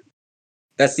center.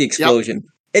 That's the explosion. Yep.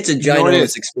 It's a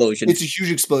ginormous explosion. It's a huge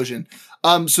explosion.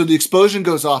 So the explosion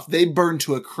goes off. They burn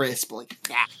to a crisp like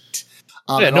that.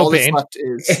 And no all pain. that's left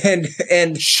is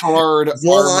and charred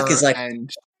Warlock armor is like,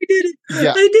 and, I did it.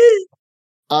 Yeah. I did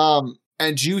it.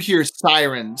 And you hear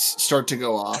sirens start to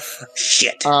go off.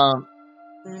 Shit.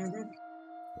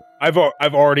 I've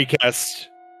already cast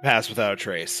Pass Without a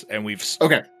Trace, and we've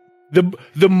okay.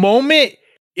 The moment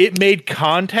it made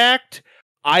contact,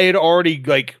 I had already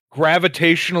like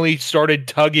gravitationally started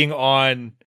tugging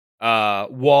on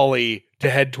Wally to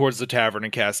head towards the tavern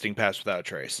and casting Pass Without a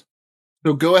Trace.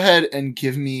 So go ahead and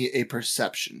give me a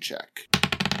perception check.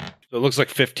 So it looks like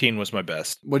 15 was my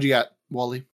best. What do you got,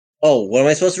 Wally? Oh, what am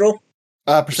I supposed to roll?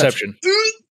 Perception.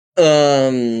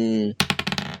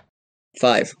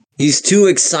 5. He's too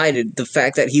excited. The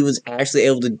fact that he was actually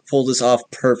able to pull this off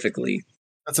perfectly.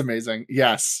 That's amazing.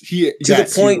 Yes. To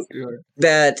the point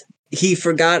that he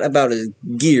forgot about his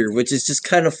gear, which is just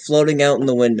kind of floating out in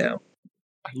the wind now.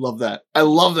 I love that.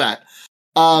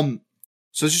 So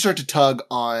as you start to tug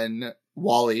on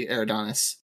Wally,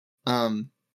 Eridanis,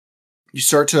 you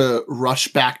start to rush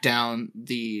back down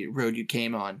the road you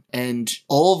came on, and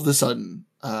all of a sudden,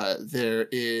 there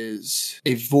is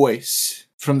a voice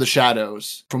from the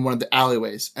shadows, from one of the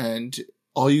alleyways, and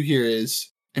all you hear is,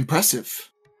 "Impressive."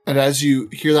 And as you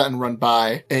hear that and run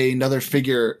by, another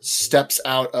figure steps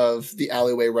out of the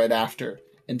alleyway right after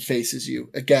and faces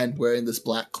you, again wearing this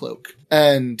black cloak,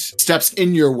 and steps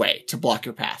in your way to block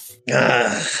your path.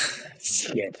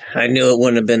 Shit. I knew it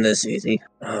wouldn't have been this easy.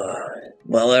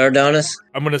 Well, Eridanis?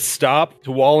 I'm going to stop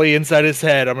to Wally inside his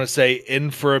head. I'm going to say, in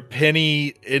for a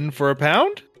penny, in for a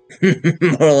pound?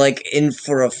 More like in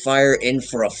for a fire, in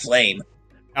for a flame.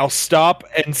 I'll stop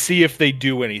and see if they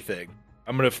do anything.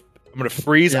 I'm gonna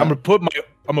freeze. Yeah. I'm gonna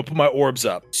put my orbs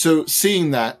up. So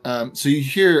seeing that, so you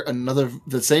hear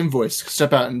the same voice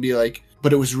step out and be like,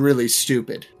 "But it was really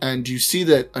stupid." And you see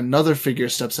that another figure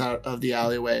steps out of the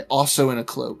alleyway, also in a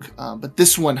cloak. But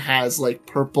this one has like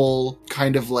purple,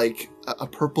 kind of like a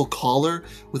purple collar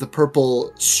with a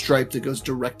purple stripe that goes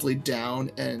directly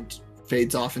down and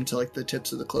fades off into like the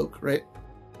tips of the cloak, right?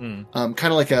 Kind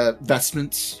of like a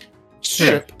vestments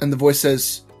strip. And the voice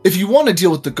says, "If you want to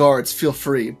deal with the guards, feel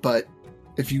free, but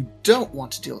if you don't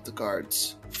want to deal with the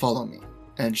guards, follow me."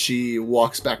 And she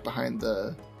walks back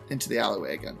into the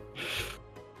alleyway again.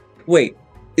 Wait,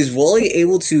 is Wally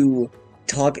able to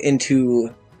talk into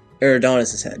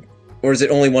Eridanis' head? Or is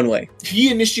it only one way?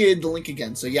 He initiated the link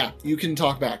again, so yeah, you can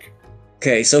talk back.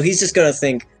 Okay, so he's just gonna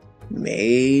think,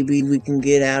 maybe we can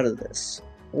get out of this.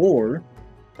 Or,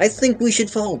 I think we should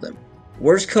follow them.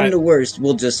 Worst come to worst,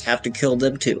 we'll just have to kill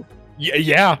them too.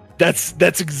 Yeah, that's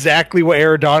exactly what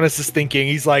Eridanis is thinking.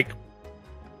 He's like,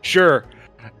 sure.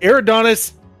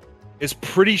 Eridanis is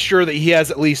pretty sure that he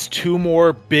has at least 2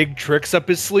 more big tricks up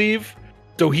his sleeve,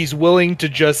 so he's willing to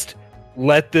just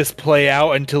let this play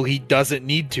out until he doesn't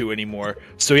need to anymore.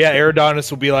 So yeah, Eridanis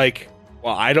will be like,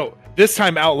 well, this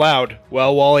time out loud,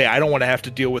 well, Wally, I don't want to have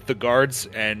to deal with the guards,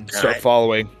 and start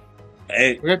following.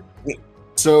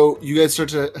 So you guys start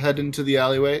to head into the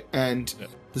alleyway, and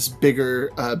this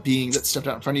bigger being that stepped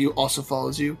out in front of you also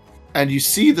follows you. And you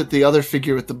see that the other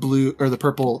figure with the blue or the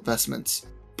purple vestments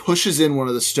pushes in one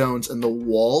of the stones, and the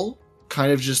wall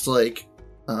kind of just like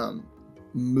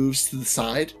moves to the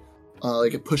side.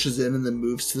 Like it pushes in and then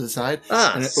moves to the side.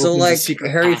 And it So opens a like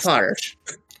secret Harry passage.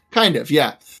 Potter. Kind of,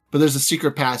 yeah. But there's a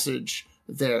secret passage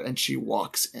there, and she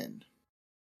walks in.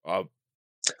 I'm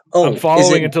Oh,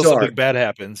 following until dark? something bad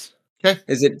happens.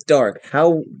 Is it dark?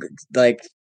 How, like,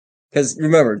 because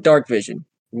remember, dark vision.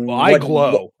 Well, I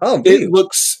glow. Oh, do It you?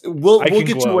 looks. We'll can get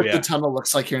to glow, what yeah. the tunnel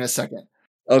looks like here in a second.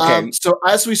 Okay. So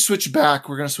as we switch back,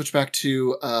 we're going to switch back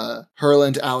to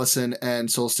Herland, Allison, and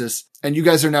Solstice. And you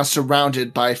guys are now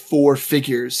surrounded by 4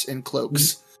 figures in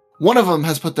cloaks. One of them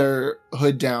has put their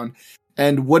hood down.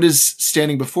 And what is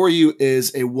standing before you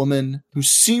is a woman who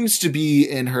seems to be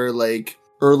in her like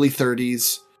early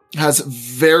 30s, has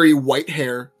very white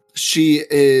hair. She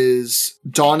is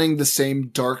donning the same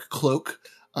dark cloak.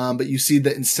 But you see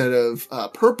that instead of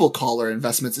purple collar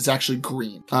investments, it's actually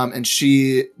green. And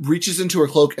she reaches into her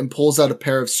cloak and pulls out a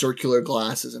pair of circular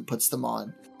glasses and puts them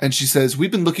on. And she says,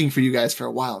 "We've been looking for you guys for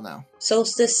a while now."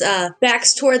 Solstice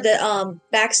backs toward the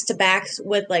backs to backs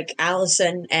with like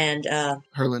Allison and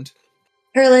Herland.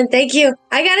 Herland. Thank you.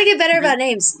 I gotta get better about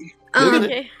names.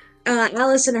 Okay.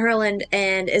 Allison Herland,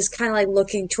 and is kind of like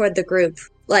looking toward the group,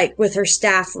 like with her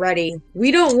staff ready.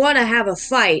 We don't want to have a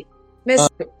fight, Miss.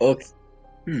 Okay.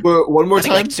 One more I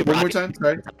think, time. like, super One more hockey.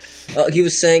 time. Sorry. He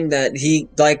was saying that he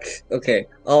like. Okay,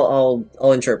 I'll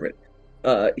interpret.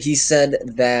 He said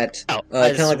that Oh,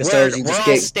 kind of like the stars. He we're just all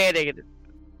gave. standing.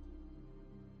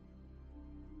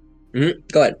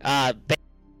 Go ahead.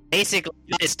 Basically,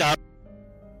 in Star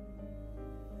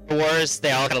Wars,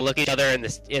 they all kind of look at each other in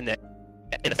the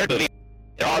third movie.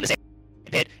 They're all in the same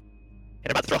pit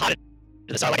and about to throw hot into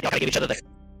the starlight. They're all gonna give each other the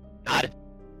nod.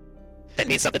 That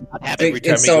means something not happened. Every Every time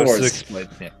In he Star goes to Wars. explain,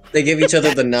 yeah. They give each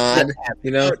other the nod.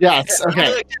 You know. Yes.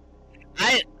 Okay.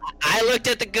 I looked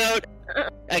at the goat.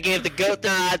 I gave the goat the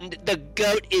nod. The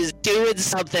goat is doing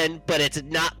something, but it's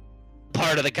not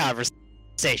part of the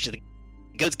conversation.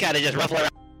 The goat's kind of just ruffling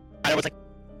around. I was like,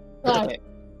 Got it.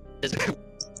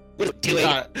 what are we doing?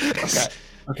 Got it.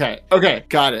 Okay.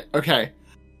 Got it. Okay.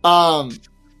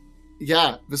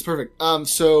 Yeah, that's perfect.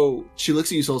 So she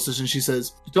looks at you, Solstice, and she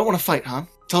says, "You don't want to fight, huh?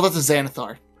 Tell that to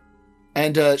Xanathar."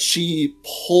 And she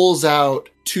pulls out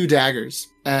 2 daggers,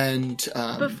 and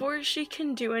Before she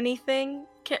can do anything,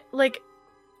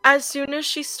 as soon as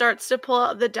she starts to pull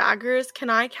out the daggers,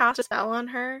 can I cast a spell on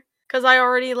her? Because I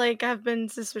already have been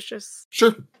suspicious.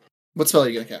 sure. What spell are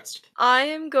you gonna cast? I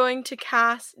am going to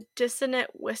cast Dissonant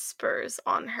Whispers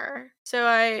on her. So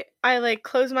I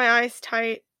close my eyes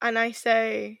tight and I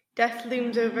say, "Death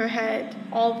looms overhead.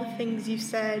 All the things you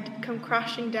said come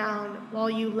crashing down while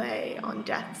you lay on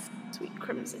death's sweet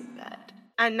crimson bed."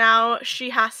 And now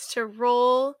she has to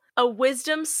roll a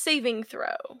wisdom saving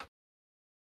throw.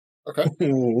 Okay.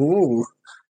 Ooh,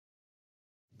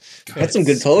 that's some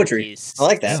good poetry. I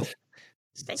like that.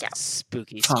 Thank you.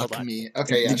 Spooky. Talk Hold to on. me.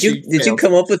 Okay. Yeah. Did you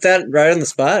come up with that right on the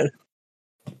spot?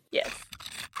 Yes.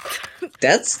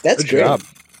 That's Good great. job.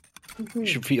 You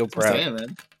should feel proud. Damn,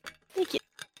 man. Thank you.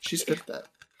 She's good at that.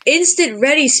 Instant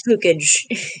ready spookage.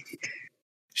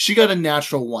 She got a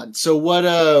natural 1. So what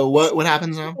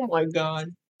happens now? Oh my god.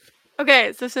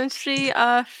 Okay, so since she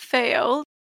failed,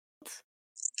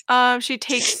 she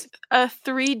takes a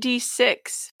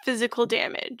 3d6 physical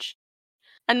damage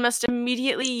and must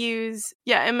immediately use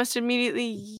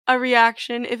a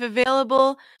reaction if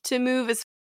available to move as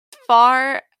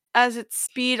far as its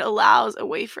speed allows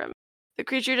away from it. The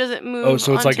creature doesn't move. Oh,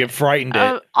 so it's like onto, it frightened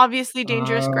it. obviously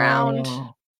dangerous ground.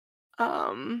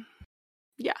 Oh.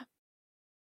 Yeah.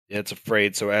 Yeah, it's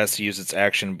afraid, so it has to use its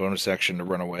bonus action to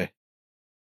run away.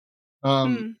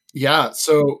 Yeah,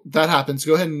 so that happens.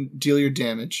 Go ahead and deal your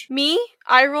damage. Me?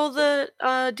 I roll the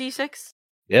d6.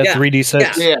 Yeah, Yeah.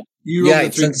 3d6. Yeah, you roll Yeah, the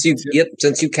 3.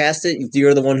 since you cast it,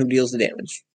 you're the one who deals the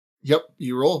damage. Yep,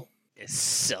 you roll. It's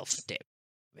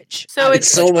self-damage. So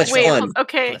It's so much wait, fun.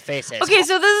 Okay. The face is Okay,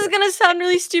 so this is gonna sound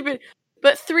really stupid,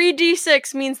 but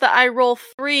 3d6 means that I roll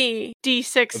 3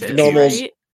 d6s, Normal-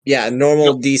 right? Yeah,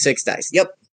 normal D6 dice.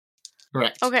 Yep.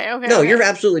 Correct. Okay. No, okay. you're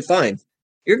absolutely fine.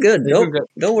 You're good. You're No, good.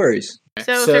 no worries.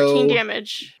 So 13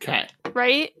 damage, Okay.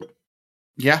 right?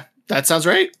 Yeah, that sounds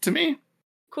right to me.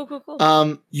 Cool.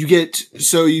 You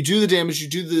do the damage, you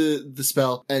do the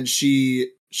spell, and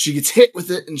she gets hit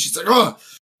with it, and she's like, "Oh!"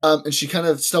 And she kind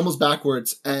of stumbles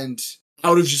backwards, and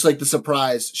out of just like the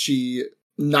surprise, she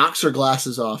knocks her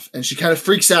glasses off, and she kind of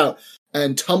freaks out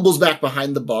and tumbles back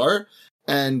behind the bar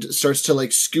and starts to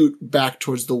like scoot back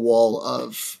towards the wall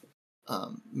of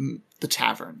the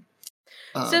tavern.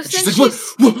 So And she's since like,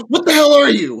 she's what the hell are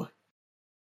you?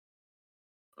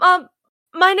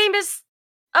 my name is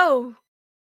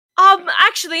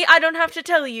actually I don't have to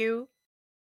tell you.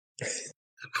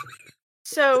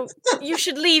 So you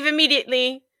should leave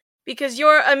immediately because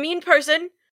you're a mean person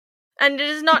and it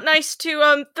is not nice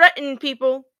to threaten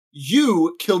people.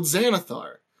 You killed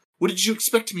Xanathar. What did you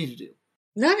expect me to do?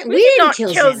 We We did didn't not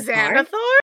kill kill Xanathar.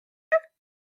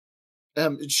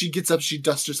 Xanathar. She gets up, she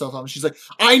dusts herself off, and she's like,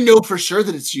 I know for sure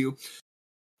that it's you.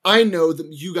 I know that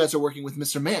you guys are working with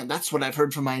Mr. Man. That's what I've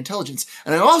heard from my intelligence.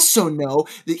 And I also know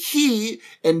that he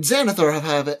and Xanathar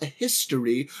have a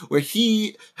history where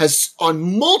he has,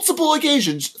 on multiple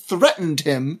occasions, threatened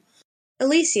him.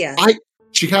 Alicia.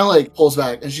 She kind of like pulls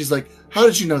back, and she's like, how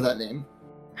did you know that name?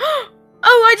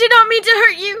 Oh, I did not mean to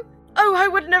hurt you. Oh, I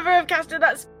would never have casted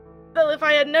that spell if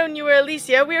I had known you were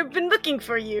Alicia. We have been looking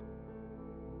for you.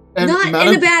 And Not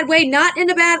in a bad way, not in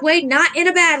a bad way, not in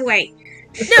a bad way.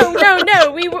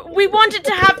 No. We wanted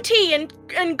to have tea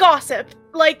and gossip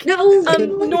like No.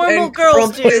 normal and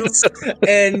girls do. crumpets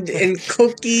and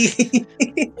cookie.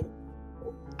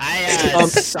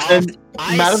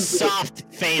 Madam- soft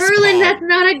face. Herlin, palm. that's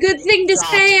not a good thing to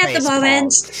Soft say at the face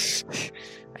moment. palm.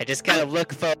 I just kind of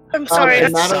look for I'm sorry.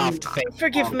 and that's- Madam- soft face.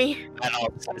 Forgive palm me. at all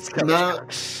times. Ma-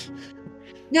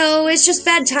 No, it's just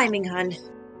bad timing, hon.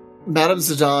 Madame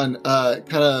Zidane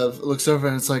kind of looks over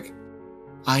and it's like,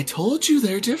 I told you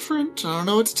they're different. I don't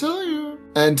know what to tell you.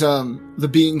 And the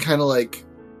being kind of like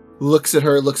looks at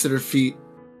her feet,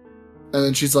 and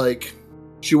then she's like,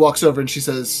 she walks over and she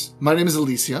says, my name is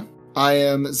Alicia. I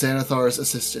am Xanathar's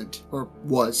assistant, or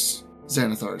was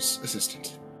Xanathar's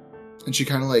assistant. And she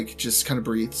kind of like just kind of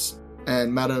breathes,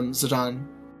 and Madame Zidane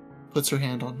puts her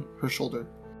hand on her shoulder.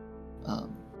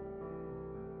 And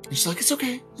she's like, it's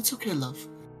okay, love.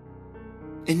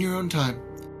 In your own time.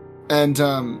 And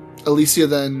Alicia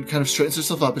then kind of straightens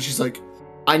herself up and she's like,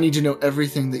 I need to know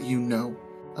everything that you know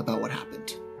about what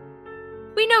happened.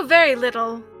 We know very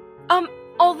little.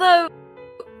 Although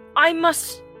I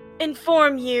must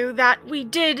inform you that we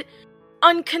did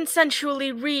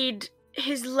unconsensually read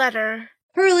his letter.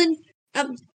 Herlin,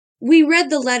 we read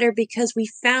the letter because we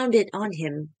found it on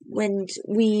him when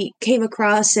we came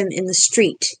across him in the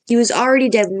street. He was already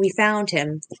dead when we found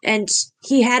him, and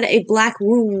he had a black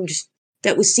wound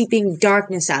that was seeping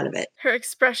darkness out of it. Her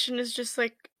expression is just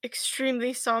like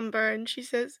extremely somber, and she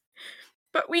says,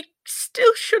 but we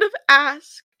still should have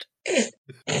asked.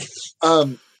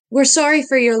 We're sorry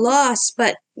for your loss,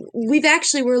 but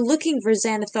we're looking for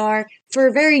Xanathar for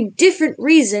a very different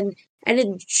reason, and it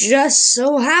just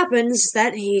so happens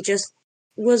that he just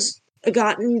was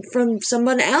gotten from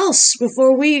someone else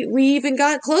before we even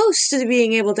got close to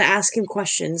being able to ask him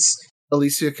questions.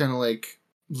 Alicia kind of like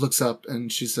looks up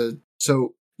and she said,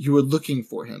 so you were looking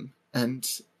for him and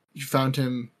you found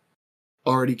him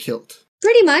already killed.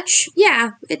 Pretty much,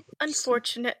 yeah.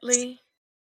 Unfortunately.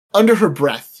 Under her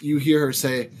breath, you hear her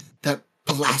say, that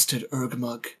blasted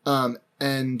Urgmug.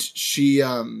 And she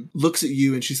looks at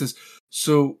you and she says,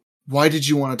 so why did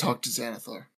you want to talk to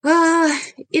Xanathar?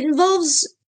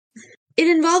 It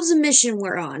involves a mission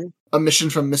we're on. A mission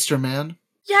from Mr. Man?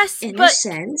 Yes, In a but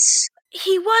sense.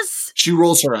 he was She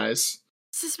rolls her eyes.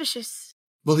 suspicious.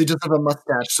 Well, he does have a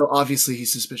mustache, so obviously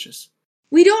he's suspicious.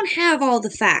 We don't have all the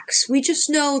facts. We just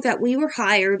know that we were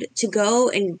hired to go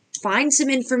and find some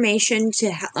information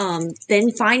to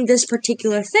then find this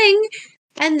particular thing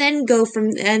and then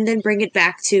bring it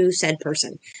back to said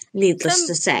person. Needless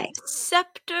to say.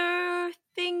 Scepter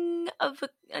thing of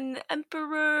an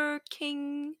emperor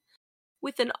king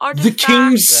with an artifact. The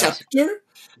King's Scepter?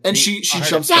 And she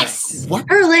jumps Yes! back. What?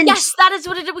 Erland! Yes, that is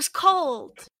what it was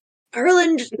called.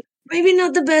 Erland, maybe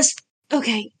not the best.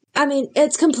 Okay, I mean,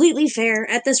 it's completely fair.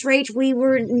 At this rate, we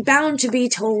were bound to be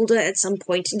told at some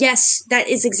point. Yes, that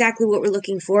is exactly what we're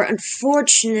looking for.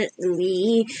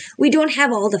 Unfortunately, we don't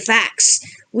have all the facts.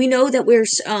 We know that we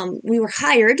were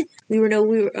hired. We were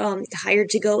hired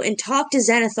to go and talk to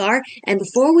Xanathar, and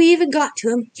before we even got to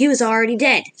him, he was already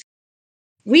dead.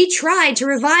 We tried to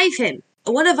revive him.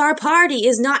 One of our party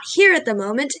is not here at the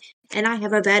moment, and I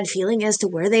have a bad feeling as to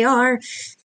where they are.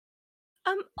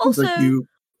 Also, Like you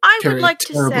I carry would a like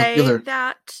to terrible say healer.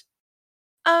 that,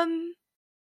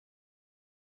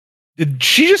 Did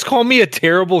she just call me a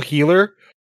terrible healer?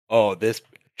 Oh, this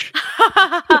bitch.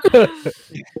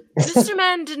 Mr.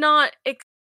 Man did not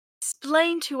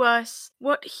explain to us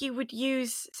what he would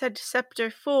use said scepter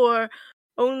for,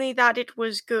 only that it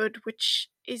was good, which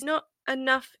is not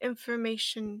enough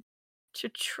information to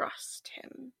trust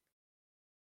him.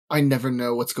 I never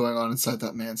know what's going on inside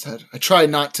that man's head. I try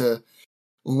not to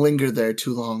linger there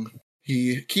too long.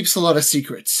 He keeps a lot of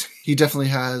secrets. He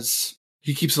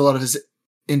keeps a lot of his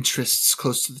interests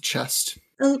close to the chest.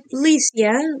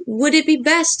 Alicia, would it be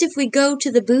best if we go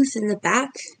to the booth in the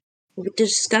back? We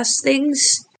discuss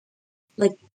things?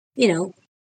 Like,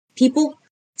 people?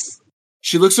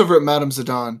 She looks over at Madame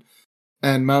Zidane,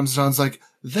 and Madame Zidane's like,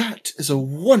 that is a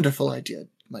wonderful idea,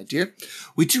 my dear.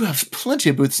 We do have plenty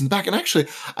of booths in the back, and actually,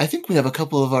 I think we have a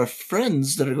couple of our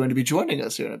friends that are going to be joining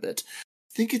us here in a bit.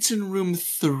 I think it's in room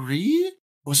 3?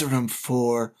 Or was it room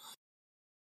 4?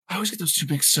 I always get those two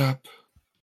mixed up.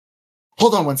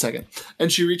 Hold on one second.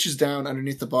 And she reaches down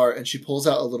underneath the bar, and she pulls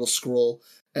out a little scroll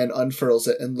and unfurls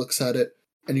it and looks at it.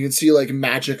 And you can see, like,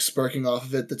 magic sparking off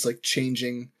of it that's, like,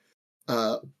 changing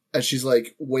as she's,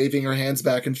 like, waving her hands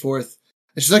back and forth.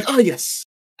 And she's like, oh, yes.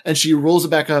 And she rolls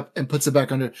it back up and puts it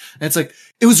back under. And it's like,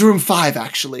 it was room 5,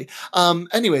 actually.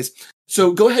 Anyways,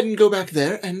 so go ahead and go back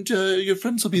there, and your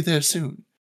friends will be there soon.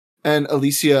 And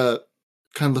Alicia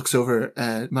kind of looks over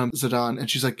at Madame Zidane,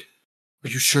 and she's like, are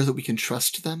you sure that we can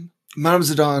trust them? Madame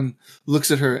Zidane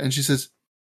looks at her, and she says,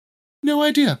 no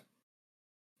idea.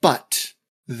 But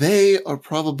they are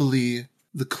probably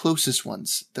the closest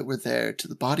ones that were there to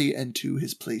the body and to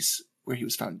his place where he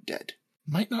was found dead.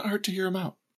 Might not hurt to hear him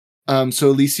out. So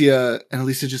Alicia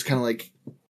just kind of like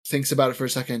thinks about it for a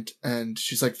second, and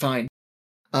she's like, fine.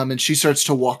 And she starts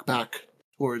to walk back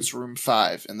towards room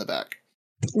 5 in the back.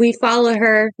 We follow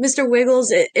her. Mr.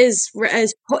 Wiggles is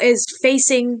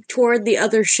facing toward the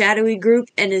other shadowy group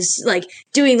and is like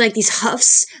doing like these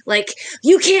huffs, like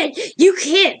you can't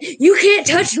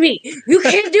touch me, you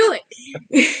can't do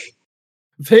it.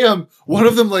 They one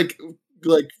of them like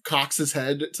cocks his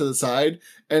head to the side,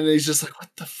 and he's just like, what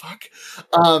the fuck?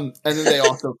 And then they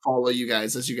also follow you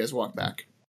guys as you guys walk back.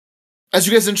 As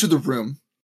you guys enter the room,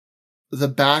 the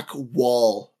back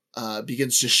wall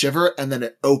begins to shiver, and then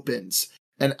it opens.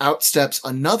 And out steps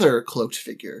another cloaked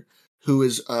figure who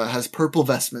has purple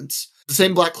vestments. The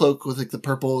same black cloak with like the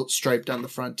purple stripe down the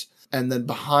front. And then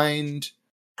behind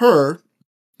her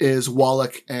is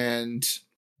Wallach and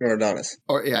Eridanis.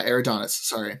 Eridanis,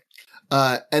 sorry.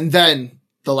 And then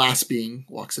the last being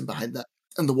walks in behind them,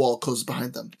 and the wall closes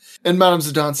behind them. And Madame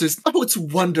Zidane says, oh, it's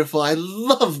wonderful. I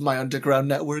love my underground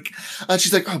network.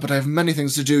 She's like, oh, but I have many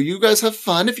things to do. You guys have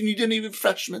fun. If you need any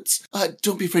refreshments,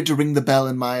 don't be afraid to ring the bell,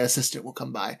 and my assistant will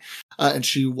come by. And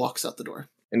she walks out the door.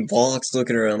 And Wallach's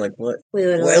looking around like, what?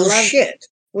 Shit.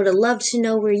 Would have loved to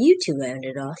know where you two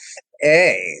ended off.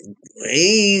 Hey,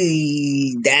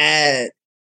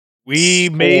 we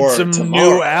made some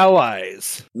new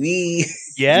allies.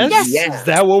 Yes? Is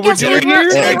that what we're doing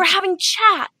here? We're having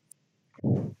chat.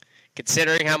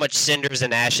 Considering how much cinders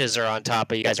and ashes are on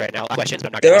top of you guys right now, questions, but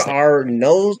I'm not there gonna are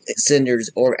no cinders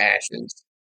or ashes.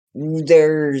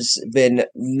 There's been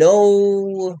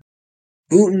no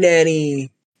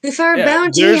hootenanny. If our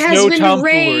bounty has been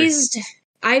raised,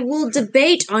 I will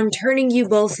debate on turning you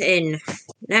both in.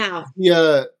 Now.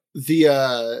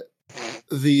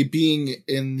 The being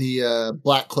in the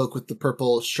black cloak with the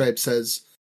purple stripe says,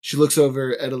 she looks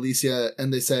over at Alicia,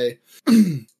 and they say,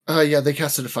 they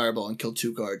casted a fireball and killed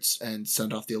 2 guards and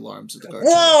sent off the alarms of the guards.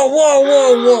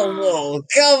 Whoa,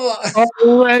 come on.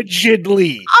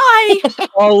 Allegedly.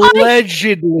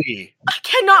 Allegedly. I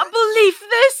cannot believe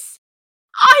this.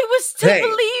 I was to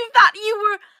believe that you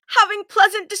were having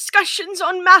pleasant discussions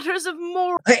on matters of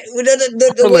moral. Hey, Walking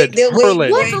the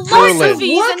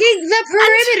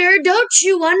perimeter, don't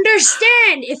you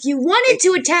understand? If you wanted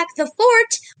to attack the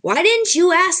fort, why didn't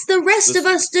you ask the rest of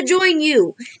us to join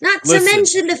you? Not to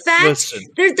mention the fact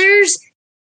there's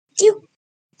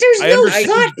no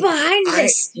thought behind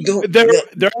this.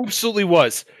 There absolutely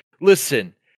was.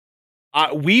 Listen,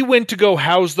 we went to go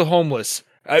house the homeless.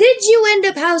 Did you end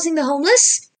up housing the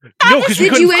homeless? No, because we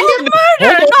couldn't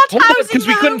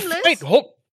find.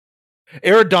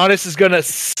 Eridanis is gonna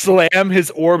slam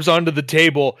his orbs onto the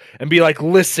table and be like,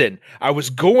 listen, I was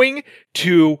going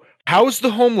to house the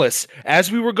homeless.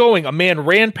 As we were going, a man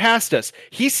ran past us.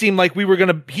 He thought we were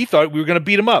gonna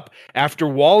beat him up. After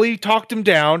Wally talked him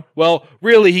down, well,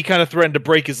 really, he kind of threatened to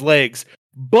break his legs.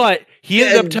 But he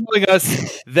ended up telling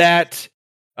us that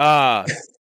the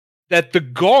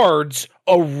guards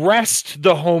arrest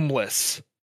the homeless.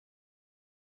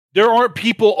 There aren't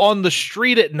people on the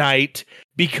street at night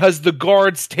because the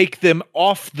guards take them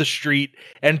off the street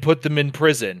and put them in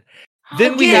prison.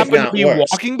 Then we happen to be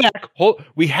walking back.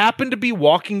 We happen to be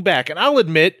walking back, and I'll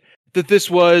admit that this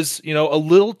was, a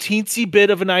little teensy bit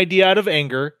of an idea out of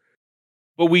anger,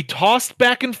 but we tossed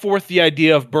back and forth the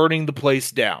idea of burning the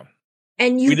place down.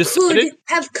 And you could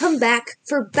have come back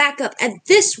for backup. At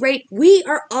this rate, we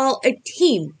are all a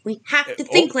team. We have to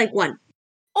think like one.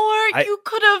 You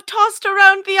could have tossed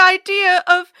around the idea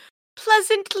of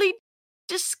pleasantly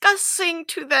discussing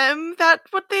to them that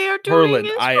what they are doing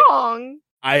is wrong.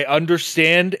 I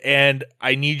understand, and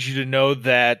I need you to know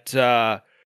that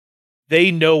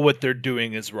they know what they're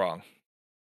doing is wrong.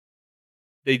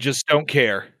 They just don't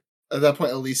care. At that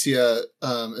point, Alicia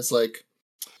is like,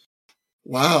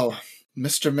 wow,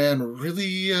 Mr. Man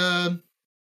really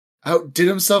outdid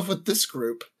himself with this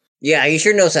group. Yeah, he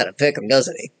sure knows how to pick them,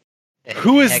 doesn't he?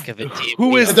 Who is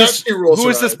this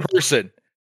person?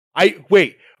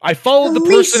 I followed the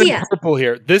person in purple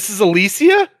here. This is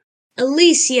Alicia?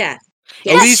 Alicia.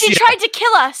 Yes, she tried to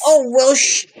kill us. Oh, well,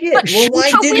 shit. But well,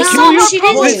 why didn't she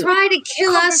didn't try to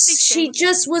kill us. She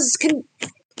just was...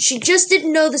 she just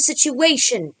didn't know the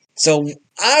situation. So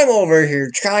I'm over here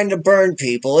trying to burn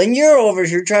people, and you're over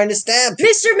here trying to stab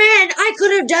people. Mr. Man, I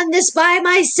could have done this by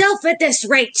myself at this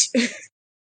rate.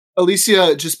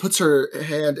 Alicia just puts her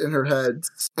hand in her head,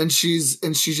 and she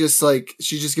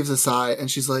just gives a sigh, and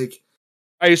she's like,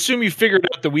 I assume you figured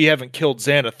out that we haven't killed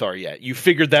Xanathar yet. You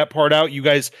figured that part out? You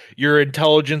guys, your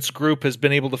intelligence group has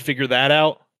been able to figure that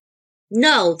out?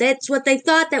 No, that's what they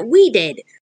thought that we did.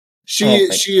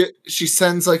 She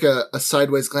sends like a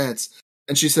sideways glance,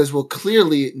 and she says, well,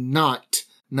 clearly not,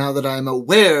 now that I'm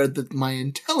aware that my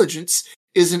intelligence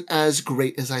isn't as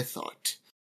great as I thought.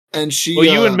 And she... Well,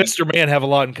 you and Mr. Man have a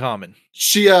lot in common.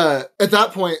 She, at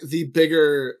that point, the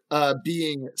bigger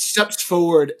being steps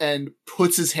forward and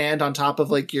puts his hand on top of,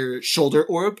 like, your shoulder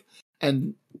orb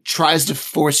and tries to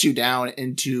force you down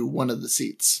into one of the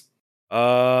seats.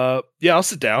 Yeah, I'll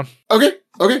sit down. Okay.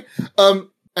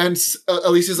 And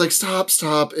Alicia's like, stop.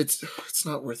 It's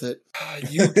not worth it.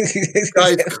 You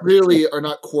guys clearly are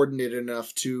not coordinated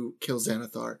enough to kill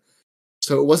Xanathar.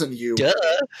 So it wasn't you. Duh.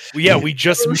 Well, yeah, we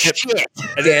just met.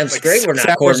 Damn straight we're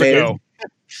not coordinated.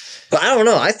 But I don't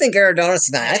know. I think Eridanos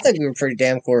and I think we were pretty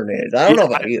damn coordinated. I don't know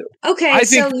about you. Okay,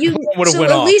 so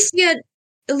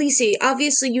Alicia,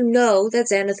 obviously you know that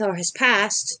Xanathar has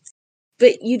passed,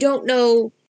 but you don't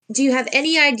know... Do you have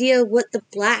any idea what the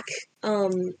black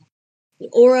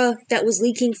aura that was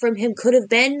leaking from him could have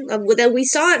been? That we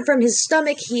saw it from his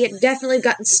stomach. He had definitely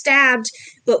gotten stabbed,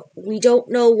 but we don't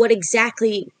know what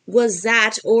exactly was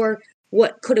that or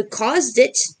what could have caused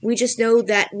it. We just know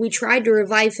that we tried to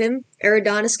revive him.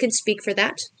 Eridanos can speak for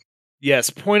that. Yes,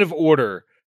 point of order.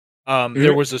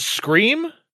 There was a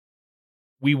scream.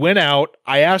 We went out.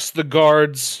 I asked the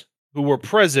guards who were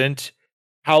present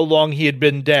how long he had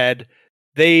been dead.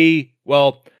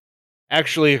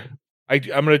 Actually, I'm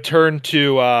going to turn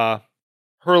to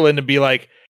Herlin and be like,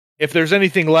 if there's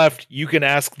anything left, you can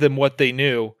ask them what they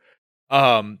knew.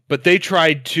 But they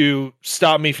tried to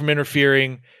stop me from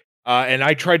interfering, and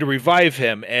I tried to revive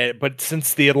him. But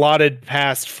since the allotted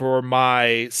past for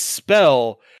my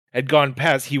spell had gone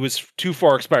past, he was too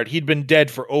far expired. He'd been dead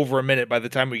for over a minute by the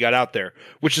time we got out there,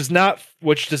 which does not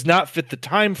fit the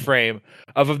time frame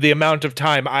of the amount of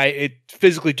time it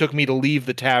physically took me to leave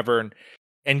the tavern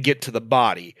and get to the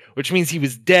body, which means he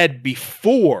was dead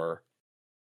before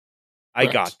I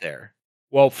got there.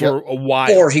 Well, for a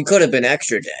while. Or he could have been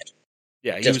extra dead.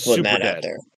 Yeah, he just was super that dead. Out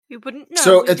there. We wouldn't know.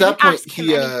 So at that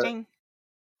point,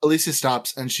 Alicia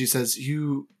stops and she says,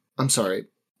 I'm sorry,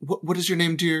 what is your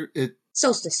name, dear?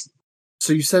 Solstice.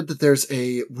 So you said that there's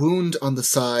a wound on the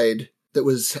side that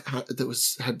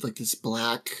had like this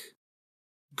black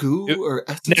goo or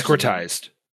necrotized.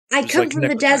 I come from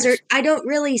the desert. I don't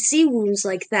really see wounds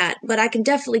like that, but I can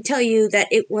definitely tell you that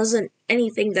it wasn't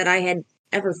anything that I had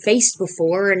ever faced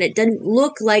before, and it didn't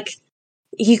look like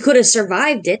he could have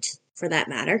survived it, for that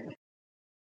matter.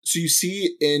 So you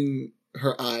see in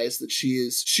her eyes that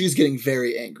she's getting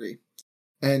very angry,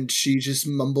 and she just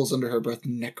mumbles under her breath,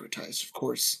 necrotized, of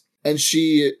course. And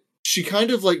she kind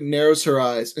of like narrows her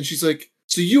eyes, and she's like,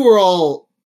 so you were all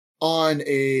on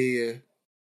a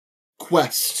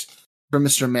quest for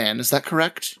Mr. Man, is that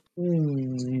correct?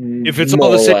 If it's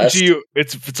all the same to you,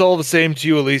 if it's all the same to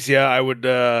you, Alicia, I would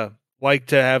like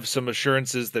to have some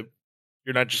assurances that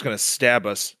you're not just going to stab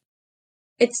us.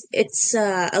 It's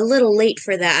a little late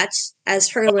for that, as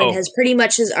Herlin has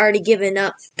already given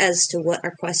up as to what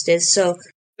our quest is. So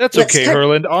that's okay,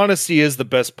 Herlin. Honesty is the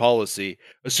best policy.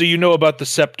 So you know about the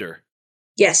scepter.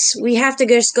 Yes, we have to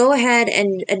just go ahead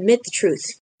and admit the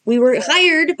truth. We were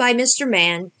hired by Mr.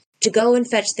 Man to go and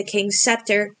fetch the king's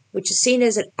scepter, which is seen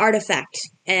as an artifact,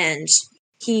 and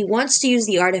he wants to use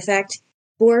the artifact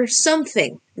for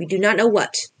something. We do not know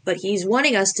what, but he's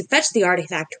wanting us to fetch the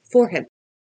artifact for him.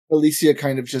 Alicia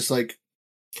kind of just like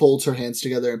folds her hands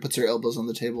together and puts her elbows on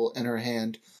the table and her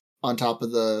hand on top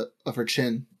of her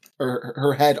chin, or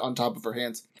her head on top of her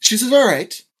hands. She says, all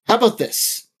right, how about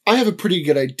this? I have a pretty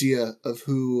good idea of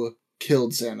who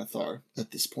killed Xanathar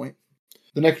at this point.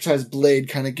 The necrotized blade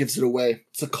kind of gives it away.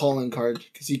 It's a calling card,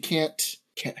 because he can't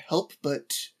help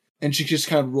but... And she just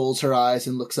kind of rolls her eyes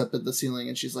and looks up at the ceiling,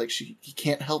 and she's like, he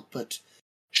can't help but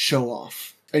show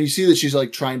off. And you see that she's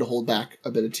like trying to hold back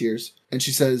a bit of tears. And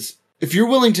she says, if you're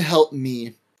willing to help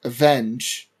me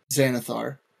avenge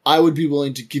Xanathar, I would be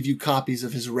willing to give you copies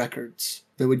of his records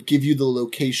that would give you the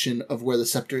location of where the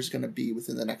scepter is going to be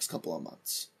within the next couple of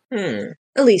months.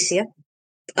 Alicia,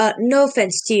 no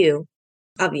offense to you,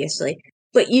 obviously,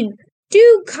 but you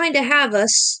do kind of have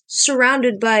us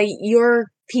surrounded by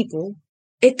your people.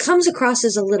 It comes across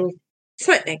as a little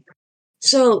threatening.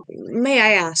 So, may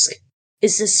I ask,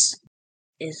 is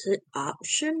it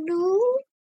optional?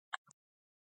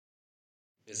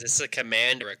 Is this a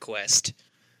command request?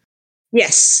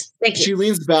 Yes, thank you. She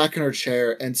leans back in her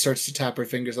chair and starts to tap her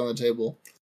fingers on the table.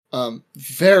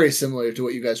 Very similar to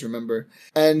what you guys remember.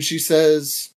 And she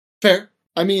says, fair.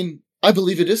 I mean, I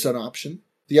believe it is an option.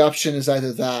 The option is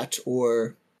either that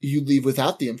or you leave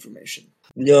without the information.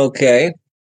 Okay.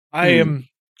 I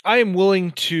am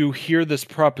willing to hear this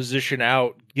proposition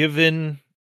out, given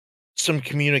some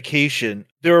communication.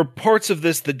 There are parts of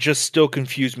this that just still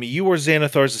confuse me. You were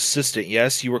Xanathar's assistant,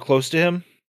 yes? You were close to him?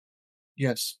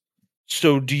 Yes.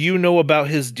 So do you know about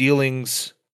his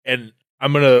dealings, and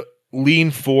I'm going to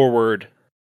lean forward,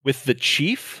 with the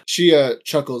chief? She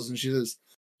chuckles and she says,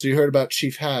 so you heard about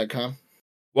Chief Hag, huh?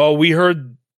 Well, we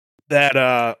heard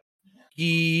that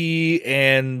he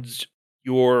and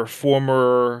your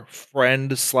former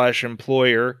friend /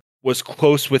 employer was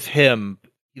close with him.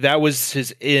 That was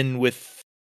his in with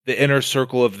the inner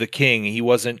circle of the king. He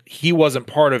wasn't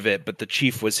part of it, but the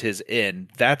chief was his in.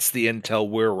 That's the intel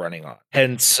we're running on.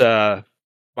 Hence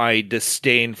my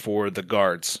disdain for the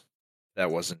guards.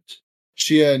 That wasn't.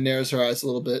 She narrows her eyes a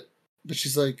little bit, but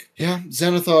she's like, yeah,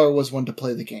 Xanathar was one to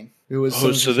play the game. It was some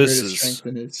of his greatest strength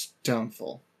and its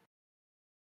downfall.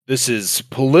 This is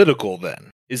political, then.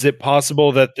 Is it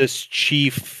possible that this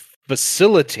chief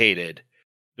facilitated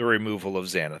the removal of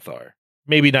Xanathar?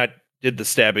 Maybe not did the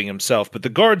stabbing himself, but the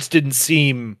guards didn't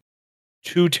seem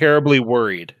too terribly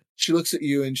worried. She looks at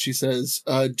you and she says,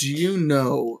 do you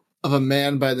know of a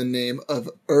man by the name of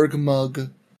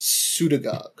Ergmug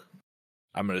Sudagog?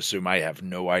 I'm going to assume I have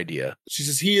no idea. She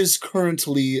says he is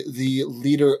currently the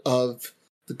leader of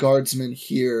the guardsmen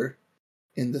here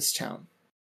in this town.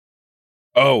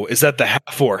 Oh, is that the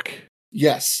half-orc?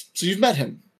 Yes. So you've met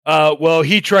him. Well,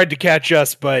 he tried to catch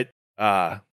us, but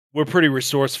we're pretty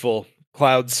resourceful.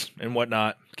 Clouds and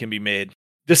whatnot can be made.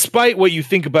 Despite what you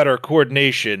think about our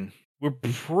coordination, we're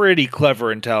pretty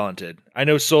clever and talented. I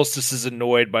know Solstice is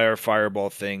annoyed by our fireball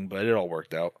thing, but it all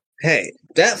worked out. Hey,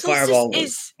 that Solstice fireball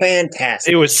was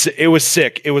fantastic. It was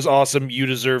sick. It was awesome. You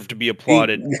deserve to be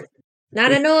applauded.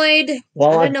 Not annoyed.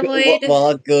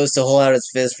 Wallach goes to hold out his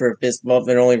fist for a fist bump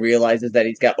and only realizes that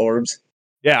he's got orbs.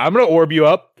 Yeah, I'm going to orb you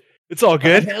up. It's all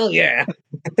good. Hell yeah.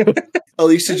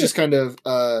 Alicia just kind of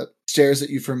stares at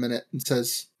you for a minute and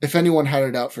says, if anyone had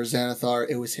it out for Xanathar,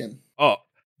 it was him. Oh,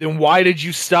 then why did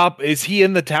you stop? Is he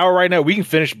in the tower right now? We can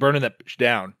finish burning that bitch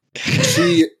down.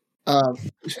 She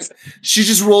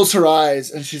just rolls her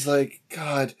eyes and she's like,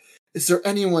 God, is there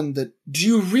anyone that... Do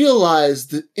you realize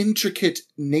the intricate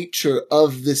nature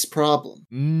of this problem?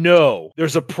 No.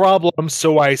 There's a problem,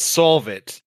 so I solve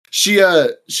it. She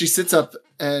sits up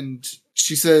and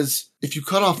she says, if you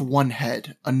cut off one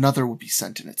head, another will be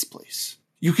sent in its place.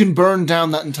 You can burn down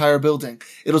that entire building.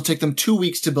 It'll take them 2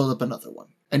 weeks to build up another one.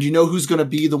 And you know who's going to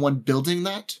be the one building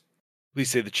that? Please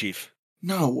say the chief.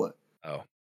 No. Oh.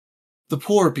 The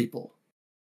poor people.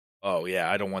 Oh,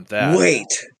 yeah, I don't want that. Wait.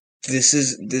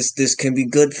 This can be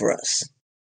good for us.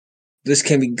 This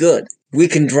can be good. We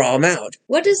can draw them out.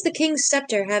 What does the King's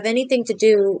Scepter have anything to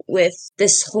do with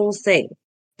this whole thing?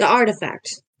 The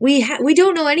artifact. We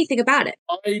don't know anything about it.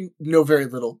 I know very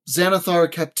little.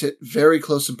 Xanathar kept it very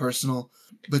close and personal,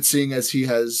 but seeing as he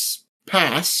has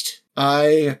passed,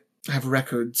 I have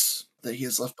records that he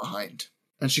has left behind.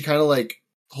 And she kind of like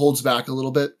holds back a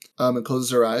little bit and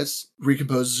closes her eyes,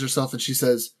 recomposes herself, and she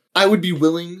says, I would be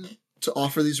willing to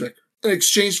offer these records in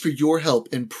exchange for your help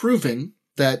in proving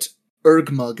that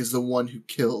Ergmug is the one who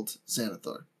killed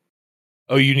Xanathar.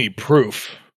 Oh, you need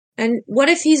proof. And what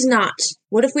if he's not?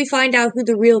 What if we find out who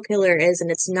the real killer is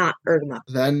and it's not Ergmug?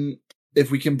 Then,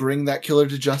 if we can bring that killer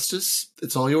to justice,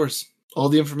 it's all yours. All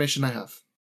the information I have.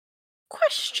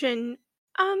 Question.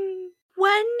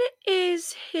 When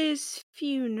is his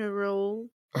funeral?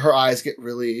 Her eyes get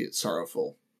really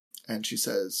sorrowful, and she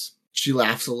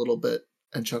laughs a little bit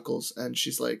and chuckles, and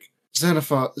she's like,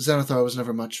 Xanathar was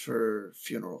never much for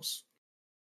funerals.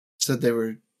 Said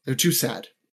they're too sad.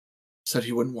 said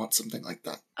he wouldn't want something like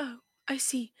that. Oh, I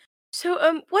see.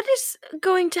 So, what is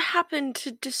going to happen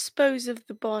to dispose of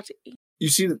the body? You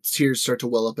see that tears start to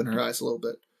well up in her eyes a little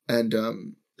bit,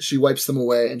 and she wipes them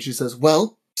away, and she says,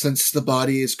 well, since the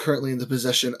body is currently in the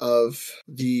possession of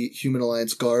the Human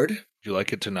Alliance Guard, Would you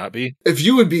like it to not be? if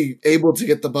you would be able to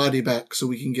get the body back so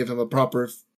we can give him a proper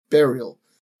burial,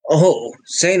 Oh,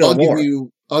 say no more.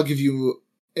 I'll give you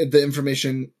the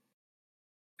information.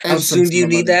 How soon do you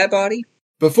need that body?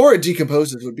 Before it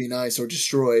decomposes would be nice, or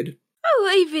destroyed.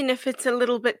 Oh, even if it's a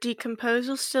little bit decomposed,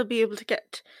 we'll still be able to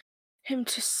get him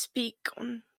to speak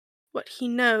on what he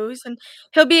knows, and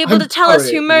he'll be able I'm to tell us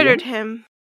sorry, who murdered what? him.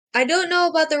 I don't know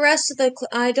about the rest of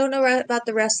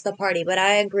the party, but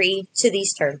I agree to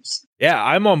these terms. Yeah,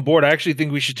 I'm on board. I actually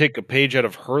think we should take a page out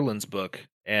of Herlin's book,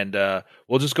 and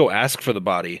we'll just go ask for the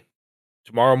body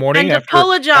tomorrow morning And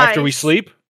apologize. after we sleep.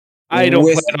 I don't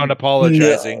With- plan on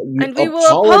apologizing. And we will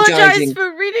apologize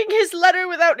for reading his letter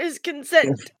without his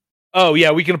consent. Oh,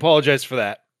 yeah, we can apologize for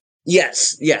that.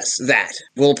 Yes, that.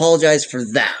 We'll apologize for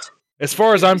that. As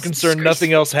far as I'm Jesus concerned, Christ.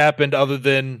 nothing else happened other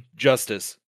than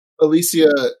justice. Alicia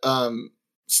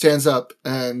stands up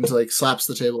and slaps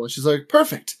the table, and she's like,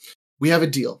 perfect, we have a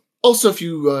deal. Also, if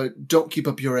you don't keep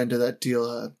up your end of that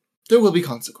deal, there will be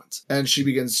consequence. And she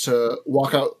begins to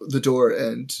walk out the door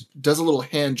and does a little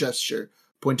hand gesture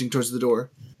pointing towards the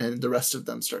door, and the rest of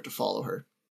them start to follow her.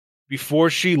 Before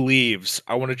she leaves,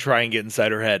 I want to try and get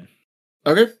inside her head.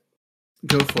 Okay,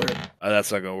 go for it.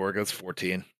 That's not going to work. That's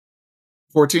 14.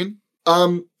 14.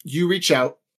 You reach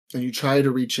out and you try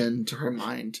to reach into her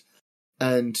mind,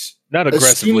 and Not As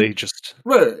aggressively, soon- just...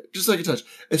 right, just like a touch.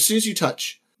 As soon as you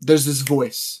touch, there's this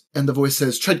voice, and the voice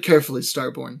says, tread carefully,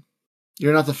 Starborn.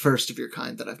 You're not the first of your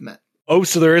kind that I've met. Oh,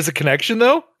 so there is a connection,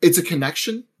 though? It's a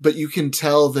connection, but you can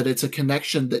tell that it's a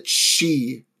connection that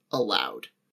she allowed.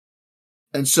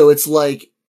 And so it's like,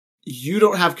 you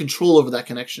don't have control over that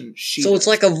connection. She So it's does.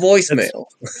 like a voicemail.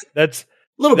 That's...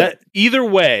 a little bit. That either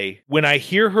way, when I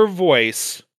hear her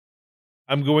voice,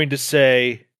 I'm going to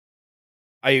say,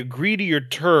 I agree to your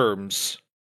terms,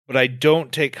 but I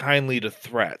don't take kindly to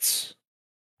threats.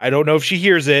 I don't know if she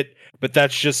hears it, but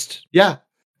that's just... Yeah.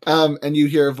 And you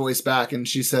hear a voice back, and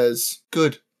she says,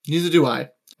 good, neither do I.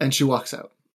 And she walks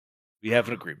out. We have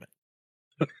an agreement.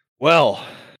 Well,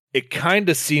 it kind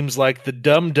of seems like the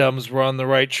dum-dums were on the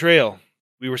right trail.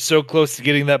 We were so close to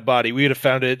getting that body. We would have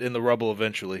found it in the rubble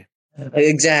eventually.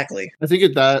 Exactly. I think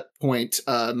at that point,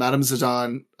 Madame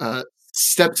Zidane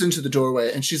steps into the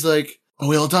doorway, and she's like, are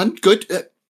we all done? Good.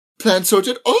 Plan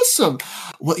sorted? Awesome.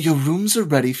 Well, your rooms are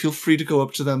ready. Feel free to go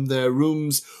up to them. They're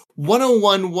rooms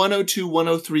 101, 102,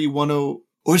 103, 10...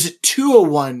 Or is it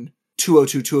 201,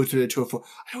 202, 203, or 204?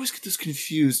 I always get this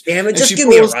confused. Damn it, And just she give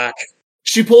me a pulls- rock.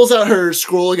 She pulls out her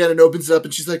scroll again and opens it up,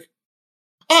 and she's like,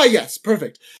 ah, yes,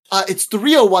 perfect. It's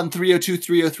 301, 302,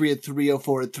 303, and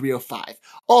 304, and 305.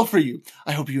 All for you.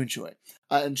 I hope you enjoy.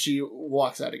 And she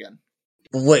walks out again.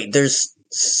 Wait, there's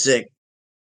 6.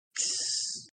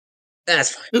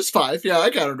 That's fine. There's 5. Yeah, I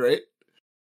got it right.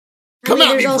 I Come mean,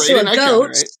 at there's me, also Brayden. a I got it goat.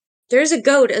 right. There's a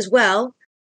goat as well.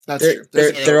 That's There- true.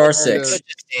 there- There's a there goat are and 6. It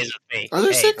just stays with me. Are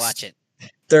there Hey, 6? watch it.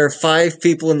 There are 5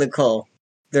 people in the call.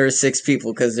 There are 6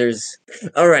 people because there's...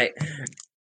 Alright.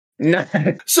 No.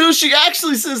 So she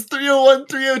actually says 301,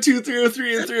 302,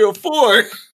 303, and 304.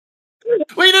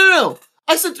 Wait, no.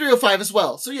 I said 305 as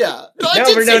well. So yeah. No, I Now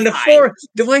did we're say down to 5. 4.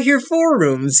 Do I hear 4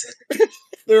 rooms?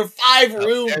 There are 5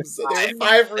 rooms. There are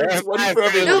 5 rooms. There are One 5 for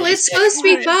everyone. No, it's supposed to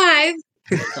be 5.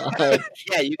 God.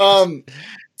 Yeah, you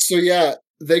So yeah,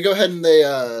 they go ahead and they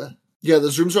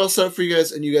those rooms are all set up for you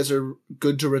guys, and you guys are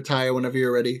good to retire whenever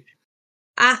you're ready.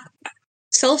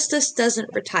 Solstice doesn't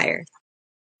retire.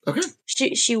 Okay.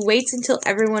 She waits until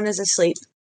everyone is asleep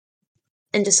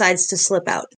and decides to slip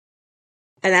out.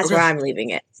 And that's Okay. where I'm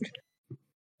leaving it.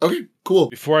 Okay, cool.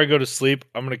 Before I go to sleep,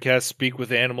 I'm going to cast Speak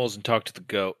with Animals and talk to the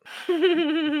goat.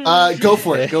 Go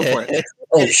for it. Go for it.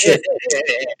 Oh shit.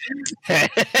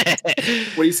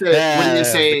 What do you say? What do you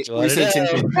say? What do you say,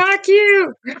 Tim? Fuck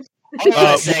you! Hold on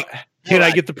Uh, a sec. Can Hold I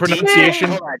on. get the Do you- pronunciation?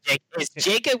 Hold on, Jake. Is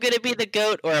Jacob going to be the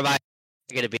goat, or am I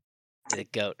going to be the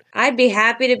goat? I'd be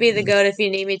happy to be the goat if you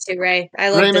need me to, Ray. I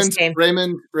love this game.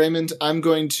 Raymond, I'm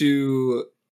going to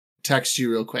text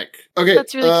you real quick. Okay.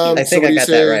 That's really cute. I so think what I do you got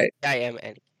say- that right. I am,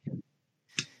 and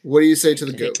What do you say to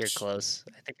the I think goat? you're close.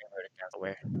 I think I wrote it down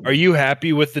somewhere. Are you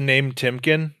happy with the name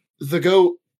Timken? The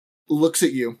goat looks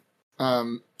at you,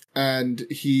 and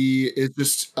he is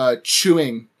just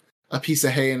chewing a piece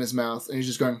of hay in his mouth, and he's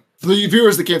just going. For the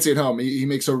viewers that can't see at home, he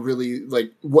makes a really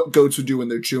like what goats would do when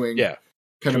they're chewing. Yeah.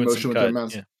 kind of Chewing motion some with their cud,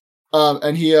 mouth. yeah.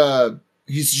 And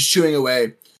he's just chewing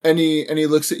away, and he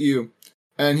looks at you,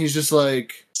 And he's just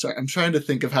like, sorry, I'm trying to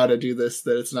think of how to do this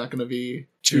that it's not going to be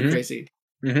too crazy.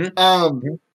 No,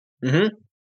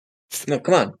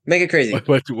 come on, make it crazy.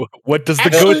 What does the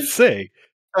Actually- goat say?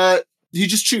 You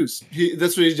just choose.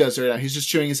 That's what he does right now. He's just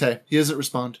chewing his hay. He doesn't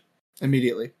respond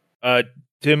immediately.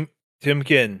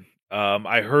 Timkin,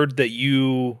 I heard that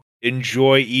you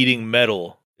enjoy eating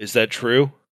metal. Is that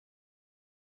true?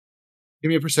 Give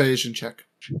me a persuasion check.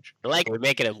 I like we're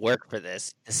making him work for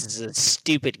this. This is a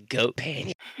stupid goat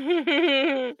pain.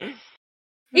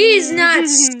 He's not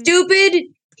stupid.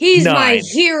 He's my 9.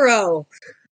 hero.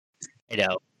 I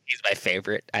know. He's my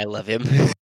favorite. I love him.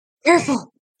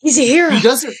 Careful. He's a hero.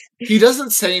 He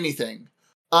doesn't say anything.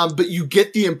 But you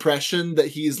get the impression that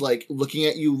he's like looking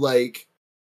at you like,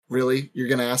 really? You're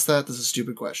gonna ask that? This is a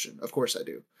stupid question. Of course I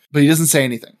do. But he doesn't say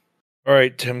anything. All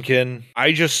right, Timkin.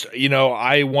 I just,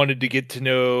 I wanted to get to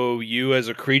know you as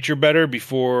a creature better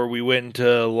before we went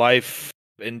into life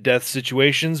and death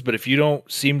situations. But if you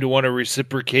don't seem to want to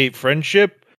reciprocate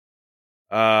friendship,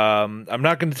 I'm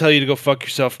not going to tell you to go fuck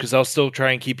yourself because I'll still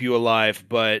try and keep you alive.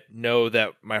 But know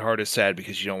that my heart is sad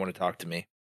because you don't want to talk to me.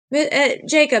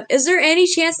 Jacob, is there any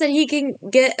chance that he can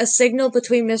get a signal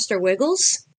between Mr.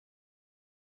 Wiggles?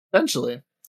 Eventually.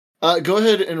 Go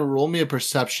ahead and roll me a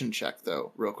perception check,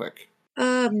 though, real quick.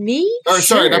 Me? Or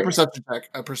sorry, not Sure. perception check.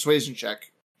 A persuasion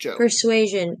check. Joe.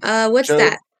 Persuasion. What's Joe-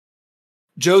 that?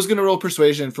 Joe's gonna roll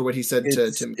persuasion for what he said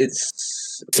to Tim.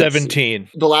 It's 17.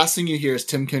 The last thing you hear is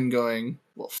Timkin going,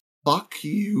 "Well, fuck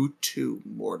you too,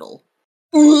 mortal."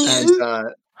 And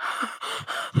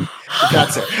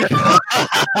that's it.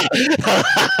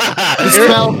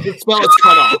 The spell is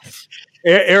cut off.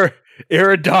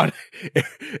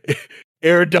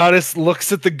 Eridanus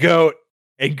looks at the goat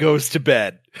and goes to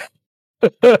bed.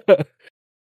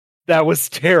 That was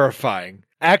terrifying.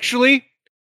 Actually,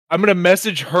 I'm gonna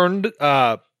message Herland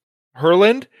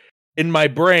in my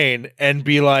brain and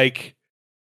be like,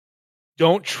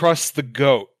 "Don't trust the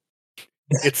goat.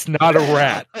 It's not a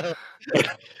rat."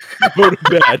 Go to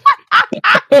bed.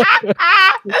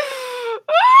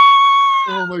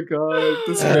 Oh my god,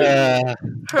 this is great.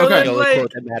 Herland, The only like,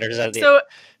 quote that matters out of the so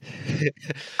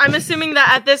I'm assuming that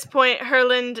at this point,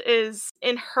 Herland is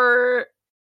in her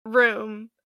room,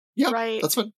 Yeah, right?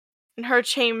 that's fine. In her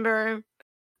chamber,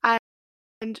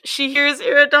 and she hears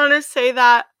Eridanus say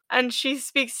that, and she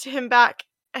speaks to him back,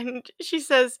 and she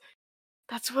says,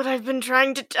 "That's what I've been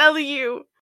trying to tell you.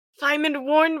 Simon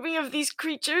warned me of these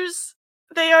creatures.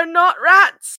 They are not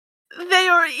rats. They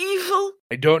are evil."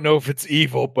 I don't know if it's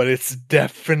evil, but it's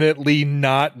definitely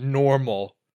not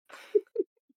normal.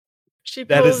 She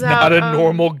That pulls is not out, a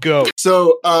normal goat.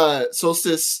 So,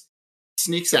 Solstice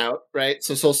sneaks out, right?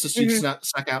 So Solstice, you snuck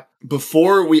out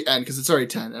before we end because it's already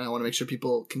 10, and I want to make sure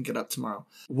people can get up tomorrow.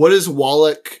 What is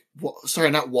Wallach? Sorry,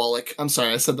 not Wallach. I'm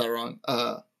sorry, I said that wrong.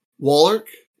 Wallach?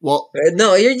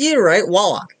 No, you're right.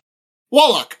 Wallach.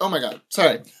 Wallach. Oh my god,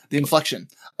 sorry, the inflection.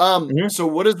 So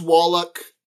what is Wallach?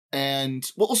 And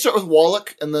we'll start with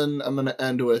Wallach, and then I'm going to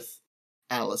end with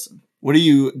Allison. What are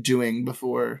you doing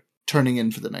before turning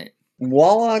in for the night?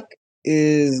 Wallach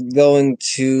is going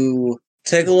to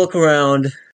take a look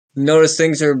around, notice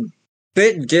things are a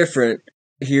bit different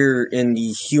here in the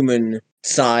human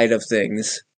side of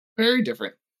things. Very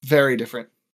different. Very different.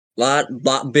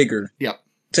 Lot bigger. Yep.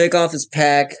 Take off his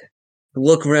pack,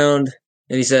 look around,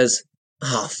 and he says,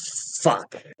 "Oh,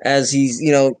 fuck." As he's,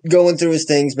 going through his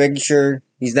things, making sure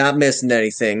he's not missing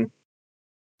anything.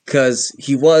 Because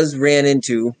he was ran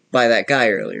into by that guy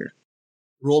earlier.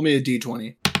 Roll me a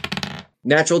d20.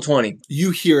 Natural 20.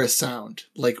 You hear a sound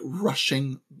like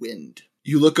rushing wind.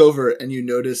 You look over and you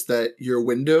notice that your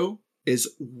window is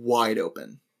wide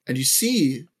open. And you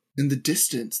see in the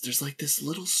distance, there's like this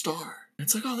little star. And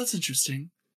it's like, oh, that's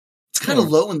interesting. It's kind of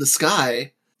low in the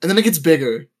sky. And then it gets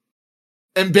bigger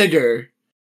and bigger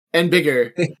and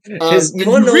bigger. You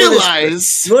want to know what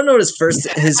his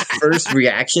first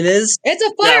reaction is? It's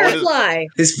a firefly.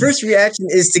 His first reaction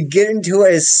is to get into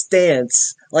a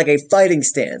stance, like a fighting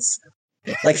stance.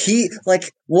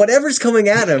 Like whatever's coming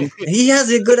at him, he has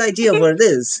a good idea of what it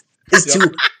is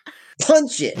to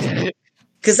punch it.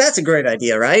 Because that's a great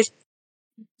idea, right?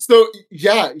 So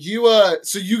yeah, you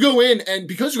go in, and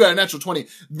because you got a natural 20,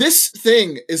 this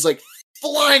thing is like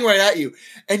flying right at you,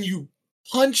 and you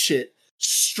punch it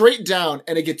straight down,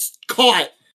 and it gets caught,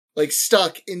 like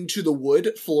stuck into the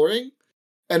wood flooring,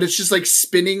 and it's just like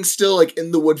spinning still, like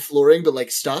in the wood flooring, but like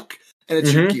stuck. And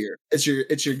it's your gear.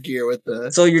 It's your gear with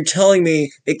the. So you're telling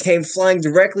me it came flying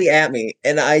directly at me,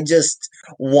 and I just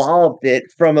walloped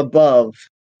it from above,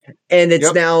 and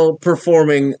it's now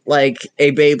performing like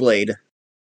a Beyblade.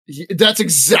 That's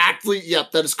exactly.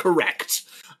 Yep, that is correct.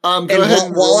 Go And ahead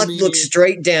and roll Wallach me. looks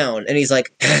straight down, and he's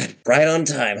like, right on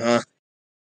time, huh?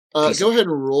 Go ahead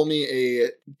and roll me a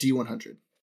D100.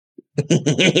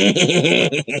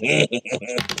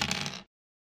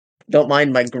 Don't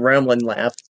mind my gremlin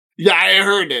laugh. Yeah, I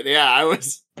heard it. Yeah, I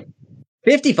was.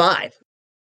 55.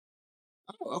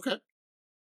 Oh, okay.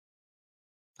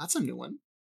 That's a new one.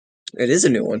 It is a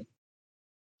new one.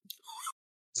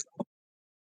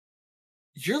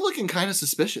 You're looking kind of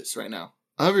suspicious right now.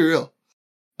 I'll be real.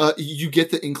 You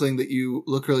get the inkling that you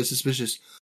look really suspicious.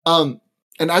 And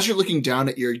as you're looking down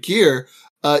at your gear,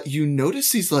 you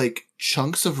notice these like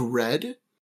chunks of red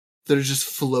that are just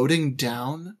floating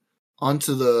down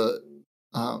onto the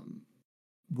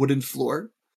wooden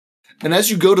floor. And as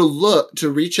you go to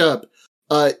reach up,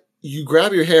 you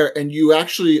grab your hair and you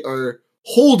actually are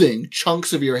holding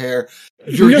chunks of your hair.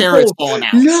 Your hair is falling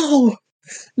out.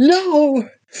 No!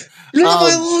 Not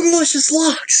my long, luscious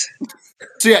locks!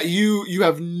 So yeah, you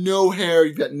have no hair,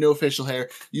 you've got no facial hair,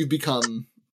 you've become...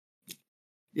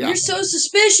 Yeah. You're so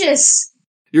suspicious.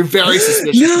 You're very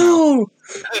suspicious. No!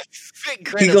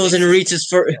 He goes and reaches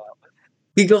for...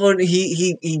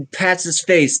 He pats his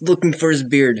face, looking for his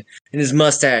beard and his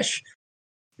mustache.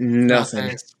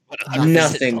 Nothing.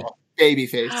 Nothing. Baby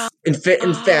face. In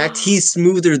fact, he's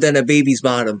smoother than a baby's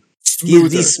bottom.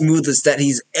 He's the smoothest that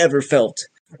he's ever felt.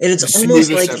 And it's almost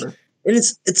like... Ever. And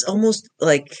it's almost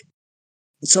like...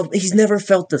 So he's never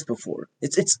felt this before.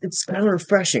 It's kind of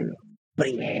refreshing. But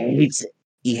he hates it.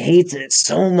 He hates it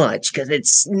so much because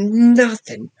it's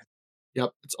nothing.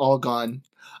 Yep, it's all gone.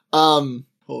 Hold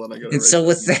on, I gotta. And so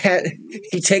with that,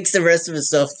 he takes the rest of his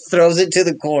stuff, throws it to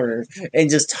the corner, and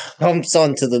just humps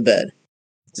onto the bed.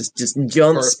 Just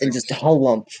jumps Perfect. and just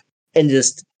hump, and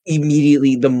just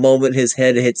immediately the moment his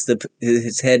head hits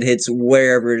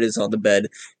wherever it is on the bed,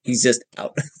 he's just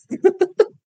out.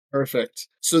 Perfect.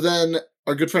 So then,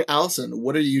 our good friend Allison,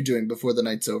 what are you doing before the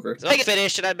night's over? So I get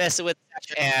finished and I'm messing with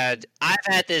it, and I've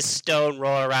had this stone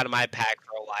rolling around in my pack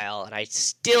for a while, and I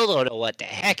still don't know what the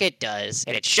heck it does,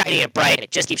 and it's shiny and bright, and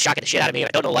it just keeps shocking the shit out of me, and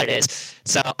I don't know what it is.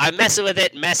 So I'm messing with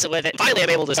it, and finally I'm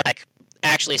able to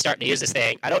actually starting to use this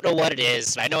thing. I don't know what it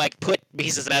is, but I know I can put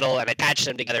pieces of metal and attach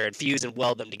them together and fuse and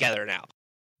weld them together now.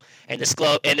 And this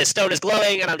stone is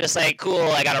glowing, and I'm just like,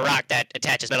 cool, I got a rock that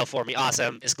attaches metal for me,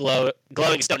 awesome. This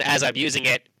glowing stone, as I'm using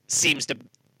it,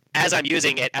 as I'm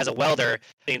using it as a welder,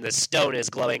 the stone is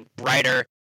glowing brighter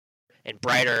and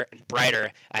brighter and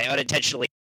brighter. I unintentionally,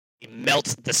 as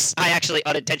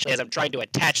I'm trying to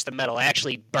attach the metal, I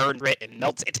actually burned it and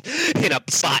melt it in a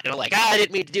spot, and I'm like, I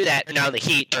didn't mean to do that. And now the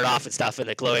heat turned off and stuff, and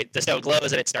the stone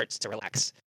glows, and it starts to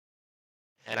relax.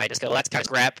 And I just go, let's kind of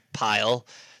scrap pile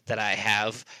that I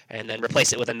have, and then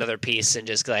replace it with another piece, and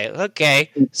just like, okay,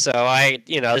 so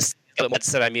this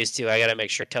what's that I'm used to, I gotta make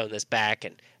sure to tone this back,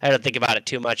 and I don't think about it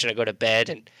too much, and I go to bed,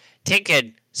 and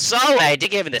thinking, so I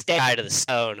did give him the side of the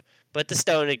stone, but the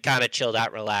stone had kind of chilled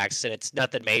out, relaxed, and it's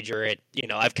nothing major.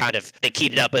 I've kind of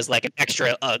keyed it up as like it's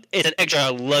an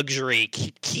extra luxury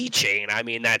keychain. I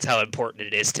mean, that's how important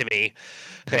it is to me,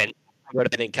 and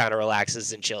everything kind of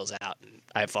relaxes and chills out, and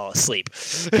I fall asleep.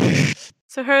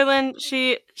 So Herlin,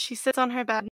 she sits on her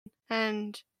bed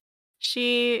and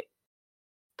she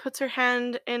puts her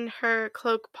hand in her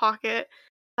cloak pocket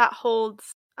that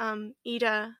holds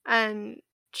Ida, and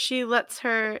she lets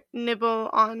her nibble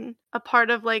on a part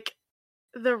of like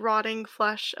the rotting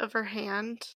flesh of her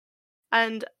hand.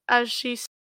 And as she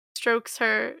strokes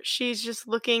her, she's just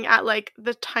looking at like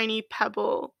the tiny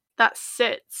pebble that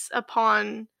sits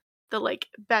upon the like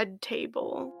bed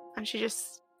table, and she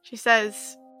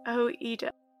says, "Oh,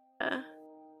 Ida,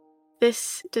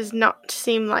 this does not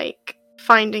seem like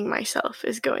finding myself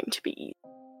is going to be easy."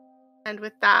 And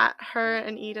with that, her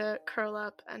and Ida curl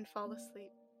up and fall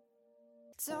asleep.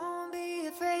 Don't be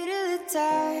afraid of the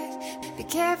dark. Be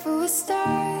careful with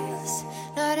stars.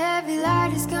 Not every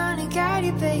light is gonna guide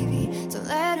you, baby. Don't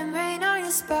let them rain on your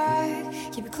spark.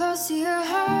 Keep it close to your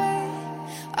heart.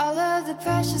 All of the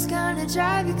pressure's gonna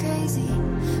drive you crazy.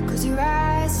 Close your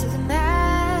eyes to the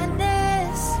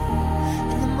madness.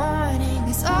 In the morning,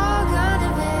 it's all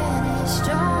gonna vanish.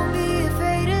 Don't be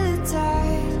afraid of the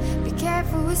dark. Be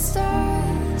careful with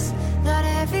stars. Not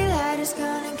every light is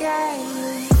gonna guide you.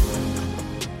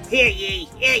 Hear ye,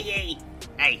 hear ye!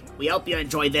 Hey, we hope you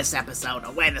enjoyed this episode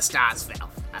of When the Stars Fell.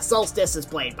 Solstice is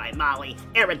played by Molly,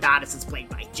 Eridanis is played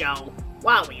by Joe,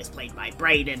 Wally is played by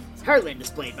Brayden, Herlin is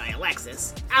played by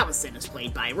Alexis, Allison is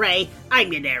played by Ray,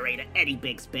 I'm your narrator, Eddie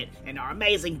Bigspit, and our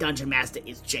amazing Dungeon Master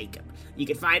is Jacob. You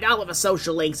can find all of our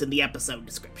social links in the episode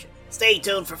description. Stay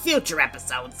tuned for future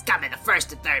episodes coming the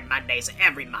first and third Mondays of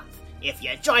every month. If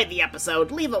you enjoyed the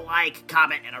episode, leave a like,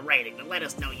 comment, and a rating to let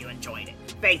us know you enjoyed it.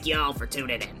 Thank you all for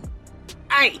tuning in.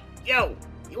 Hey, you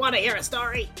want to hear a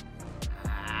story?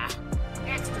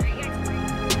 Extra.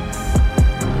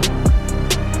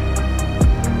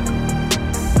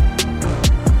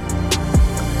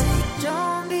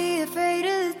 Don't be afraid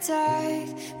of the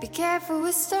dark. Be careful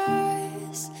with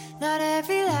stars. Not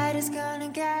every light is gonna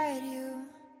guide you.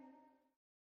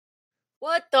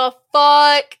 What the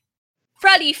fuck?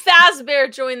 Freddy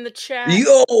Fazbear joined the chat.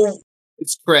 Yo,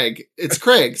 It's Craig. It's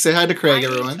Craig. Say hi to Craig,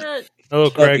 everyone. Hello,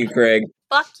 fuck Craig. you, Craig.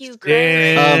 Fuck you,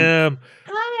 Greg. Damn.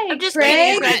 Hi, I'm just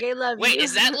Craig. kidding, Greg. I love Wait, you.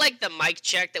 is that like the mic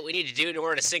check that we need to do in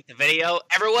order to sync the video?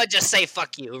 Everyone just say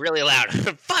fuck you really loud.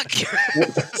 Fuck you.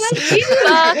 Fuck you,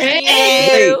 Fuck Greg.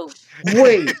 you.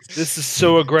 Wait, This is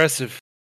so aggressive.